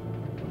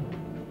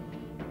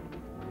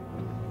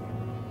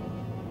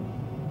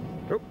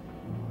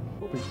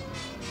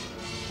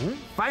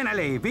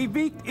 Finally, we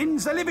meet in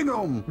the living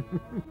room.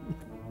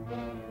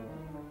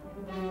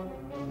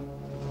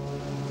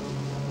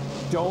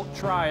 Don't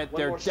try it,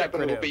 they're One more step and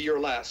decorative. it'll be your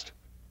last.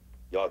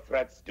 Your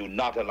threats do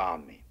not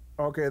alarm me.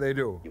 Okay, they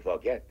do. You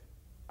forget.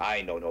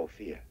 I know no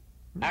fear.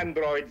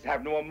 Androids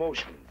have no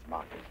emotions,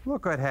 Martin.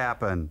 Look what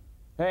happened.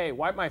 Hey,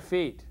 wipe my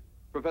feet.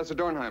 Professor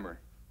Dornheimer,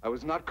 I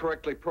was not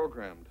correctly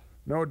programmed.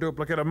 No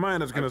duplicate of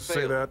mine is going to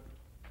say that.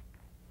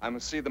 I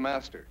must see the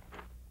master.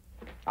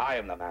 I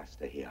am the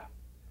master here.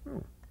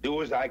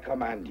 Do as I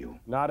command you.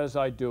 Not as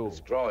I do.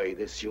 Destroy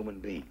this human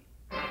being.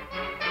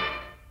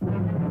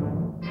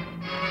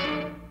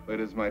 It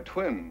is my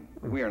twin.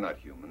 We are not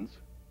humans.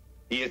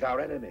 He is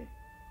our enemy.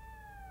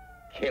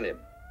 Kill him.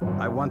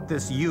 I want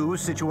this you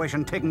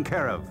situation taken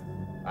care of.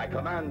 I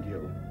command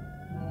you.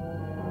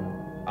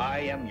 I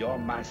am your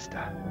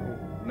master.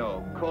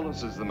 No,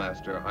 Kolos is the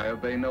master. I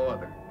obey no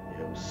other.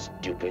 You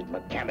stupid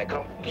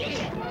mechanical.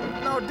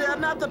 No, Dad,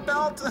 not the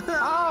belt.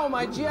 Ow,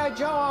 my G.I.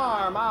 Joe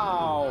arm.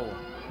 Ow.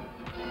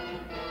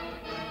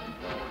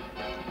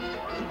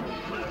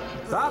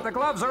 Thought the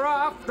gloves are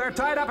off. They're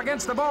tied up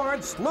against the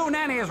boards. Lou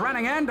Nanny is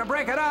running in to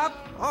break it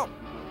up. Oh.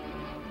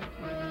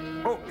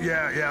 Oh,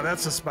 yeah,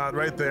 that's the spot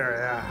right there,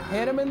 yeah.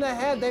 Hit him in the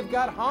head. They've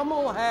got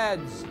Hummel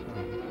heads.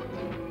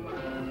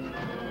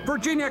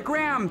 Virginia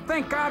Graham,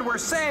 thank God we're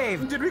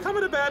saved. Did we come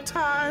at a bad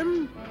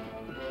time?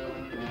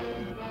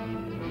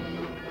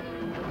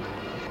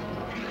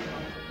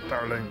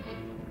 Darling.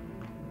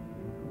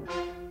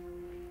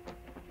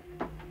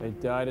 They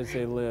died as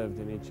they lived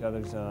in each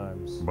other's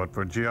arms. But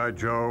for G.I.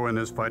 Joe and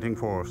his fighting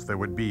force, there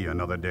would be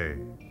another day.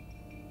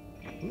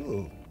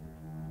 Ooh.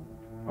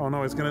 Oh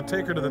no, he's gonna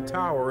take her to the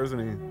tower, isn't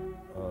he?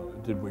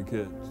 Did we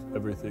get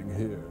everything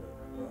here?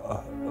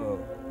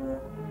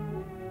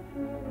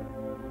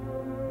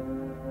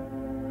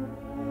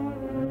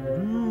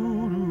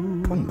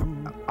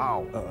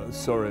 Ow.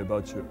 Sorry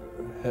about your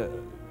head,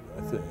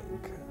 I think.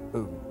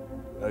 Oh,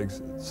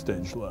 exit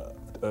stage left.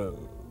 Oh.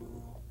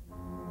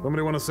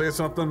 Somebody want to say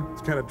something?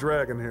 It's kind of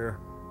dragging here.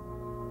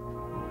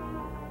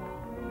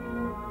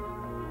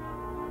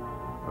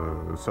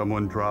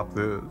 Someone drop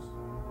this.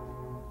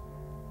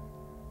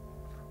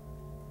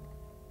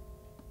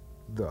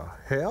 The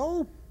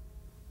hell?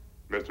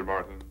 Mr.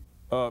 Martin.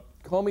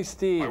 Call me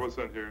Steve. I was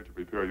sent here to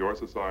prepare your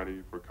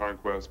society for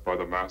conquest by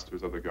the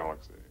masters of the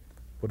galaxy.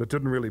 But it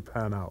didn't really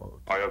pan out.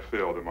 I have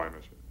failed in my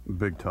mission.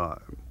 Big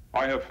time.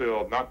 I have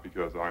failed not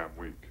because I am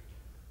weak,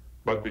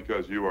 but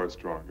because you are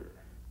stronger.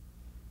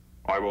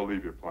 I will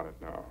leave your planet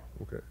now.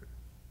 Okay.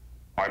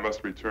 I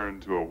must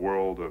return to a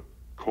world of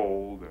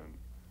cold and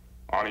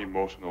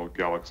unemotional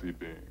galaxy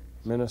beings.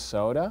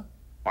 Minnesota?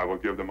 I will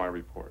give them my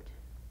report,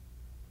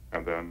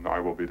 and then I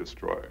will be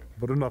destroyed.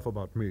 But enough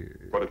about me.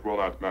 But it will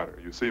not matter.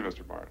 You see,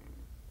 Mr. Martin,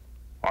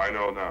 I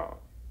know now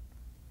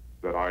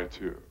that I,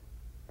 too,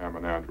 am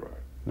an android.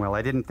 Well,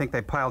 I didn't think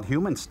they piled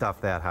human stuff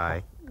that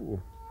high.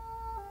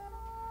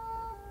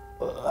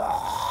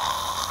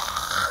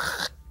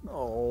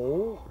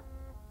 Oh.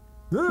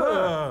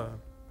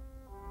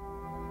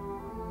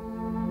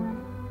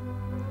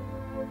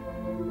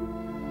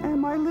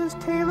 Am I Liz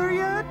Taylor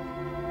yet?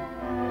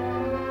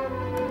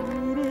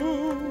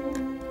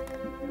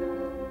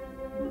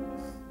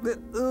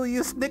 Oh,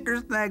 you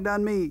Snickers snagged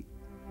on me.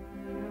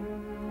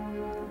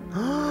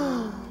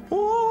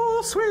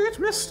 Oh, sweet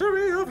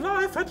mystery of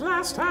life, at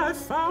last I've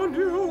found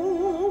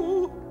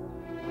you.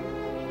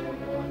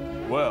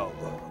 Well,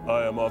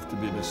 I am off to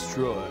be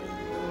destroyed.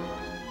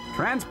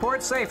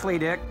 Transport safely,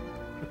 Dick.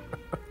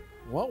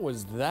 What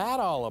was that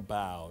all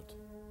about?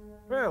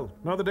 Well,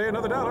 another day,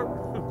 another dollar.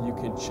 You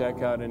can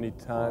check out any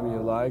time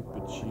you like,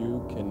 but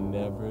you can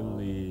never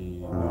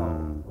leave.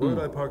 Where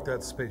did I park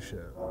that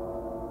spaceship?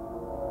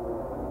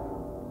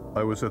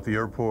 I was at the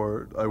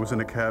airport. I was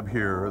in a cab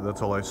here.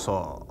 That's all I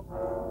saw.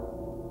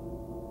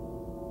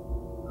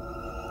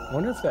 I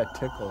wonder if that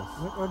tickles.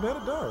 I bet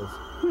it does.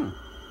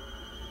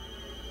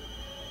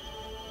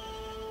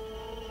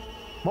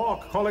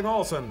 Mark calling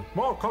Olsen.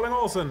 Mark calling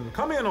Olsen.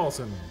 Come in,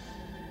 Olsen.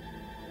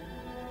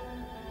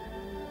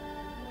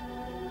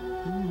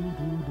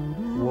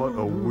 What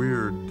a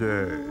weird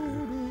day.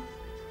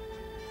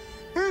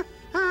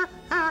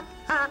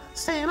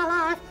 Staying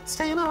alive,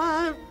 staying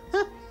alive.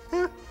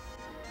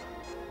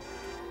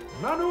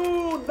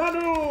 Nanu,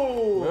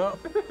 Nanu! Well,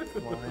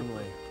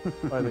 finally.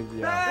 I think,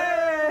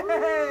 yeah.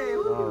 Hey!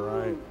 All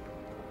right.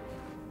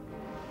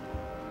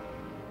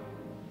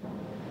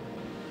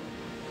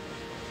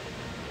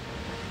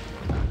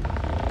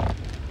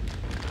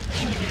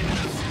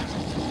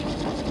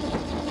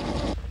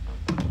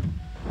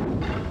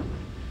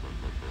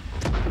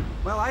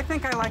 Well, I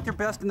think I liked her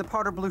best in the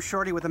powder blue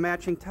shorty with the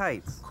matching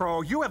tights.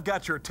 Crow, you have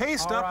got your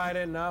taste up. All right,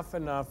 enough,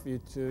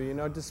 you two. You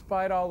know,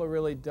 despite all the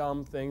really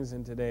dumb things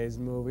in today's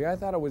movie, I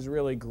thought it was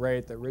really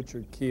great that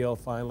Richard Kiel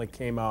finally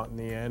came out in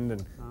the end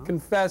and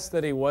confessed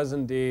that he was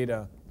indeed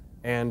an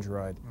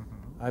android.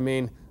 I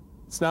mean,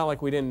 it's not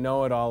like we didn't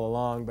know it all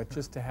along, but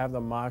just to have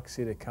the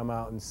moxie to come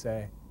out and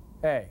say,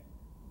 hey,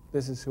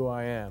 this is who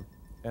I am,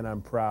 and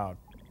I'm proud.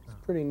 It's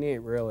pretty neat,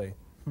 really.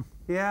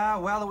 Yeah,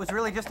 well, it was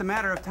really just a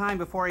matter of time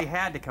before he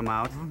had to come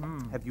out.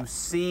 Have you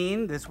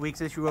seen this week's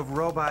issue of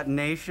Robot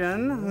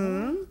Nation?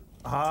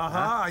 You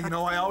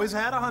know, I always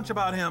had a hunch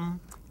about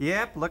him.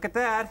 Yep, look at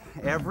that.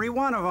 Every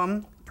one of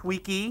them.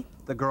 Tweaky,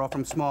 the girl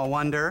from Small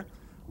Wonder,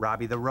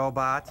 Robbie the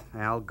Robot,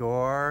 Al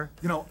Gore.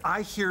 You know,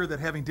 I hear that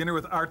having dinner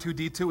with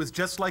R2-D2 is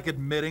just like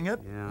admitting it.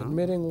 Yeah.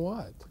 Admitting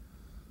what?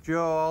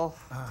 Joel,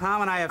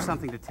 Tom and I have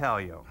something to tell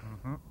you.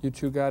 You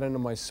two got into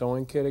my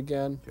sewing kit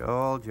again?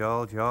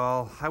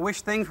 Joel. I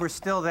wish things were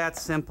still that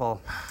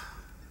simple.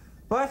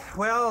 But,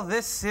 well,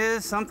 this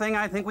is something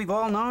I think we've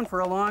all known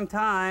for a long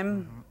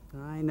time.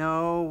 I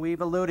know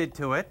we've alluded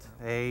to it.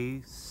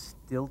 A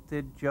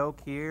stilted joke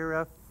here,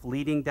 a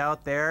fleeting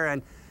doubt there,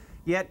 and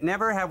yet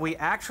never have we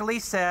actually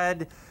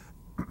said,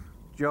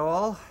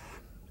 Joel,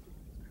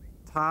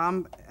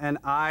 Tom, and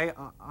I...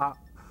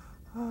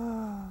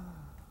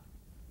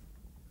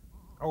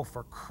 Oh,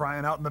 for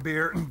crying out in the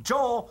beer.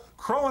 Joel,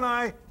 Crow and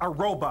I are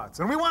robots,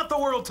 and we want the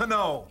world to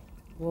know.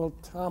 Well,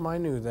 Tom, I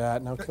knew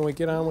that. Now, can we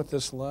get on with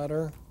this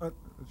letter?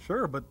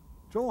 Sure, but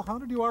Joel, how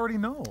did you already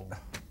know?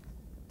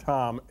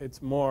 Tom,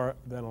 it's more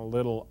than a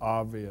little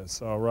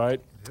obvious, all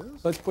right? It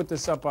is? Let's put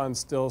this up on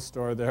Still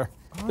Store there.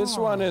 This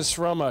one is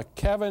from a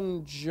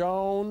Kevin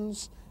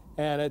Jones,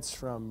 and it's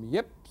from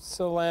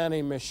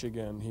Ypsilanti,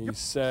 Michigan. He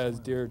says,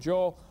 Dear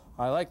Joel,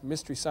 I like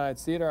Mystery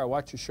Science Theater. I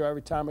watch your show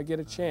every time I get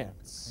a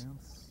chance.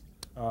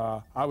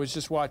 I was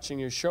just watching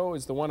your show.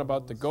 It's the one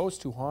about the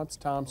ghost who haunts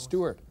Tom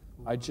Stewart.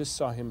 I just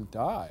saw him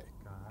die.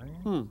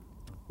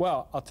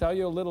 Well, I'll tell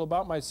you a little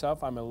about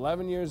myself. I'm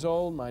 11 years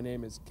old. My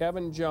name is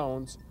Kevin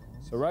Jones.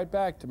 So write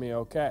back to me,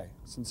 okay?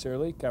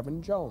 Sincerely,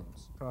 Kevin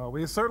Jones.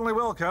 We certainly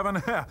will,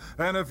 Kevin.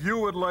 And if you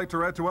would like to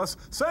write to us,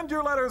 send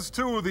your letters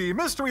to the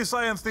Mystery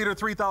Science Theater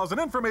 3000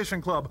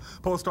 Information Club,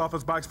 Post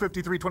Office Box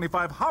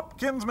 5325,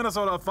 Hopkins,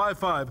 Minnesota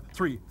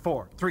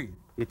 55343.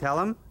 You tell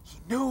him?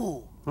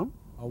 No.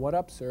 Oh, what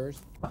up,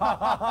 sirs?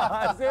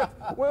 As if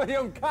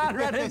William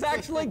Conrad is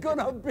actually going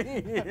to be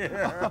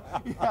here.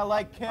 Yeah,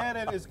 like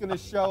Cannon is going to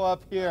show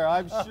up here,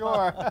 I'm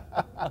sure.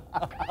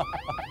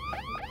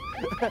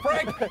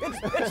 Frank,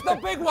 it's the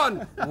big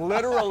one.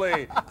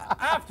 Literally.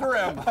 After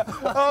him.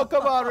 Oh,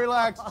 come on,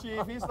 relax,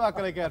 Chief. He's not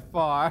going to get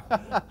far.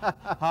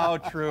 How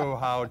true,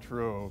 how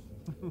true.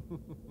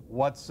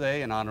 What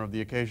say, in honor of the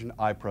occasion,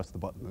 I pressed the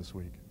button this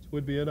week? It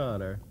would be an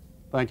honor.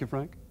 Thank you,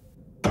 Frank.